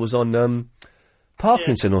 Gene Wilder was on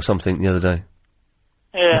Parkinson or something the other day.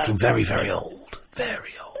 Yeah. Looking very, very old.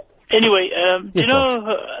 Very old. Anyway, Yes,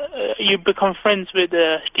 you become friends with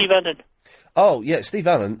Steve Allen? Oh, yeah, Steve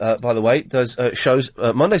Allen, by the way, does shows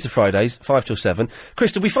Mondays to Fridays, 5 till 7.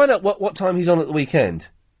 Chris, did we find out what time he's on at the weekend?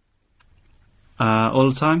 All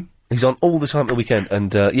the time? He's on all the time at the weekend,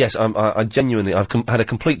 and yes, I genuinely, I've had a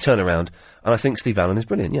complete turnaround, and I think Steve Allen is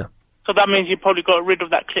brilliant, yeah. So that means you probably got rid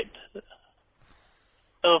of that clip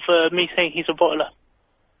of me saying he's a bottler.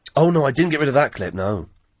 Oh, no, I didn't get rid of that clip, no.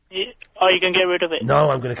 Are you going to get rid of it?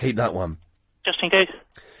 No, I'm going to keep that one. Just in case?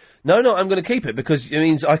 No, I'm going to keep it, because it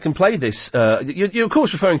means I can play this, you're of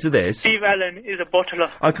course referring to this. Steve Allen is a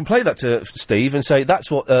bottler. I can play that to Steve and say,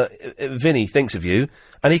 that's what Vinny thinks of you,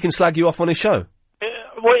 and he can slag you off on his show.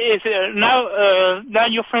 What is it? Now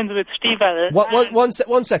you're friends with Steve Allen.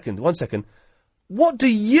 One second. What do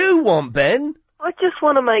you want, Ben? I just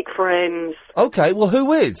want to make friends. Okay, well, who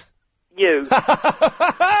with? You.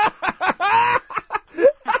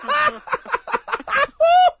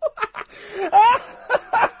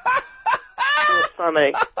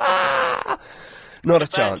 funny. Not a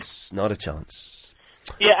chance. Not a chance.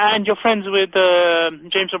 Yeah, and you're friends with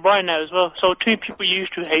James O'Brien now as well. So two people you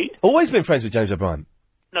used to hate. Always been friends with James O'Brien.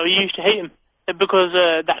 No, you used to hate him because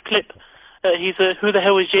that clip. He's who the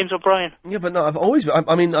hell is James O'Brien? Yeah, but no, I've always been...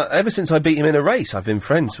 I mean, ever since I beat him in a race, I've been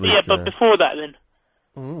friends with... Yeah, but before that then.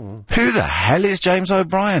 Who the hell is James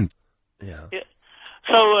O'Brien? Yeah.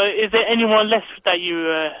 So, is there anyone left that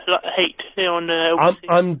you hate on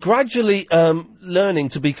I'm gradually learning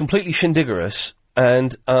to be completely shindiggerous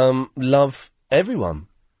and love everyone.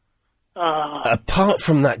 Apart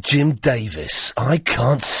from that Jim Davis. I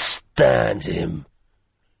can't stand him.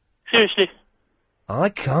 Seriously? I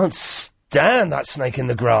can't stand that snake in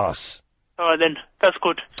the grass. All right, then. That's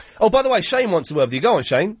good. Oh, by the way, Shane wants to word with you. Go on,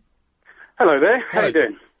 Shane. Hello there. How you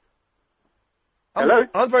doing? Hello?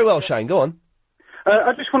 I'm very well, Shane. Go on.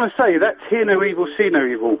 I just want to say, that Hear No Evil, See No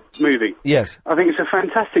Evil movie. Yes. I think it's a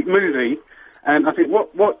fantastic movie, and I think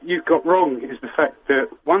what you've got wrong is the fact that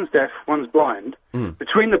one's deaf, one's blind.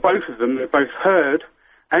 Between the both of them, they both heard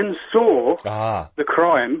and saw the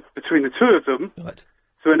crime between the two of them. Right.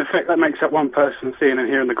 So, in effect, that makes up one person seeing and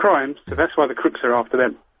hearing the crime, so that's why the crooks are after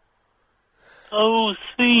them. Oh,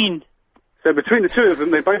 seen. So, between the two of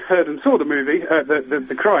them, they both heard and saw the movie,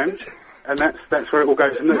 the crime, and that's where it all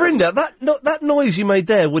goes. Verinda, that noise you made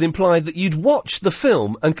there would imply that you'd watched the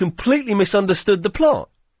film and completely misunderstood the plot.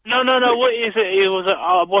 No. What is it? It was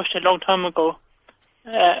I watched it a long time ago.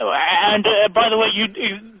 And by the way,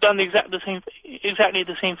 you've done exactly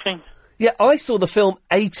the same thing. Yeah, I saw the film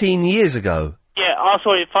 18 years ago. Yeah, I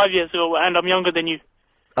saw it 5 years ago, and I'm younger than you.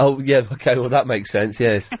 Oh, yeah, okay, well, that makes sense,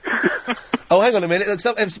 yes. Oh, hang on a minute. Look,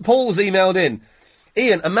 Paul's emailed in.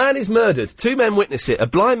 Ian, a man is murdered. 2 men witness it. A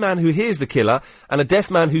blind man who hears the killer and a deaf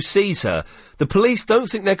man who sees her. The police don't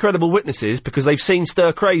think they're credible witnesses because they've seen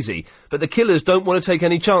Stir Crazy, but the killers don't want to take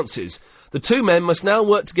any chances. The 2 men must now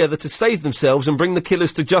work together to save themselves and bring the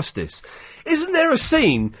killers to justice. Isn't there a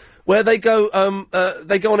scene where they go on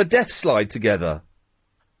a death slide together?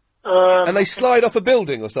 And they slide off a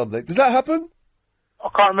building or something. Does that happen? I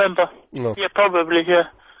can't remember. No. Yeah, probably, yeah.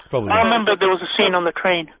 Probably. I remember there was a scene on the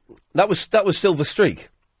train. That was Silver Streak.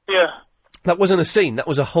 Yeah. That wasn't a scene. That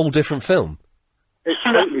was a whole different film. It's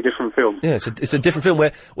a totally different film. Yeah, it's a different film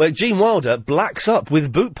where Gene Wilder blacks up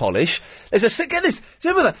with boot polish. Get this. Do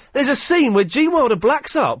you remember that? There's a scene where Gene Wilder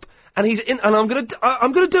blacks up and he's in. And I'm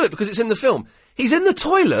gonna do it because it's in the film. He's in the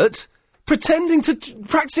toilet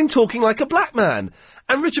practicing talking like a black man.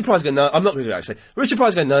 And Richard Pryor's going, no, I'm not going to do it, actually. Richard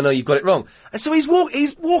Pryor's going, no, you've got it wrong. And so he's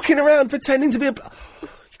walking around pretending to be you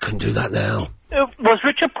couldn't do that now. Was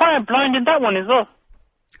Richard Pryor blind in that one as well?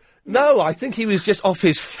 No, I think he was just off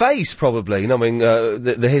his face, probably. You know, I mean,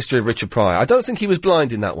 the history of Richard Pryor. I don't think he was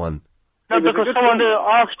blind in that one. No, because someone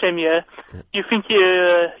asked him, you think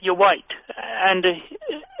you're white? And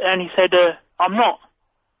he said, I'm not.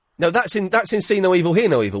 No, that's in See No Evil, Hear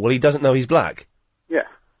No Evil. Well, he doesn't know he's black. Yeah.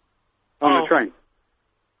 On the train.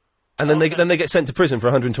 And then they get sent to prison for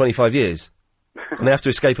 125 years. And they have to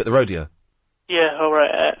escape at the rodeo. Yeah, all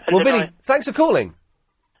right. Well, Vinny, thanks for calling.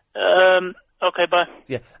 Okay, bye.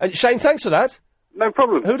 Yeah. And Shane, thanks for that. No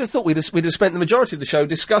problem. Who'd have thought we'd have spent the majority of the show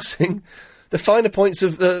discussing the finer points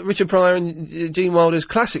of Richard Pryor and Gene Wilder's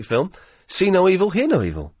classic film, See No Evil, Hear No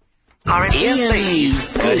Evil. Ian Lee's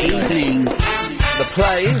Good Evening. The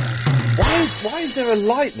play. Why is there a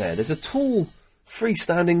light there? There's a tall,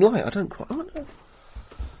 freestanding light. I don't know.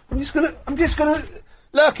 I'm just gonna...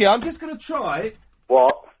 Lurky, I'm just gonna try...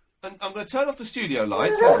 What? And I'm gonna turn off the studio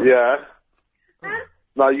lights. Yeah.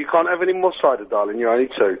 No, you can't have any more cider, darling. You're only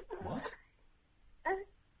 2. What?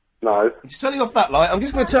 No. I'm just turning off that light. I'm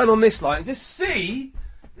just gonna turn on this light and just see...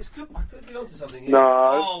 I could be onto something here.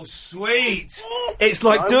 No. Oh, sweet! It's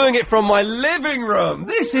like doing it from my living room.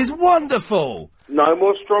 This is wonderful. No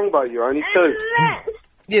more Strongbow. You're only 2.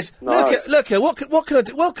 Yes. No. Look, what can I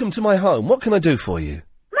do? Welcome to my home. What can I do for you?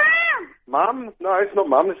 Mum? No, it's not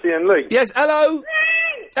Mum. It's Ian Lee. Yes. Hello.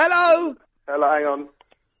 Hello. Hello. Hang on.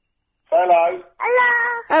 Hello.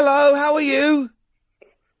 Hello. How are you?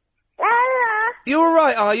 Hello. You all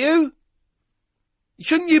right? Are you?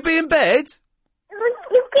 Shouldn't you be in bed?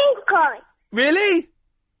 You can go. Really?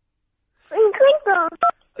 You can go.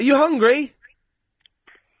 Are you hungry?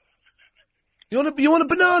 You want a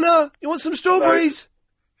banana? You want some strawberries?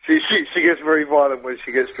 No. She gets very violent when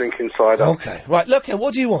she gets drinking cider. Okay, right. Look,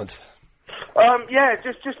 what do you want? Yeah,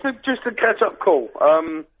 just a catch up call.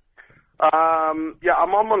 Yeah,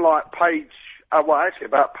 I'm on like page. Actually,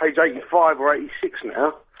 about page 85 or 86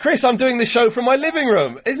 now. Chris, I'm doing the show from my living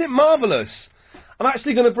room. Isn't it marvellous? I'm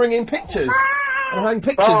actually going to bring in pictures. I'll hang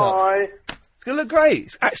pictures up. It's going to look great.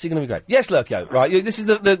 It's actually going to be great. Yes, Lurko. Right. This is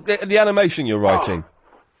the animation you're writing.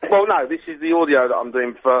 Well, no, this is the audio that I'm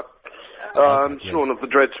doing for Shaun of the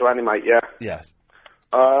Dread to animate. Yeah. Yes.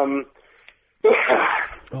 Oh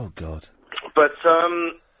God. But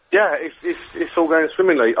yeah, it's all going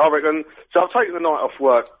swimmingly. I reckon. So I've taken the night off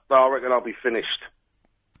work, but I reckon I'll be finished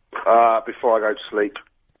before I go to sleep.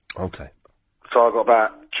 Okay. So I've got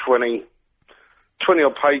about 20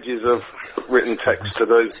 odd pages of written text to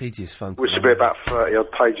do. Tedious fun. Which will be about 30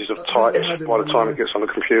 odd pages of typed by the time it gets on the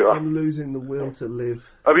computer. I'm losing the will to live.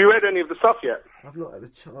 Have you read any of the stuff yet? I've not had a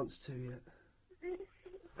chance to yet.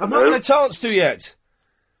 I've not had a chance to yet.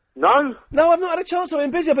 No? No, I've not had a chance. I've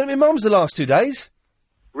been busy. I've been at my mum's the last 2 days.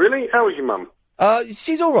 Really? How is your mum?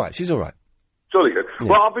 She's all right. She's all right. Jolly good. Yeah.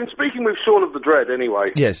 Well, I've been speaking with Shaun of the Dread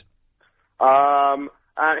anyway. Yes.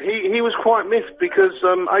 He was quite miffed because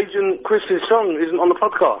Agent Chris's song isn't on the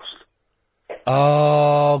podcast.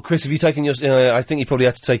 Oh, Chris, have you taken your... I think you probably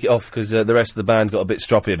had to take it off because the rest of the band got a bit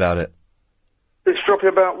stroppy about it. Bit stroppy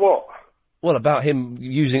about what? Well, about him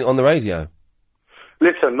using it on the radio.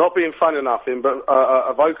 Listen, not being funny or nothing, but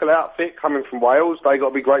a vocal outfit coming from Wales, they got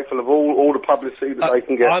to be grateful of all the publicity that they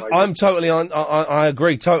can get. I'm totally on... I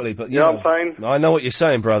agree totally, but... You know what I'm saying? I know what you're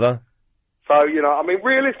saying, brother. So, I mean,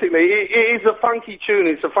 realistically, it is a funky tune,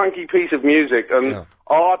 it's a funky piece of music, and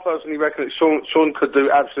I personally reckon that Shaun could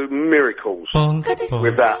do absolute miracles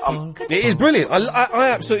with that. It is brilliant. I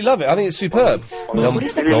absolutely love it. I think it's superb. You'll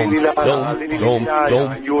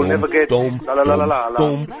never get la la la la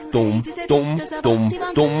la.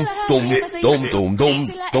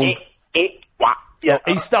 Yeah,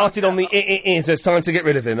 he started on the so it's time to get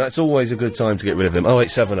rid of him. That's always a good time to get rid of him.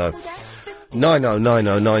 0870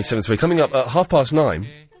 9090 Coming up at 9:30,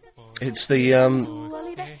 it's the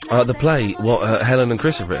play what Helen and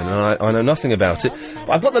Chris have written, and I know nothing about it. But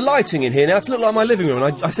I've got the lighting in here now to look like my living room,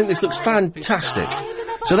 and I think this looks fantastic.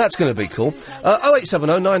 So that's going to be cool.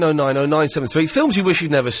 0870 9090 973. Films you wish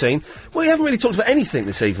you'd never seen. We haven't really talked about anything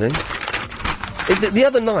this evening. The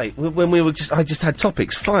other night, when we were I just had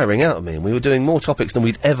topics firing out of me, and we were doing more topics than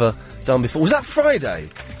we'd ever done before. Was that Friday?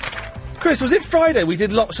 Chris, was it Friday we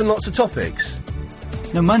did lots and lots of topics?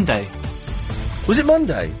 No, Monday. Was it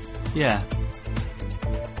Monday? Yeah.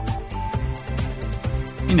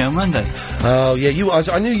 Monday. Oh, yeah,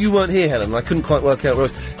 I knew you weren't here, Helen, and I couldn't quite work out where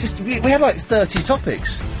I was. We had like 30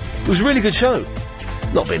 topics. It was a really good show.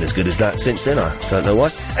 Not been as good as that since then, I don't know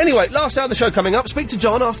why. Anyway, last hour of the show coming up. Speak to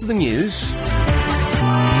John after the news.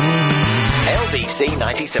 LBC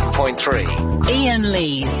 97.3. Ian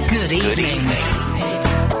Lee's Good Evening. Good evening.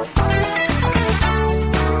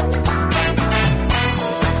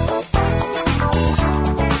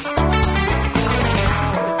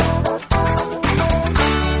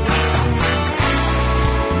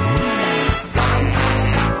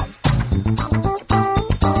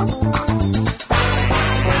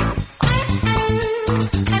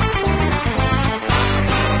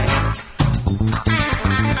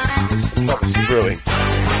 Brewing.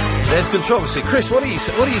 There's controversy. Chris, what are you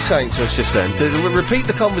saying to us just then? Repeat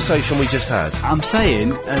the conversation we just had. I'm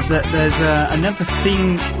saying that there's another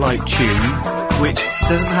theme-like tune which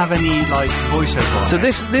doesn't have any, voiceover on So it.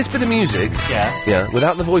 this bit of music... Yeah,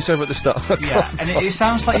 without the voiceover at the start. Yeah, and it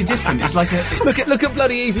sounds slightly different. It's like a... Look at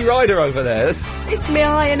bloody Easy Rider over there. It's me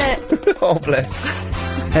eye, innit? Oh, bless.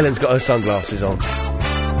 Helen's got her sunglasses on.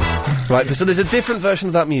 Right, so there's a different version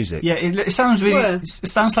of that music. Yeah, it sounds really... It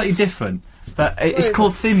sounds slightly different. But it's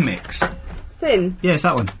called Thin Mix. Thin? Yeah, it's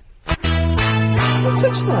that one. I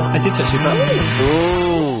touched that. I did touch your button.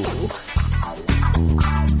 Ooh.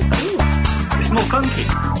 It's more funky,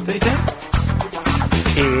 don't you think?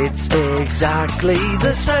 It's exactly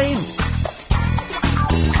the same.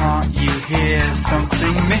 Can't you hear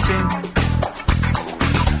something missing?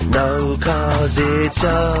 No, 'cause it's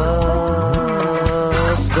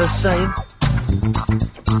just the same.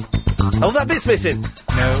 Oh, that bit's missing. No,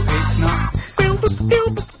 it's not.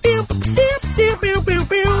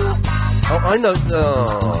 Oh, I know.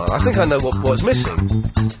 I think I know what's missing.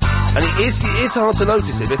 And it is hard to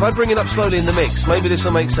notice it. But if I bring it up slowly in the mix, maybe this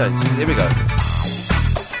will make sense. Here we go.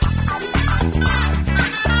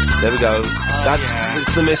 There we go.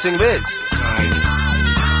 It's the missing bit.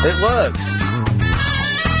 Right. It works.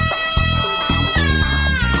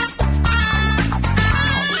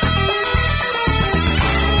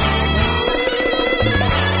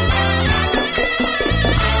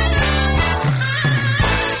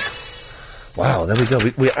 Wow, there we go.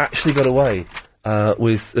 We actually got away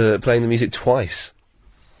with playing the music twice.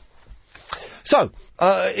 So,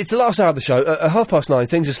 it's the last hour of the show. At 9:30,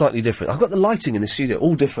 things are slightly different. I've got the lighting in the studio,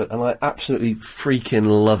 all different, and I absolutely freaking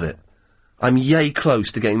love it. I'm yay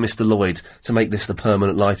close to getting Mr. Lloyd to make this the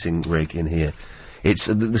permanent lighting rig in here. It's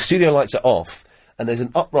the studio lights are off, and there's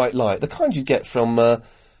an upright light, the kind you get from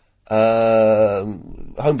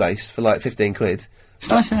Homebase for like 15 quid. It's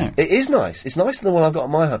nice, isn't it? It is nice. It's nicer than the one I've got at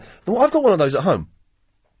my home. I've got one of those at home,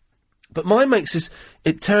 but mine makes this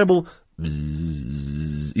terrible.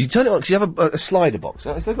 You turn it on because you have a slider box.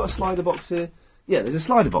 Has they got a slider box here? Yeah, there's a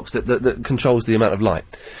slider box that controls the amount of light.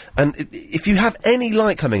 And if you have any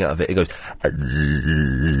light coming out of it, it goes...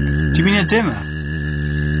 Do you mean a dimmer?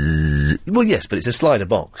 Well, yes, but it's a slider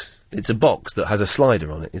box. It's a box that has a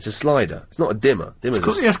slider on it. It's a slider. It's not a dimmer. It's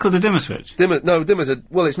called a dimmer switch. Dimmer's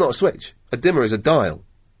it's not a switch. A dimmer is a dial.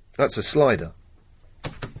 That's a slider.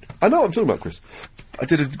 I know what I'm talking about, Chris. I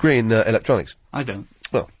did a degree in electronics. I don't.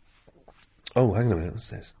 Well. Oh, hang on a minute. What's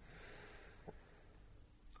this?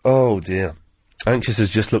 Oh, dear. Anxious has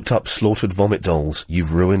just looked up slaughtered vomit dolls.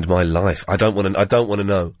 You've ruined my life. I don't want to know. I don't want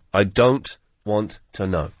to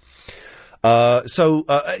know.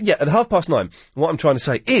 Yeah, at 9:30, what I'm trying to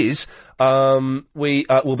say is, we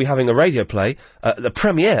will be having a radio play, the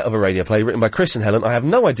premiere of a radio play written by Chris and Helen. I have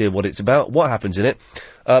no idea what it's about, what happens in it,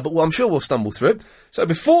 but I'm sure we'll stumble through it. So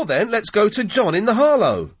before then, let's go to John in the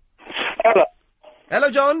Harlow. Hello. Hello,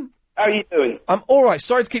 John. How are you doing? I'm alright.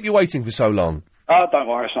 Sorry to keep you waiting for so long. Don't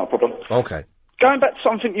worry, it's not a problem. Okay. Going back to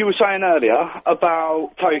something you were saying earlier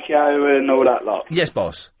about Tokyo and all that lot. Yes,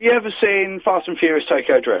 boss. You ever seen Fast and Furious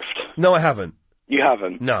Tokyo Drift? No, I haven't. You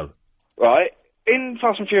haven't? No. Right. In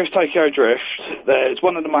Fast and Furious Tokyo Drift, there's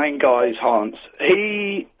one of the main guys, Hans.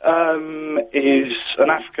 He is an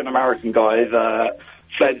African-American guy that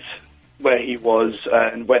fled where he was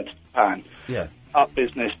and went to Japan. Yeah. Up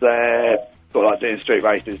business there, got like doing street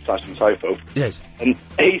races, such and so forth. Yes. And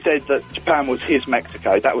he said that Japan was his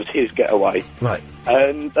Mexico, that was his getaway. Right.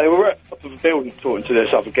 And they were at the top of a building talking to this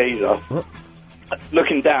other geezer,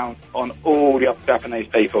 looking down on all the other Japanese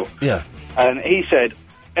people. Yeah. And he said,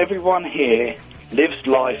 everyone here lives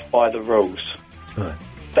life by the rules. Right.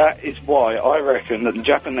 That is why I reckon that the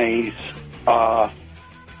Japanese are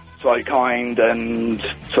so kind and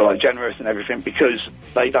so generous and everything, because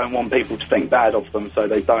they don't want people to think bad of them, so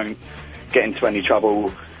they don't get into any trouble,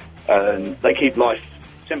 and they keep life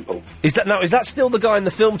simple. Is that still the guy in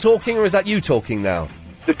the film talking, or is that you talking now?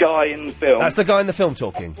 The guy in the film. That's the guy in the film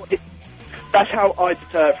talking. That's how I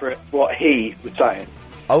interpret what he was saying.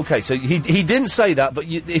 Okay, so he didn't say that, but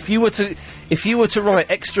if you were to write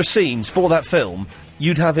extra scenes for that film,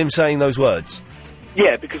 you'd have him saying those words.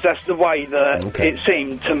 Yeah, because that's the way that it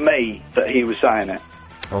seemed to me that he was saying it.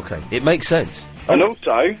 Okay, it makes sense. And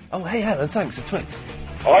also... Oh, hey, Helen, thanks, a Twix.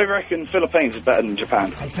 I reckon Philippines is better than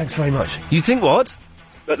Japan. Hey, thanks very much. You think what?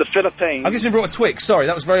 But the Philippines... I've just been brought a Twix, sorry,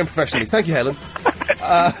 that was very unprofessional. Thank you, Helen.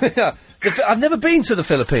 Yeah, I've never been to the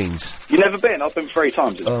Philippines. You've never been? I've been 3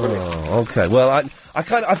 times. It's brilliant. Okay. Well,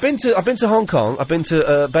 I've been to Hong Kong, I've been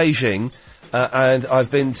to Beijing, and I've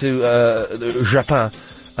been to Japan.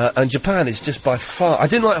 And Japan is just by far... I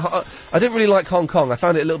didn't really like Hong Kong. I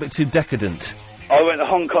found it a little bit too decadent. I went to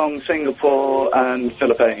Hong Kong, Singapore, and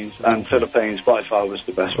Philippines by far was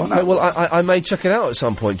the best one. Okay, well, I may check it out at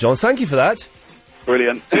some point, John. Thank you for that.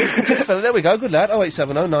 Brilliant. Cheers, fella. There we go. Good lad.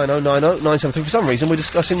 0870 9090 973. For some reason, we're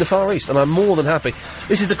discussing the Far East, and I'm more than happy.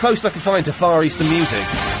 This is the closest I can find to Far Eastern music.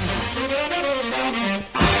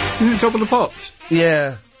 Isn't it Top of the Pops?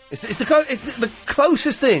 Yeah. It's the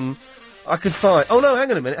closest thing I could find. Oh, no,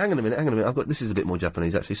 hang on a minute. This is a bit more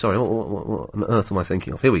Japanese, actually. Sorry, what on earth am I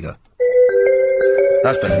thinking of? Here we go.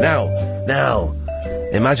 That's better. Now,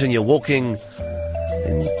 imagine you're walking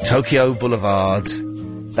in Tokyo Boulevard,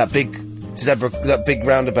 that big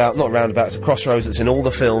roundabout, not roundabout, it's a crossroads that's in all the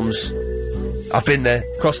films. I've been there,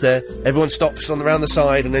 crossed there, everyone stops around the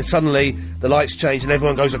side, and then suddenly the lights change and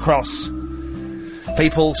everyone goes across.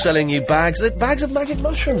 People selling you bags of magic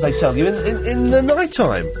mushrooms they sell you in the night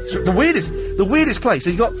time. It's the weirdest place. So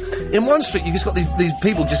you've got, in one street, you've just got these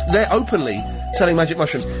people just there openly selling magic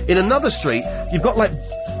mushrooms. In another street, you've got like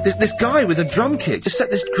this guy with a drum kit, just set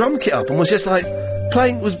this drum kit up and was just like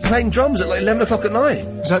playing drums at like 11 o'clock at night.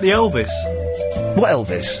 Is that the Elvis? What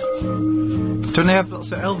Elvis? Don't they have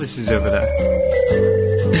lots of Elvises over there?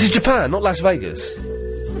 This is Japan, not Las Vegas.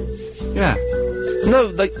 Yeah. No,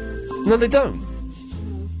 they don't.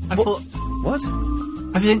 I thought... What?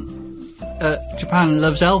 I think Japan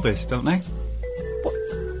loves Elvis, don't they?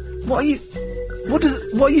 What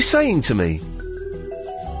are you saying to me?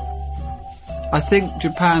 I think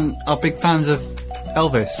Japan are big fans of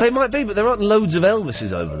Elvis. They might be, but there aren't loads of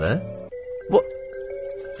Elvises over there. What?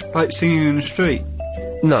 Like singing in the street?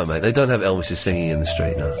 No, mate, they don't have Elvises singing in the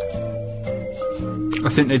street, no. I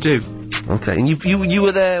think they do. Okay, and you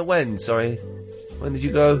were there when, sorry? When did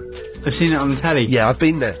you go? I've seen it on the telly. Yeah, I've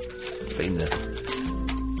been there. Been there.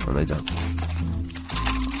 And they don't.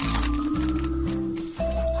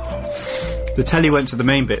 The telly went to the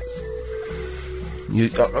main bits.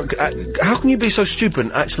 How can you be so stupid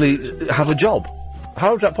and actually have a job?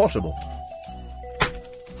 How is that possible?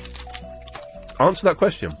 Answer that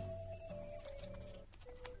question.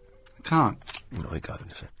 I can't. No, you go.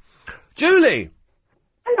 Julie!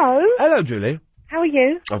 Hello. Hello, Julie. How are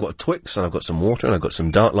you? I've got a Twix and I've got some water and I've got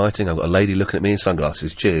some dark lighting. I've got a lady looking at me in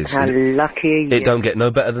sunglasses. Cheers. How lucky are you? It don't get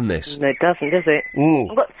no better than this. No, it doesn't, does it?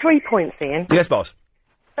 I've got 3 points, Ian. Yes, boss.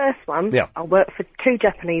 First one, Yeah. I work for 2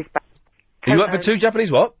 Japanese banks. You work for 2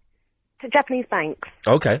 Japanese what? 2 Japanese banks.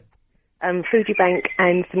 Okay. Fuji Bank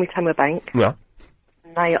and Sumitomo Bank. Yeah.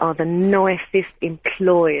 They are the nicest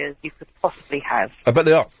employers you could possibly have. I bet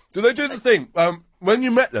they are. Do they do the thing, when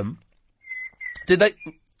you met them, did they...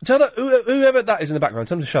 Tell that, whoever that is in the background,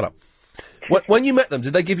 tell them to shut up. When you met them,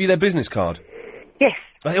 did they give you their business card? Yes.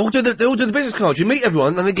 They all do the business cards. You meet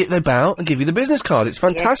everyone and they bow and give you the business card. It's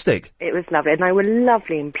fantastic. Yes, it was lovely. And they were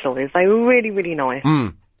lovely employers. They were really, really nice.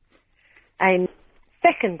 And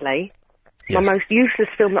secondly, my most useless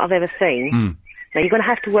film that I've ever seen, now you're going to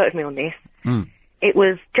have to work with me on this, it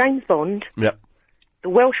was James Bond, Yep. the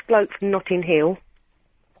Welsh bloke from Notting Hill.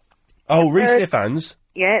 Oh, Rhys Ifans.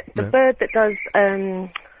 Yeah, the bird that does,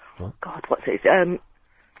 God, what's it?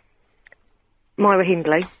 Myra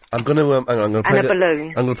Hindley. I'm going to hang on, I'm going to play And a balloon.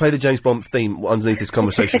 I'm going to play the James Bond theme underneath this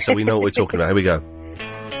conversation so we know what we're talking about. Here we go.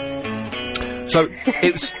 So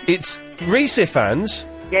it's Rhys Ifans.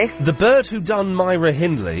 Yes. The bird who done Myra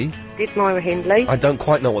Hindley. Did Myra Hindley. I don't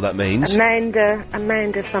quite know what that means.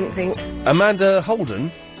 Amanda something. Amanda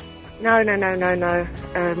Holden. No.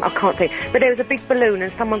 I can't think. But there was a big balloon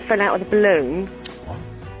and someone fell out of the balloon.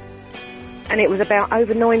 And it was about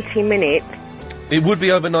over 90 minutes. It would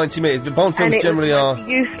be over 90 minutes, but Bond films generally are...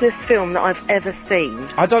 And it was the most useless film that I've ever seen.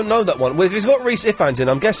 I don't know that one. Well, if it's got Rhys Ifans in,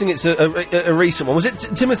 I'm guessing it's a recent one. Was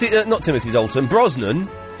it not Timothy Dalton, Brosnan?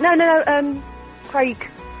 No, Craig.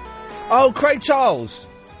 Oh, Craig Charles.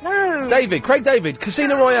 No. Craig David,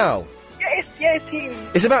 Casino Royale. Yes, him.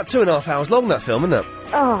 It's about 2.5 hours long, that film, isn't it?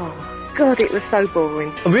 Oh, God, it was so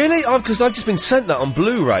boring. Really? Because I've just been sent that on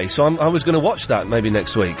Blu-ray, so I was going to watch that maybe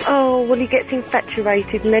next week. Oh, well, he gets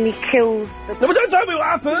infatuated and then he kills the... No, but don't tell me what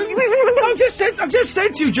happens! I've just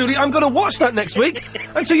said to you, Julie, I'm going to watch that next week.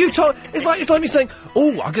 And so you told... It's like me saying,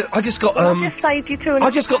 oh, I just got, I just saved you 2.5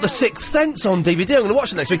 I just got The Sixth Sense on DVD, I'm going to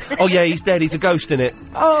watch it next week. Oh, yeah, he's dead, he's a ghost in it.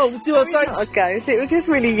 Oh, thanks. Not a ghost, it was just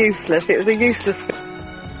really useless. It was a useless...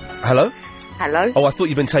 Hello? Hello? Oh, I thought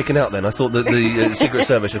you'd been taken out then. I thought that the Secret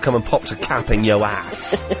Service had come and popped a cap in your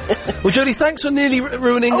ass. Well, Julie, thanks for nearly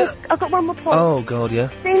ruining... Oh, I've got one more point. Oh, God, yeah.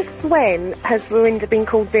 Since when has Verinda been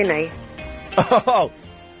called Vinny? Oh,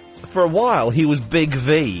 for a while he was Big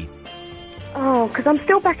V. Oh, because I'm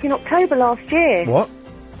still back in October last year. What?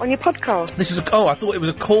 On your podcast. This is I thought it was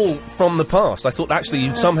a call from the past. I thought actually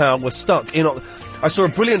you somehow were stuck in... I saw a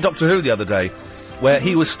brilliant Doctor Who the other day where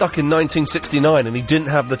he was stuck in 1969 and he didn't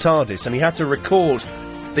have the TARDIS and he had to record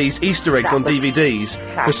these Easter eggs on DVDs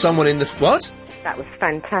for someone in the... What? That was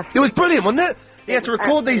fantastic. It was brilliant, wasn't it? He had to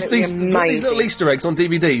record these little Easter eggs on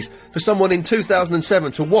DVDs for someone in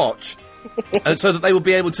 2007 to watch and so that they would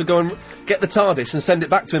be able to go and get the TARDIS and send it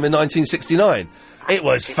back to him in 1969. It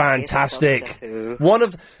was fantastic. One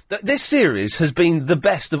of... this series has been the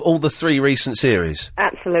best of all the 3 recent series.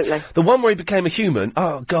 Absolutely. The one where he became a human,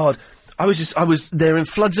 oh, God... I was there in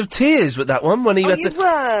floods of tears with that one when he had to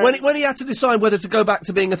when he had to decide whether to go back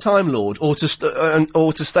to being a Time Lord or to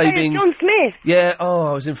stay being John Smith. Yeah,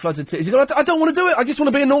 I was in floods of tears. He goes, I don't want to do it. I just want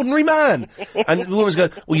to be an ordinary man. And the woman's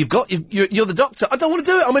going, well, you're the Doctor. I don't want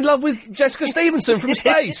to do it. I'm in love with Jessica Stevenson from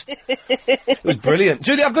Spaced. It was brilliant.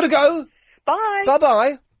 Julie, I've got to go. Bye.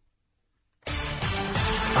 Bye.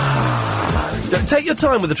 Take your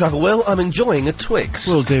time with the travel, Will. I'm enjoying a Twix.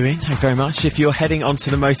 Will do, Ian. Thank you very much. If you're heading onto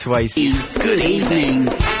the motorways... Good evening.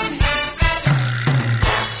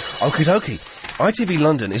 Okie dokie. ITV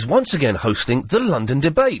London is once again hosting the London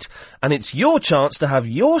Debate, and it's your chance to have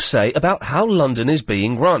your say about how London is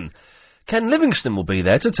being run. Ken Livingstone will be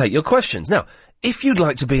there to take your questions. Now, if you'd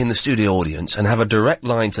like to be in the studio audience and have a direct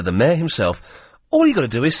line to the Mayor himself, all you got to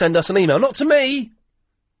do is send us an email. Not to me!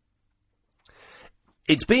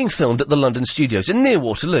 It's being filmed at the London studios in near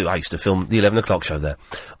Waterloo. I used to film the 11 o'clock show there.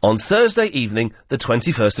 On Thursday evening, the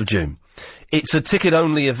 21st of June. It's a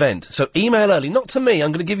ticket-only event, so email early. Not to me,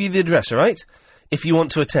 I'm going to give you the address, all right? If you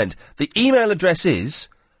want to attend. The email address is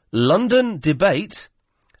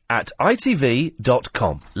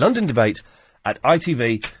londondebate@itv.com.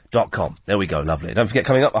 londondebate@itv.com. There we go, lovely. Don't forget,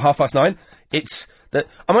 coming up at 9:30, it's...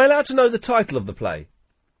 Am I allowed to know the title of the play?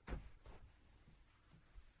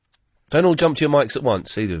 Don't all jump to your mics at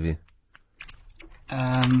once, either of you.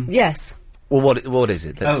 Yes. Well, what is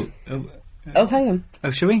it? Let's- Oh, hang on.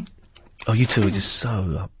 Oh, shall we? Oh, you two are just so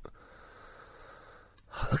up.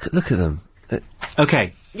 Look at them.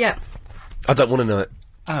 Okay. Yeah. I don't want to know it.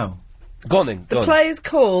 Oh. Go on then. The Go on. play is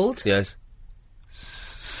called Yes.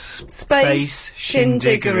 Space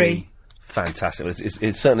Shindiggery. Fantastic.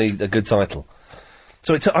 It's certainly a good title.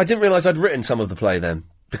 So I didn't realise I'd written some of the play then,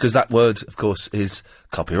 because that word, of course, is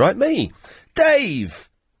copyright me. Dave!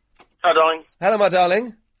 Hello, darling. Hello, my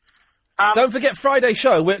darling. Don't forget Friday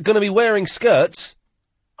show. We're going to be wearing skirts.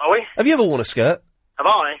 Are we? Have you ever worn a skirt? Have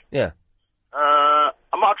I? Yeah. I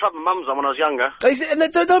might have tried my mum's on when I was younger.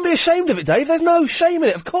 Don't be ashamed of it, Dave. There's no shame in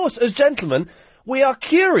it. Of course, as gentlemen, we are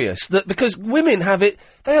curious that because women have it,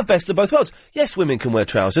 they have best of both worlds. Yes, women can wear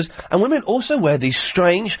trousers, and women also wear these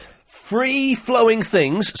strange, free-flowing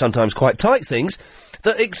things, sometimes quite tight things,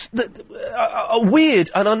 that are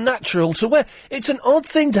weird and unnatural to wear. It's an odd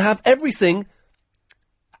thing to have everything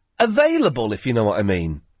available, if you know what I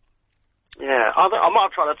mean. Yeah, I might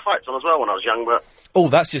have tried the tights on as well when I was young, but... Oh,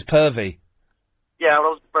 that's just pervy. Yeah, I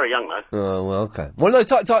was very young, though. Oh, well, okay. Well, no,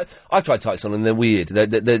 I tried tights on and they're weird.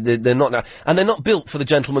 They're not now. And they're not built for the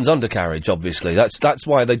gentleman's undercarriage, obviously. That's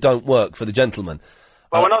why they don't work for the gentleman.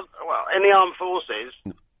 Well, in the armed forces,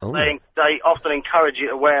 they often encourage you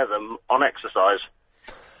to wear them on exercise.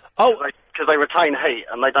 Oh. Because they retain heat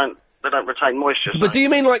and they don't retain moisture. But do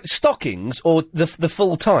you mean like stockings or the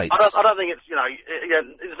full tights? I don't think it's,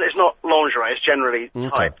 it's not lingerie, it's generally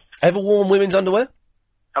tights. Ever worn women's underwear?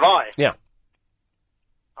 Have I? Yeah.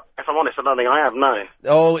 If I'm honest, I don't think I have, no.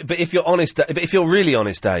 Oh, but if you're honest, but if you're really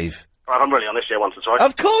honest, Dave. Right, I'm really honest here once or twice.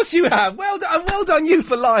 Of course you have! Well done, well done you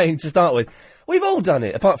for lying to start with. We've all done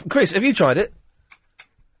it, apart from... Chris, have you tried it?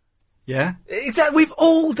 Yeah. Exactly, we've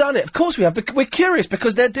all done it. Of course we have. We're curious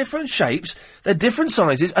because they're different shapes, they're different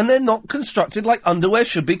sizes, and they're not constructed like underwear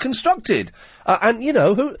should be constructed. And,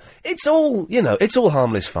 it's all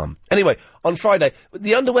harmless fun. Anyway, on Friday,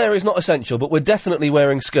 the underwear is not essential, but we're definitely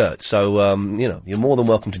wearing skirts, so, you're more than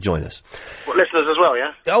welcome to join us. Well, listeners as well,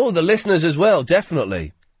 yeah? Oh, the listeners as well,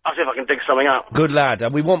 definitely. I'll see if I can dig something up. Good lad.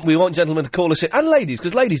 And we want gentlemen to call us in, and ladies,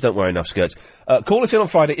 because ladies don't wear enough skirts. Call us in on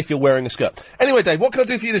Friday if you're wearing a skirt. Anyway, Dave, what can I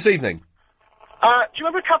do for you this evening? Do you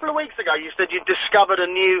remember a couple of weeks ago you said you discovered a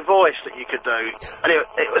new voice that you could do? And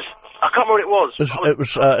it was... I can't remember what it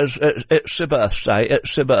was. It's your birthday.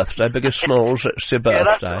 It's your birthday. Biggie Smalls, it's your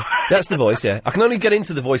birthday. That's the voice, yeah. I can only get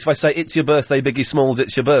into the voice if I say, it's your birthday, Biggie Smalls,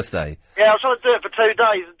 it's your birthday. Yeah, I was trying to do it for 2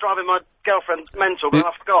 days, driving my girlfriend mental, but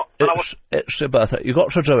I forgot. It's your birthday. You've got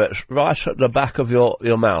to do it right at the back of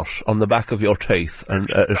your mouth, on the back of your teeth. And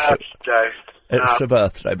it's your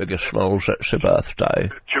birthday, Biggie Smalls, it's your birthday.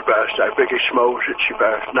 It's your birthday, Biggie Smalls, it's your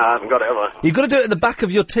birthday. No, I haven't got it, have I? You've got to do it at the back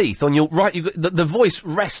of your teeth, on your right. The voice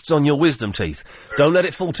rests on your wisdom teeth. Don't let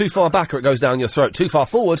it fall too far back, or it goes down your throat. Too far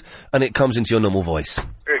forward, and it comes into your normal voice.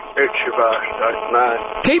 It's your birthday.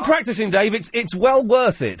 No. Keep practising, Dave. It's well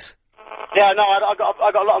worth it. Yeah, no, I got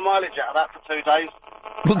a lot of mileage out of that for 2 days.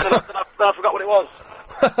 Then I forgot what it was.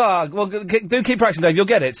 Well, do keep practising, Dave. You'll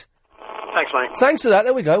get it. Thanks, mate. Thanks for that.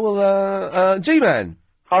 There we go. Well, G-Man.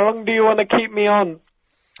 How long do you want to keep me on?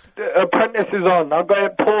 The Apprentice is on. I've got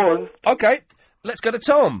it paused. Okay. Let's go to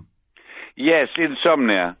Tom. Yes,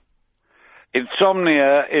 insomnia.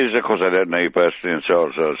 Insomnia is, of course, I don't know you personally, and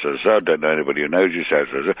so I don't know anybody who knows you, so.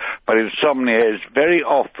 But insomnia is very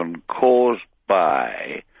often caused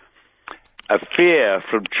by a fear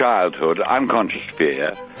from childhood, unconscious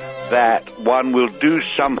fear, that one will do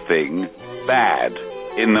something bad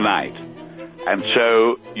in the night. And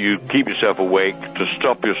so you keep yourself awake to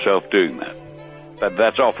stop yourself doing that. But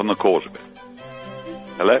that's often the cause of it.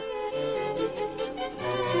 Hello?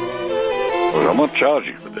 Well, I'm not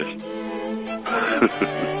charging for this.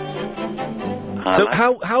 So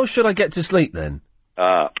how should I get to sleep then?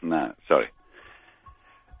 No, sorry.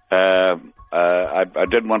 I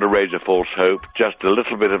didn't want to raise a false hope. Just a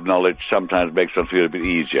little bit of knowledge sometimes makes one feel a bit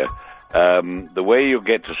easier. The way you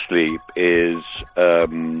get to sleep is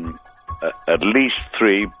at least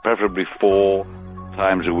 3, preferably 4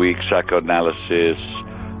 times a week psychoanalysis.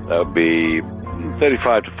 That would be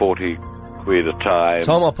 35 to 40 quid a time.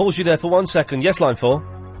 Tom, I'll pause you there for 1 second. Yes, line 4.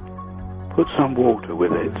 Put some water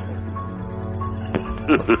with it.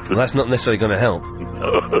 Well, that's not necessarily going to help.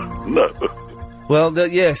 No. Well,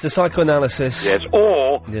 yes, the psychoanalysis. Yes,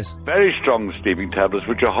 or very strong sleeping tablets,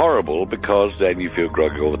 which are horrible because then you feel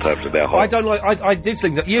groggy all the time, so they're horrible. I don't like. I did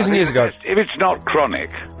think that years and years ago. If it's not chronic,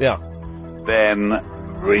 then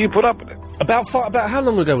you put up with it. About how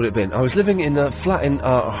long ago would it have been? I was living in a flat in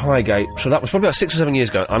Highgate, so that was probably about 6 or 7 years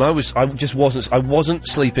ago, and I wasn't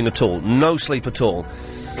sleeping at all, no sleep at all.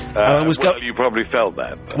 You probably felt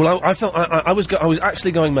that. Well, I felt I was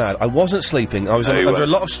actually going mad. I wasn't sleeping. I was under a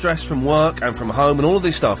lot of stress from work and from home and all of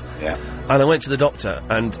this stuff. Yeah. And I went to the doctor,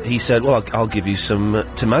 and he said, "Well, I'll give you some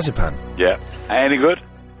temazepam." Yeah. Any good?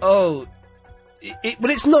 Oh, but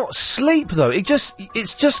it's not sleep though.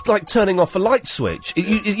 It's just like turning off a light switch.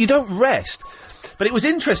 You don't rest. But it was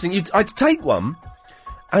interesting. I'd take one,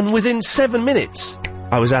 and within 7 minutes,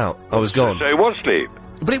 I was out. I was gone. So it was sleep.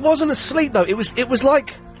 But it wasn't a sleep though. It was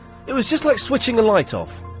just like switching a light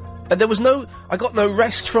off. And there was I got no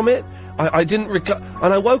rest from it. I didn't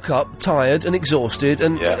and I woke up tired and exhausted,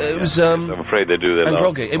 and it was. I'm afraid they do that. And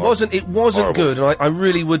groggy. It wasn't horrible. good, and I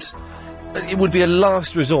really would. It would be a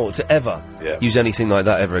last resort to ever use anything like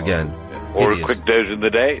that ever again. Or Hideous. a quick doze in the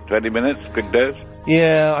day, 20 minutes, quick doze.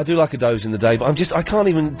 Yeah, I do like a doze in the day, but I can't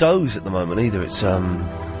even doze at the moment either. It's a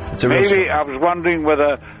real Maybe I was wondering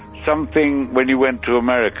whether something, when you went to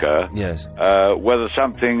America, yes, whether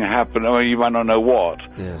something happened, or you might not know what,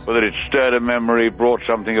 yes, whether it stirred a memory, brought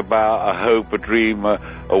something about, a hope, a dream, a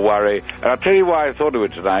worry. And I'll tell you why I thought of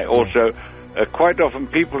it tonight. Also, quite often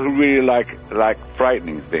people who really like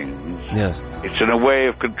frightening things, yes, it's in a way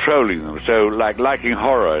of controlling them. So, liking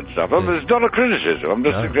horror and stuff. Yes. It's not a criticism. I'm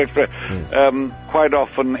just quite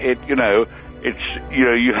often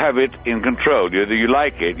you have it in control. You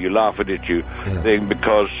like it, you laugh at it, thing,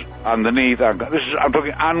 because underneath, I'm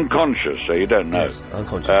talking unconscious, so you don't know. Yes,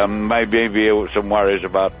 unconscious. Maybe some worries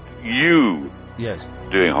about you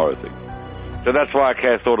doing horror things. So that's why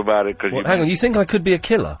I thought about it. Cause hang on, you think I could be a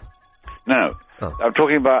killer? No. Oh. I'm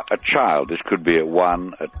talking about a child. This could be at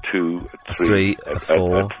 1, at 2, at 3, at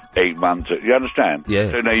 4. At 8 months. You understand?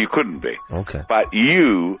 Yeah. So, no, you couldn't be. Okay. But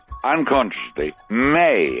you, unconsciously,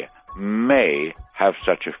 may have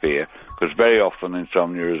such a fear, because very often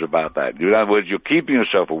insomnia is about that. In other words, you're keeping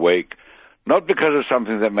yourself awake, not because of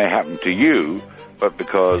something that may happen to you, but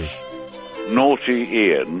because naughty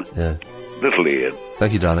Ian, little Ian,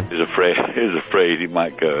 thank you, darling, is afraid he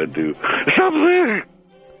might go and do something.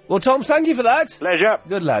 Well, Tom, thank you for that. Pleasure.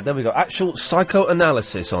 Good lad. There we go. Actual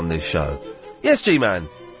psychoanalysis on this show. Yes, G-Man.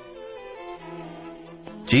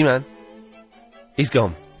 G-Man. He's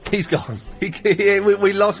gone. He's gone.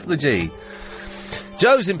 We lost the G.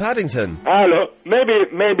 Joe's in Paddington. Hello.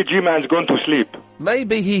 Maybe G-Man's gone to sleep.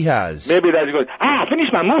 Maybe he has. Maybe that's good. I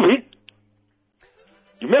finished my movie.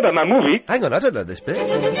 You remember my movie? Hang on, I don't know this bit.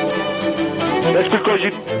 That's because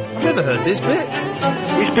I've never heard this bit.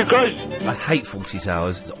 It's because I hate Fawlty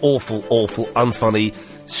Towers. It's awful, unfunny,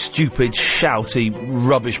 stupid, shouty,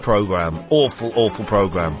 rubbish programme. Awful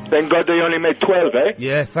programme. Thank God they only made 12, eh?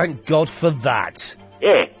 Yeah, thank God for that.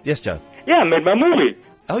 Yeah. Yes, Joe? Yeah, I made my movie.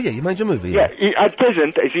 Oh, yeah, you made your movie, yeah. At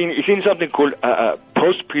present, it's in something called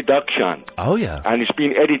post-production. Oh, yeah. And it's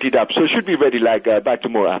been edited up, so it should be ready, by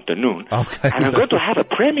tomorrow afternoon. Okay. And I'm going to have a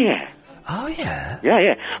premiere. Oh, yeah?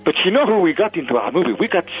 Yeah. But you know who we got into our movie? We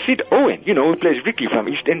got Sid Owen, who plays Ricky from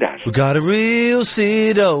EastEnders. We got a real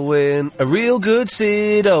Sid Owen, a real good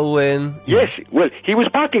Sid Owen. Yes, well, he was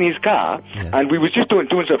parking his car, and we was just doing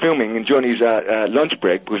some filming in Johnny's lunch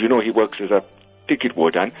break, because, he works as a ticket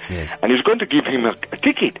warden, and he was going to give him a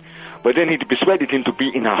ticket, but then he persuaded him to be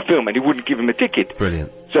in our film, and he wouldn't give him a ticket.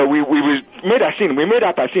 Brilliant. So we made our scene. We made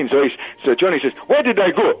up our scene. So Johnny says, "Where did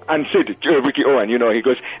I go?" And said, Ricky Owen, he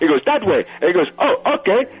goes that way. And he goes, "Oh,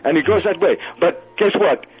 okay," and he goes that way. But guess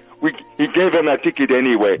what? He gave him a ticket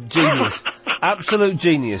anyway. Genius. Absolute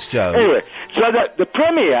genius, Joe. Anyway, so the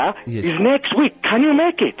premiere is next week. Can you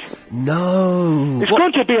make it? No. It's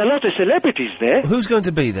going to be a lot of celebrities there. Who's going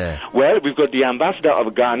to be there? Well, we've got the ambassador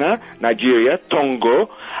of Ghana, Nigeria,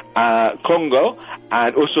 Congo,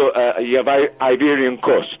 and also the Iberian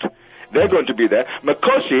Coast. They're going to be there.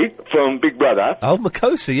 Makosi from Big Brother. Oh,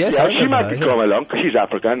 Makosi, yes. Yeah, she might come along, because she's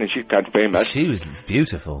African and she's kind of famous. She was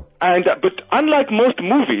beautiful. And but unlike most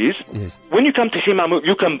movies, when you come to see my movie,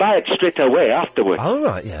 you can buy it straight away afterwards. Oh,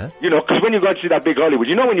 right, yeah. Because when you go to see that big Hollywood,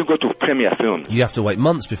 when you go to premiere films, you have to wait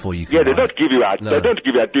months before you can they buy don't give you a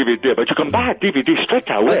DVD, but you can buy a DVD straight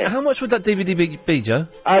away. How much would that DVD be, Joe?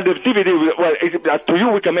 The DVD, to you,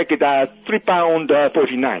 we can make it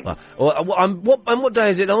 £3.49. What day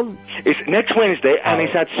is it on? It's next Wednesday, and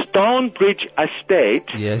it's at Stonebridge Estate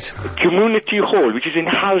Community Hall, which is in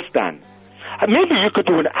Halston. Maybe you could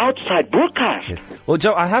do an outside broadcast. Yes. Well,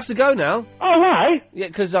 Joe, I have to go now. Oh, why? Yeah,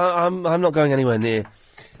 because I'm not going anywhere near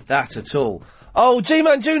that at all. Oh,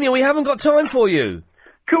 G-Man Jr., we haven't got time for you.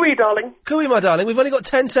 Cooey, darling. Cooey, my darling, we've only got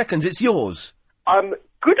 10 seconds. It's yours.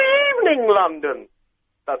 Good evening, London.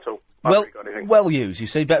 That's all. Well used, you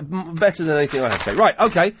see. Better than anything I have to say. Right,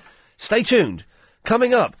 okay. Stay tuned.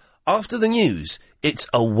 Coming up, after the news, it's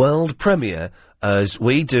a world premiere as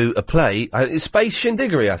we do a play. It's Space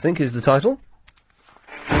Shindiggery, I think, is the title.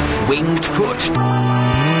 Winged Foot.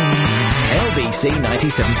 LBC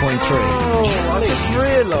 97.3. I just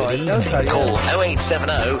realised. Okay. Call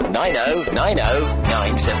 0870 90 90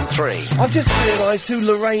 973. I've just realised who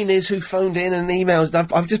Lorraine is who phoned in and emails.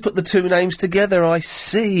 I've just put the two names together. I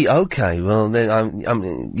see. Okay. Well,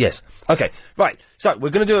 then yes. Okay. Right. So we're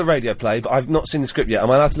going to do a radio play, but I've not seen the script yet.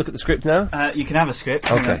 Am I allowed to look at the script now? You can have a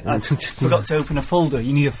script. Okay. I forgot to open a folder.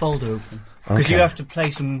 You need a folder open because Okay. you have to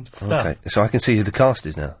play some stuff. Okay. So I can see who the cast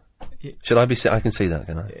is now. Should I be? I can see that,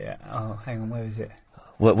 can I? Yeah. Oh, hang on. Where is it?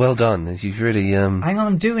 Well done. You've really. Hang on,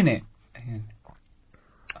 I'm doing it. Hang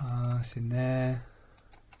on. It's in there.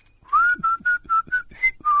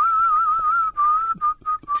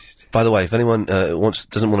 By the way, if anyone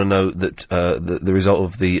doesn't want to know that the result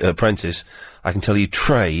of The Apprentice, I can tell you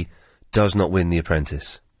Trey does not win The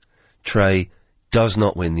Apprentice. Trey does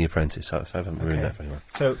not win The Apprentice. So I haven't ruined that for anyone.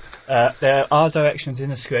 So there are directions in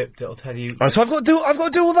the script that'll tell you. Right, so I've got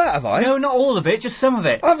to do all that, have I? No, not all of it, just some of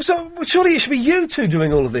it. So surely it should be you two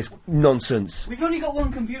doing all of this nonsense. We've only got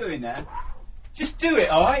one computer in there. Just do it,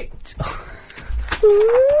 all right?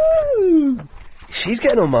 She's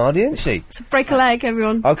getting on Mardy, isn't she? So break a leg,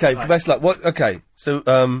 everyone. Okay, best luck. What? Okay, so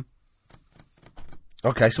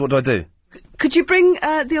okay, so what do I do? Could you bring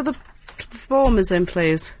the other performers in,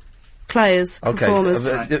 please? Players, Okay, performers.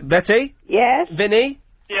 Betty? Yes? Vinny?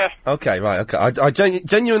 Yeah. Okay, right, okay. I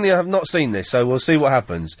genuinely have not seen this, so we'll see what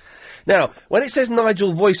happens. Now, when it says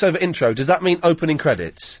Nigel voiceover intro, does that mean opening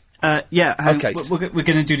credits? Yeah. Okay. We're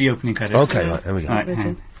going to do the opening credits. Okay, right, there we go. Right, hang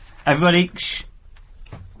on. Everybody, shh.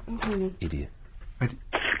 Idiot.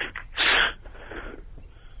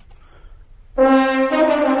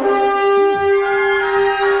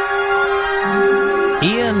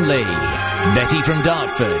 Ian Lee, Betty from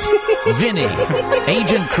Dartford, Vinny,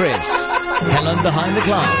 Agent Chris, Helen behind the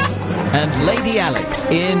glass, and Lady Alex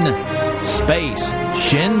in Space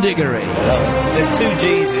Shindiggery. There's two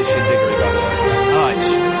G's in Shindiggery, by the way.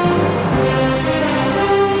 Alright.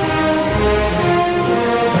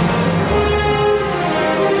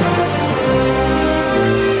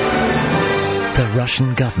 The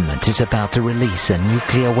Russian government is about to release a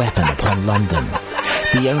nuclear weapon upon London.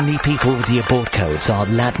 The only people with the abort codes are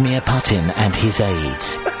Vladimir Putin and his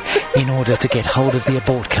aides. In order to get hold of the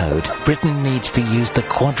abort code, Britain needs to use the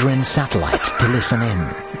Quadrin satellite to listen in.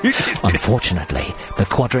 Unfortunately, the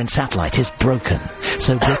Quadrin satellite is broken,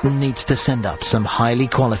 so Britain needs to send up some highly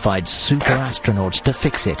qualified super astronauts to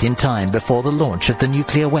fix it in time before the launch of the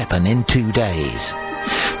nuclear weapon in 2 days.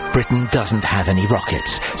 Britain doesn't have any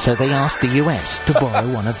rockets, so they ask the US to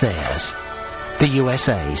borrow one of theirs. The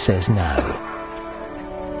USA says no.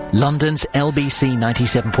 London's LBC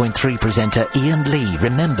 97.3 presenter Ian Lee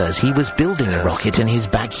remembers he was building a rocket in his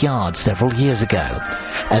backyard several years ago.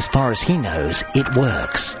 As far as he knows, it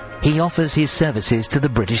works. He offers his services to the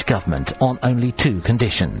British government on only 2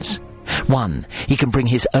 conditions. 1, he can bring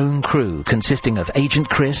his own crew consisting of Agent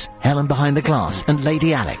Chris, Helen behind the glass, and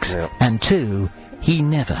Lady Alex. And 2, he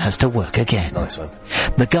never has to work again. Nice one.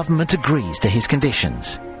 The government agrees to his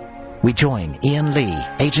conditions. We join Ian Lee,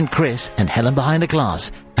 Agent Chris, and Helen behind the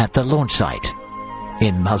glass at the launch site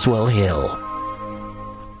in Muswell Hill.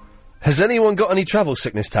 Has anyone got any travel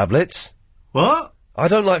sickness tablets? What? I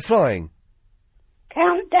don't like flying.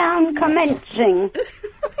 Countdown commencing.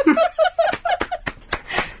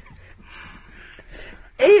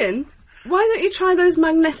 Ian, why don't you try those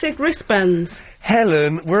magnetic wristbands?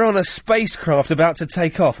 Helen, we're on a spacecraft about to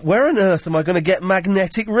take off. Where on earth am I going to get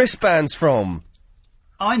magnetic wristbands from?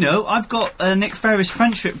 I know, I've got a Nick Ferris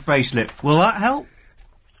friendship bracelet. Will that help?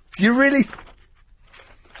 Do you really...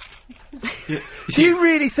 Do you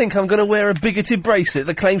really think I'm going to wear a bigoted bracelet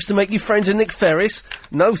that claims to make you friends with Nick Ferris?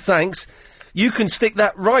 No thanks. You can stick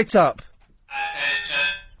that right up.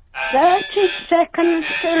 30 seconds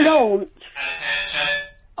to launch.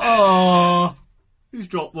 Oh, who's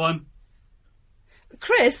dropped one?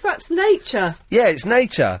 Chris, that's nature. Yeah, it's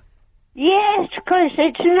nature. Yes, Chris,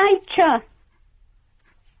 it's nature.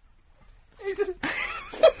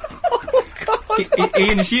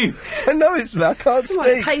 Ian, it's you. No, it's I can't Come speak.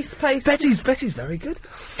 on, pace. Betty's very good.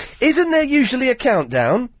 Isn't there usually a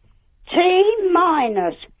countdown?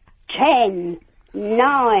 T-minus 10,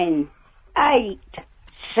 9, 8,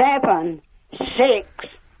 7, 6,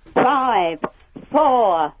 5,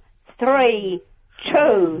 4, 3,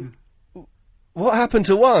 2. What happened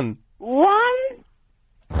to 1? 1.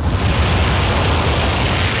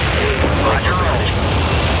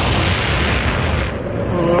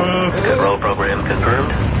 Control program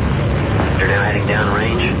confirmed. You're now heading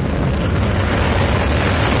downrange.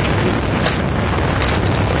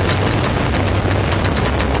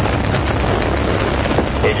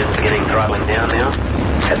 Engine's getting throttling down now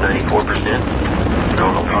at 94%.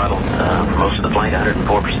 Normal throttle for most of the flight,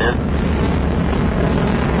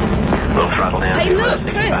 104%. Little throttle down Hey, to look,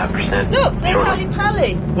 65%. Chris! Look, there's Short Ali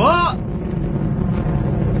Pally! What?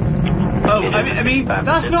 Oh, I mean,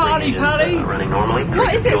 that's not Ali Pally. Running normally.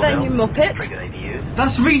 What is it then, you muppet?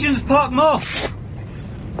 That's Regent's Park Moss.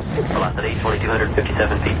 Velocity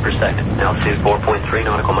 2,257 feet per second. Altitude 4.3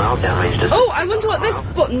 nautical miles. Downrange distance. Oh, I wonder what this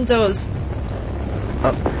button does.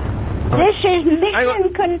 This is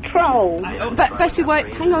mission control. Bessie, wait,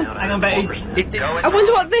 hang on. Hang on, Betty. I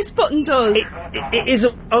wonder what this button does. It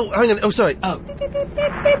isn't. Oh, hang on. Oh, sorry. Oh.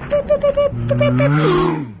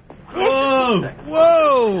 Whoa!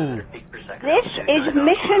 Whoa! This is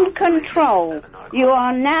mission control. You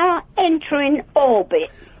are now entering orbit.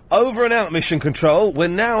 Over and out, Mission Control. We're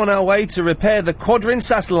now on our way to repair the Quadrin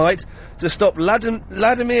satellite to stop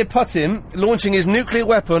Vladimir Putin launching his nuclear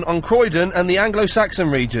weapon on Croydon and the Anglo-Saxon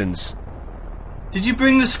regions. Did you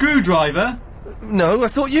bring the screwdriver? No, I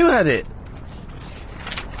thought you had it.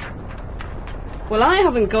 Well, I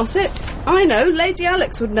haven't got it. I know, Lady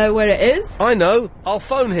Alex would know where it is. I know. I'll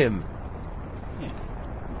phone him.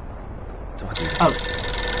 Oh.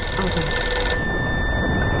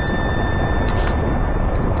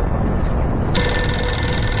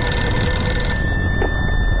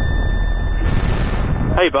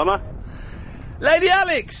 Hey, Bummer. Lady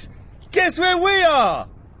Alex! Guess where we are?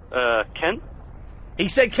 Kent? He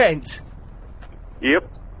said Kent. Yep.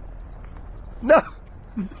 No!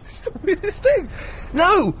 It's the weirdest thing.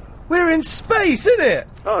 No! We're in space, isn't it?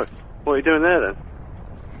 Oh, what are you doing there then?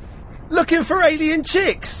 Looking for alien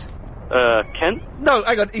chicks. Kent? No,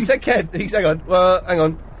 hang on. He said Kent. Hang on. Hang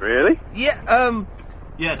on. Really? Yeah,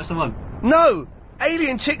 Yeah, that's the one. No!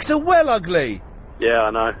 Alien chicks are well ugly. Yeah,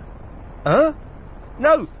 I know. Huh?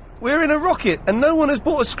 No! We're in a rocket and no one has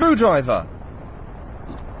bought a screwdriver.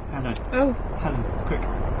 Helen. Oh. Helen, quick.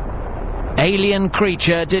 Alien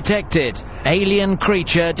creature detected. Alien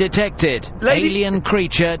creature detected. Alien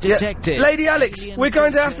creature detected. Lady Alex, we're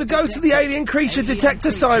going to have to go to the alien creature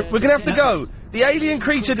detector siren. We're going to have to go. The alien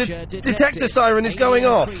creature detector siren is going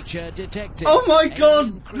off. Oh my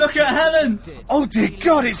God! Look at Helen! Oh dear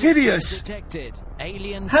God, it's hideous.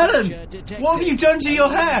 Helen, what have you done to your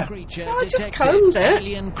hair? I just combed it.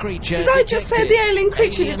 Did I just say the alien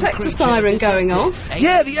creature detector siren going off?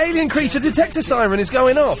 Yeah, the alien creature detector siren is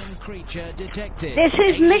going off. This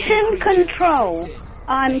is mission control.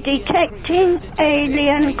 I'm detecting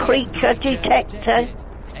alien creature detector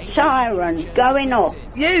siren going off.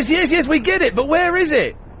 Yes, we get it, but where is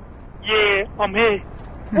it? Yeah, I'm here.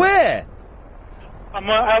 Where? I'm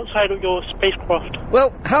outside of your spacecraft.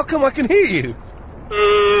 Well, how come I can hear you?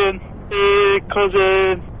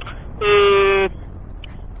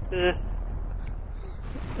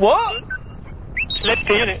 What?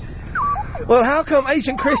 Telepathy, innit? Well, how come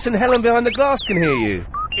Agent Chris and Helen behind the glass can hear you?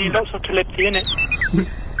 Lots of telepathy, innit?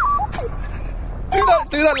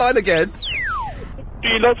 Do that line again.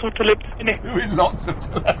 Lots of telepathy, innit? Doing lots of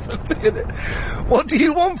telepathy, innit? What do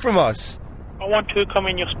you want from us? I want to come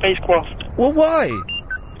in your spacecraft. Well, why?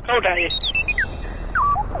 Go down here.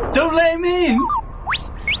 Don't let him in!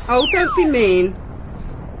 Oh, don't be mean.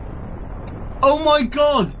 Oh my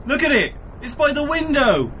God! Look at it! It's by the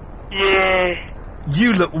window! Yeah.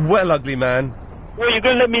 You look well ugly, man. Well, you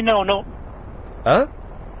gonna let me know or not? Huh?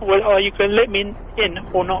 Well, are you gonna let me in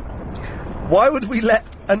or not? Why would we let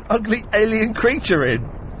an ugly alien creature in?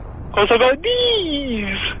 Because I got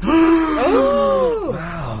these! Oh!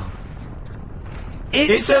 Wow.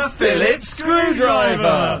 It's a Phillips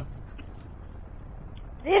screwdriver!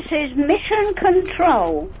 This is mission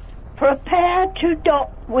control. Prepare to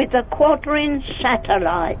dock with the Quadrin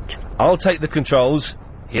satellite. I'll take the controls.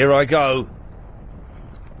 Here I go.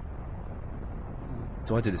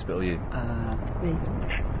 Do I do this bit or you? Me.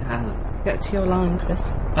 Get to your line, Chris.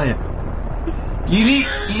 Oh yeah. You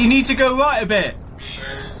need to go right a bit.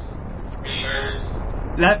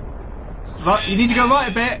 Left. Right. You need to go right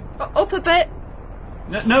a bit. Up a bit.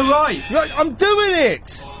 No, right. Right. I'm doing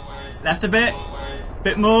it. Left a bit.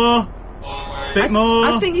 Bit more. Bit more.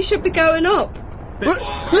 I think you should be going up. Look,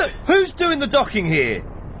 who's doing the docking here?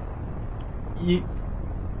 You.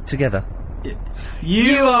 Together.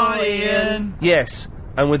 You are, Ian. Yes,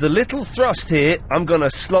 and with a little thrust here, I'm gonna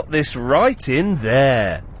slot this right in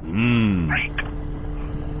there.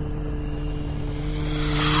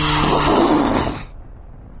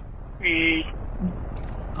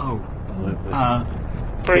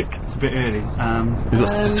 It's a bit early. We've got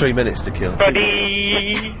 3 minutes to kill.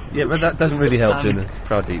 Buddy! Yeah, but that doesn't really help doing a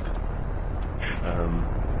Pradeep.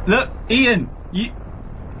 Look, Ian, you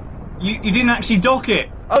didn't actually dock it.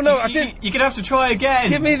 Oh no, I didn't. You're gonna have to try again.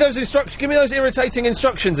 Give me those instructions. Give me those irritating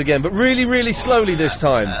instructions again, but really, really slowly this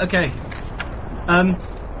time. Okay.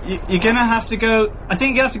 You're gonna have to go. I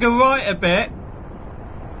think you have to go right a bit.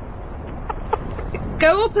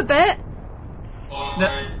 Go up a bit.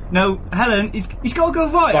 No, Helen. He's got to go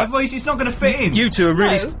right. Otherwise, it's not going to fit in. You two are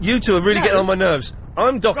really getting on my nerves.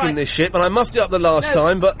 I'm docking this ship, and I muffed it up the last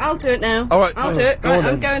time, but I'll do it now. All right, I'll do it. Right,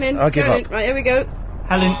 I'm going in. I'll give going up. in. Right, here we go.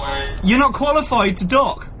 Helen, you're not qualified to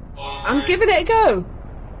dock. I'm giving it a go.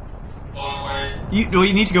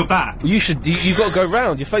 You need to go back. You should. You got to go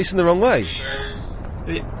round. You're facing the wrong way.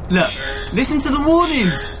 Look, listen to the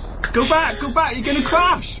warnings. Go back. You're going to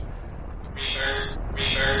crash.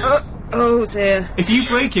 Oh dear. If you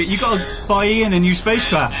break it, you got to buy Ian a new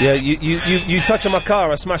spacecraft. Yeah, you touch on my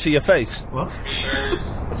car, I smash at your face. What?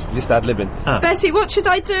 That's just ad-libbing. Betty, what should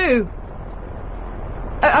I do?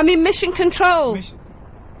 I'm in mission control.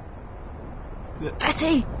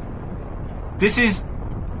 Betty. This is...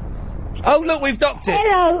 Oh, look, we've docked it.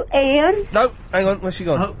 Hello, Ian. No, hang on, where's she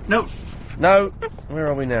gone? Oh, no. No, where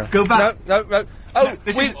are we now? Go back. No. Oh,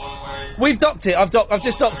 we've docked it. I've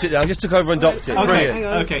just docked it now. I just took over and docked it. Okay.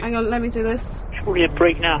 Brilliant. Hang on, let me do this. Probably a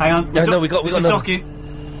break now. Hang on. No, we got this is another. docking.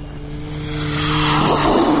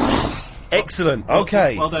 Excellent.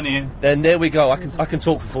 Okay. Well done, Ian. Then there we go. I can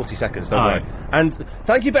talk for 40 seconds. Don't worry. And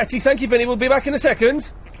thank you, Betty. Thank you, Vinny. We'll be back in a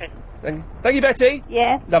second. Okay. Thank you, Betty.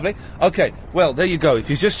 Yeah. Lovely. Okay. Well, there you go. If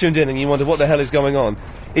you've just tuned in and you wonder what the hell is going on,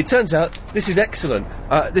 it turns out this is excellent.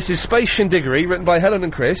 This is Space Shindiggery, written by Helen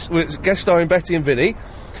and Chris, with guest starring Betty and Vinny.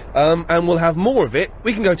 And we'll have more of it.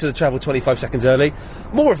 We can go to the travel 25 seconds early.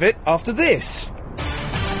 More of it after this.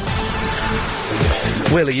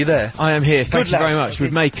 Will, are you there? I am here. Thank Good you very lad. much.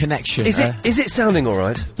 We've made connection. Is it sounding all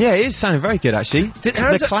right? Yeah, it is sounding very good, actually.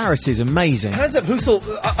 The clarity is amazing. Hands up, who thought...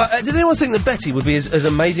 did anyone think that Betty would be as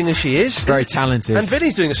amazing as she is? Very talented. And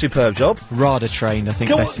Vinny's doing a superb job. Radar trained, I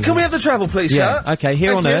think, Betty. Can we have the travel, please, yeah. sir? Okay,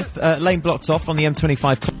 here Thank on you. Earth, lane blocked off on the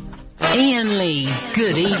M25... Ian Lee's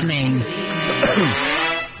Good Evening.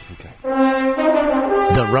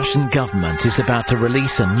 The Russian government is about to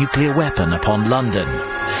release a nuclear weapon upon London.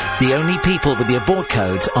 The only people with the abort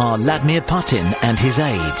codes are Vladimir Putin and his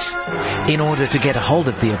aides. In order to get a hold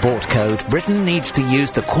of the abort code, Britain needs to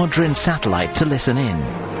use the Quadrin satellite to listen in.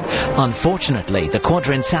 Unfortunately, the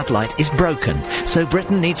Quadrin satellite is broken, so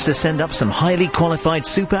Britain needs to send up some highly qualified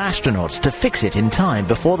super astronauts to fix it in time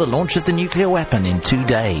before the launch of the nuclear weapon in 2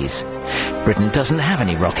 days. Britain doesn't have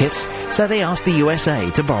any rockets, so they ask the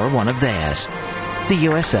USA to borrow one of theirs. The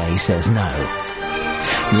USA says no.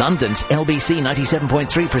 London's LBC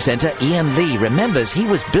 97.3 presenter Ian Lee remembers he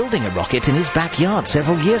was building a rocket in his backyard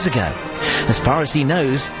several years ago. As far as he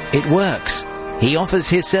knows, it works. He offers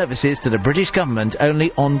his services to the British government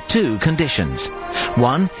only on 2 conditions.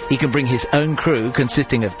 1, he can bring his own crew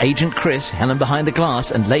consisting of Agent Chris, Helen behind the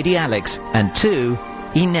glass and Lady Alex, and 2,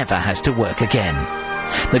 he never has to work again.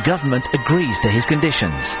 The government agrees to his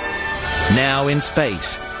conditions. Now in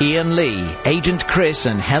space, Ian Lee, Agent Chris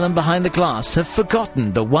and Helen behind the glass have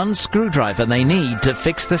forgotten the one screwdriver they need to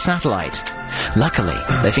fix the satellite. Luckily,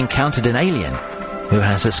 they've encountered an alien who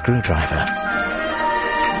has a screwdriver.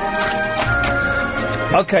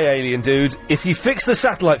 Okay, alien dude, if you fix the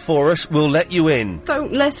satellite for us, we'll let you in.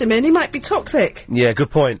 Don't let him in, he might be toxic. Yeah,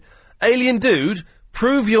 good point. Alien dude,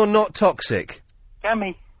 prove you're not toxic. Can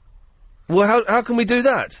me. Well, how can we do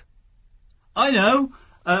that? I know.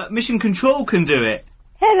 Mission Control can do it.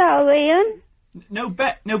 Hello, Ian. No,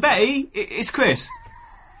 Betty, it's Chris.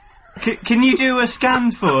 Can you do a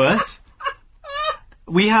scan for us?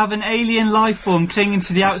 We have an alien life form clinging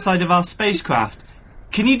to the outside of our spacecraft.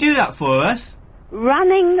 Can you do that for us?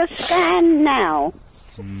 Running the scan now.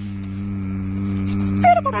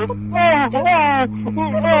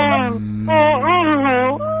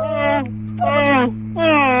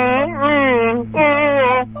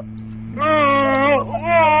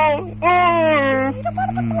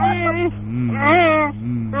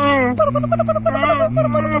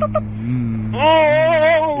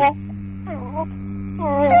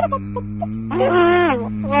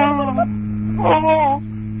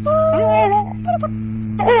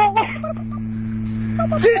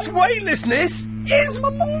 This weightlessness is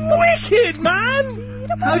wicked, man!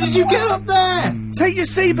 How did you get up there? Take your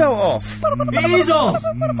seatbelt off. It is off.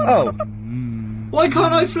 Oh. Why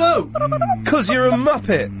can't I float? 'Cause you're a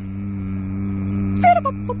muppet.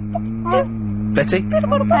 Betty?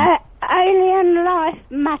 Alien life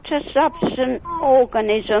matter substance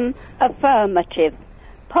organism affirmative.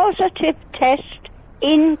 Positive test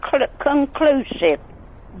inconclusive.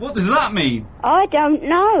 What does that mean? I don't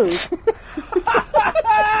know.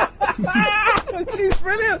 She's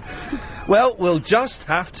brilliant. Well, we'll just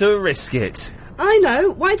have to risk it. I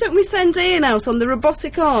know. Why don't we send Ian out on the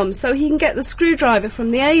robotic arm so he can get the screwdriver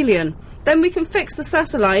from the alien? Then we can fix the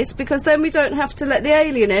satellite, because then we don't have to let the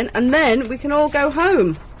alien in, and then we can all go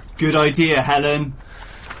home. Good idea, Helen.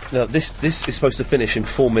 No, this is supposed to finish in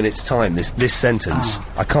 4 minutes' time, this sentence.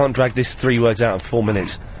 I can't drag this 3 words out in 4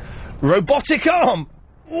 minutes. Robotic arm!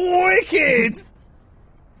 Wicked!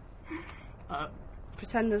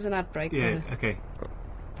 Pretend there's an ad break. Yeah, okay.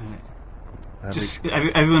 Just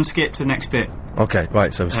everyone skip to the next bit. Okay,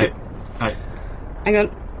 right, so skip. Right. Hang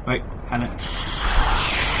on. Wait, Hannah.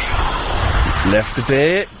 Left a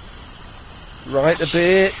bit. Right a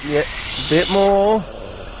bit. Yeah, a bit more.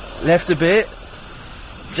 Left a bit.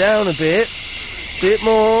 Down a bit. Bit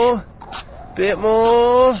more. Bit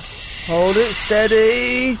more. Hold it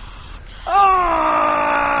steady.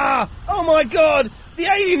 Ah! Oh my god! The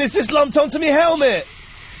alien has just lumped onto me helmet!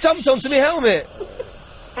 Jumped onto me helmet!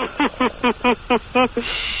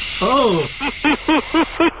 Oh!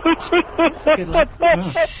 That's a good one.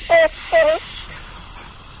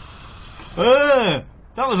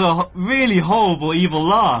 That was a really horrible, evil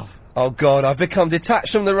laugh. Oh god, I've become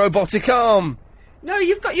detached from the robotic arm! No,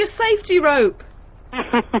 you've got your safety rope.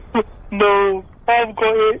 No, I've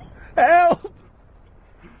got it. Help!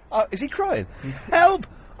 Is he crying? Help!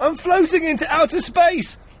 I'm floating into outer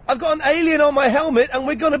space! I've got an alien on my helmet and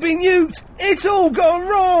we're gonna be nuked! It's all gone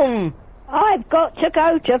wrong! I've got to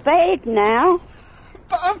go to bed now.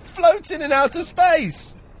 But I'm floating in outer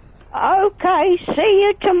space! Okay, see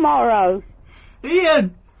you tomorrow.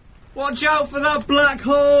 Ian! Watch out for that black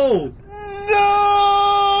hole!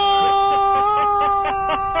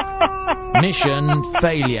 Mission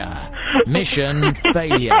failure. Mission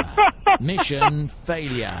failure. Mission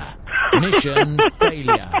failure. Mission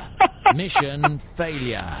failure. Mission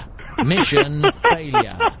failure. Mission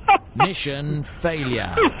failure. Mission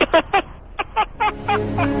failure.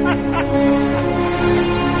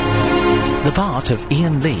 The part of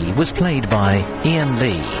Ian Lee was played by Ian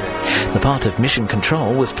Lee. The part of Mission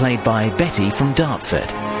Control was played by Betty from Dartford.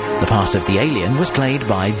 The part of the alien was played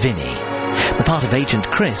by Vinny. The part of Agent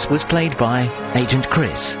Chris was played by Agent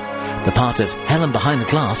Chris. The part of Helen behind the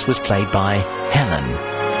glass was played by Helen.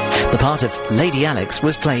 The part of Lady Alex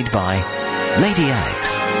was played by Lady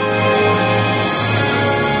Alex.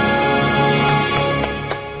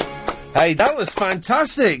 Hey, that was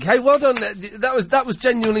fantastic. Hey, well done. That was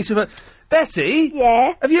genuinely super. Betty?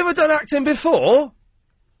 Yeah? Have you ever done acting before?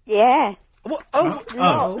 Yeah. What?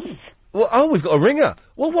 Oh, we've got a ringer.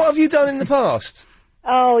 Well, what have you done in the past?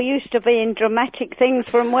 Oh, used to be in dramatic things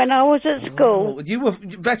from when I was at school.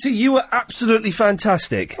 Betty, you were absolutely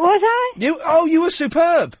fantastic. Was I? You were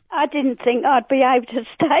superb. I didn't think I'd be able to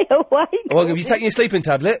stay awake. Well, have you taken your sleeping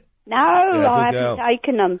tablet? No, Yeah, I good haven't girl.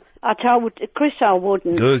 taken them. I told Chris I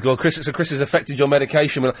wouldn't. Good, God. Chris has affected your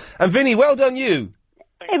medication. And Vinny, well done you.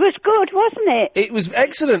 It was good, wasn't it? It was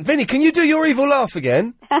excellent. Vinny, can you do your evil laugh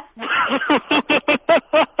again?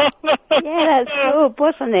 Yeah, that's good,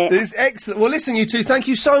 wasn't it? It's excellent. Well, listen, you two, thank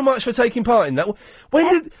you so much for taking part in that.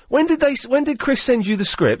 When did Chris send you the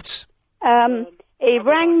scripts? He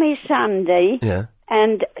rang me Sunday Yeah.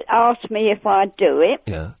 and asked me if I'd do it.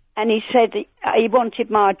 Yeah. And he said he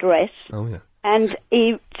wanted my address. Oh, yeah. And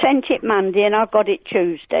he sent it Monday and I got it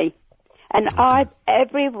Tuesday. And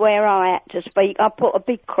everywhere I had to speak, I put a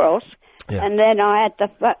big cross. Yeah. And then I had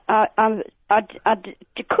I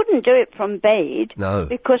couldn't do it from bed. No.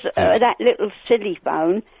 Because that little silly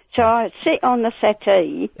phone. So I sit on the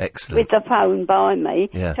settee. Excellent. With the phone by me.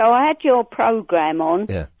 Yeah. So I had your programme on.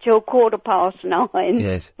 Yeah. Till 9:15.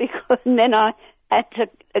 Yes. And then I had to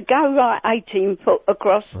go 18 foot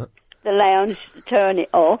across the lounge to turn it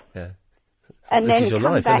off. Yeah. And This then is your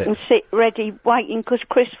come life, back isn't and sit ready, waiting, because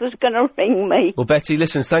Chris was going to ring me. Well, Betty,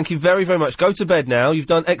 listen, thank you very, very much. Go to bed now. You've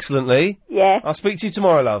done excellently. Yeah. I'll speak to you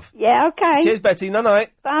tomorrow, love. Yeah, okay. Cheers, Betty.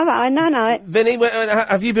 Night-night. Bye-bye, night-night. Vinny,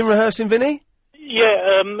 have you been rehearsing, Vinny?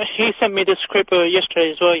 Yeah, he sent me the script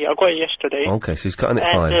yesterday as well. Yeah, I got it yesterday. Okay, so he's cutting it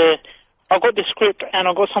and, fine. I got the script and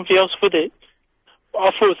I got something else with it.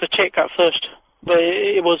 I thought it was a check at first, but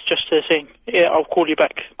it was just a thing. Yeah, I'll call you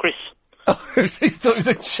back, Chris. Oh, he thought it was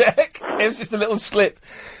a check. It was just a little slip.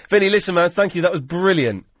 Vinny, listen, man, thank you. That was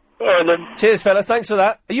brilliant. All right, then. Cheers, fella. Thanks for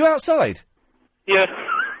that. Are you outside? Yeah.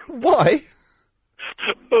 Why?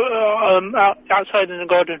 Outside in the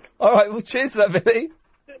garden. All right, well, cheers for that, Vinny.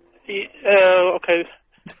 Okay.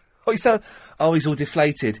 He's all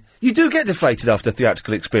deflated. You do get deflated after a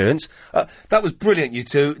theatrical experience. That was brilliant, you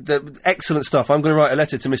two. Excellent stuff. I'm going to write a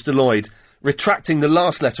letter to Mr. Lloyd, retracting the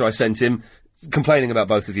last letter I sent him, complaining about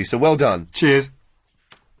both of you. So well done. Cheers.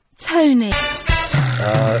 Tony.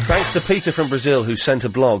 Thanks to Peter from Brazil who sent a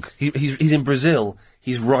blog. He's in Brazil.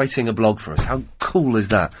 He's writing a blog for us. How cool is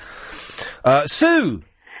that? Sue!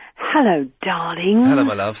 Hello, darling. Hello,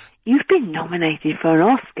 my love. You've been nominated for an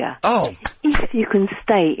Oscar. Oh! If you can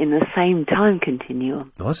stay in the same time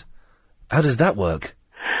continuum. What? How does that work?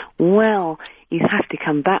 Well, you have to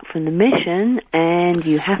come back from the mission, and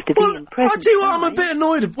you have to be in present. I'll tell you what, I'm a bit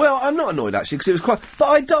annoyed. Well, I'm not annoyed, actually, because it was quite... But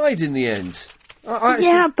I died in the end. I actually...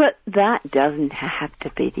 Yeah, but that doesn't have to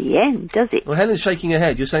be the end, does it? Well, Helen's shaking her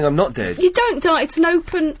head. You're saying I'm not dead. You don't die. It's an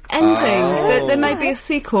open ending. Oh. There may be a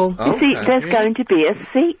sequel. You see, there's going to be a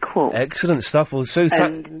sequel. Excellent stuff. Well, Sue...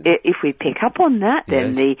 And if we pick up on that,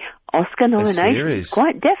 then the Oscar nomination is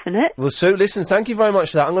quite definite. Well, Sue, listen, thank you very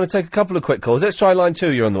much for that. I'm going to take a couple of quick calls. Let's try line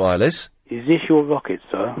 2. You're on the wireless. Is this your rocket,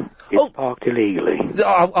 sir? It's parked illegally.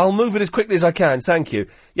 I'll move it as quickly as I can, thank you.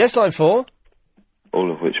 Yes, line 4.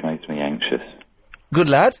 All of which makes me anxious. Good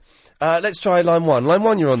lad. Let's try line 1. Line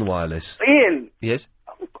 1, you're on the wireless. Ian. Yes?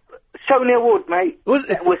 Sony Award, mate.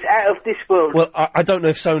 That was out of this world. Well, I don't know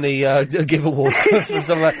if Sony give awards for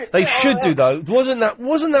something like that. They should do, though. Wasn't that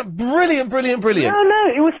brilliant? No,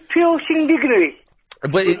 it was pure shindiggery.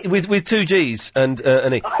 But with 2 G's and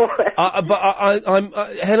an E. I'm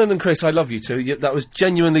Helen and Chris, I love you two. That was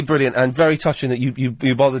genuinely brilliant and very touching that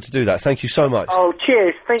you bothered to do that. Thank you so much. Oh,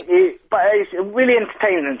 cheers. Thank you. But it's really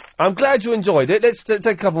entertaining. I'm glad you enjoyed it. Let's take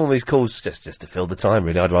a couple more of these calls just to fill the time,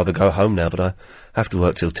 really. I'd rather go home now, but I have to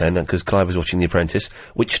work till 10 because Clive was watching The Apprentice,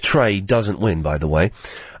 which Trey doesn't win, by the way.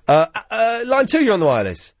 Line 2, you're on the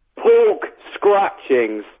wireless. Pork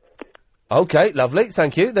scratchings. Okay, lovely.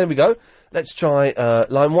 Thank you. There we go. Let's try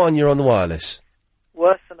line 1, you're on the wireless.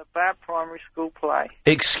 Worse than a bad primary school play.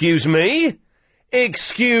 Excuse me?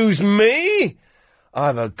 I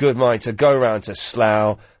have a good mind to go round to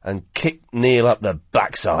Slough and kick Neil up the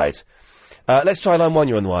backside. Let's try line 1,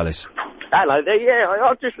 you're on the wireless. Hello there, yeah,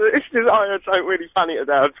 I just, it's just, I heard something really funny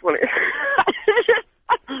today, I just want it.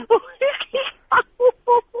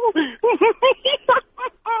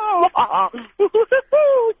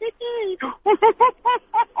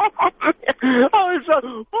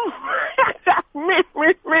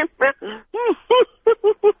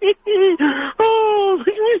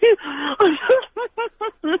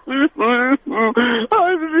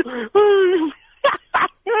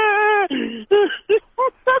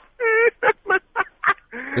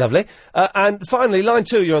 Lovely. And finally, line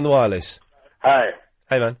 2, you're on the wireless. Hey.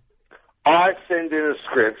 Hey, man. I send in a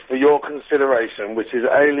script for your consideration, which is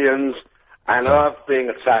aliens and Earth being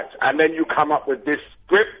attacked, and then you come up with this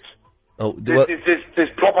script. Oh, this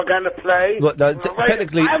propaganda play. Well, no,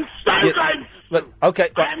 technically, I'm so going. Okay,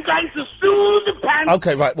 right. I'm going to sue the pan.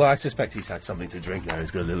 Okay, right. Well, I suspect he's had something to drink now.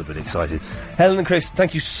 He's got a little bit excited. Helen and Chris,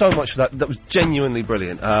 thank you so much for that. That was genuinely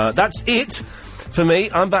brilliant. That's it for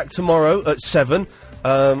me. I'm back tomorrow at 7.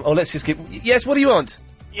 Let's just get. Yes, what do you want?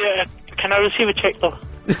 Yeah, can I receive a cheque though?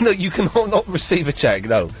 No, you cannot receive a cheque.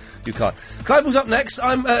 No, you can't. Clive up next.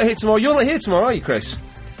 I'm here tomorrow. You're not here tomorrow, are you, Chris?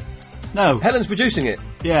 No. Helen's producing it.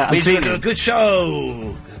 Yeah, I'm He's going to do cleaning. a good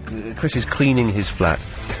show. Chris is cleaning his flat.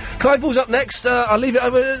 Clive Bull's up next. I'll leave it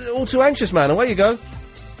over all too anxious, man. Away you go.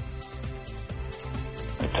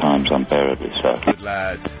 At times unbearably so. Good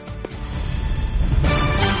lad.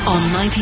 On 90.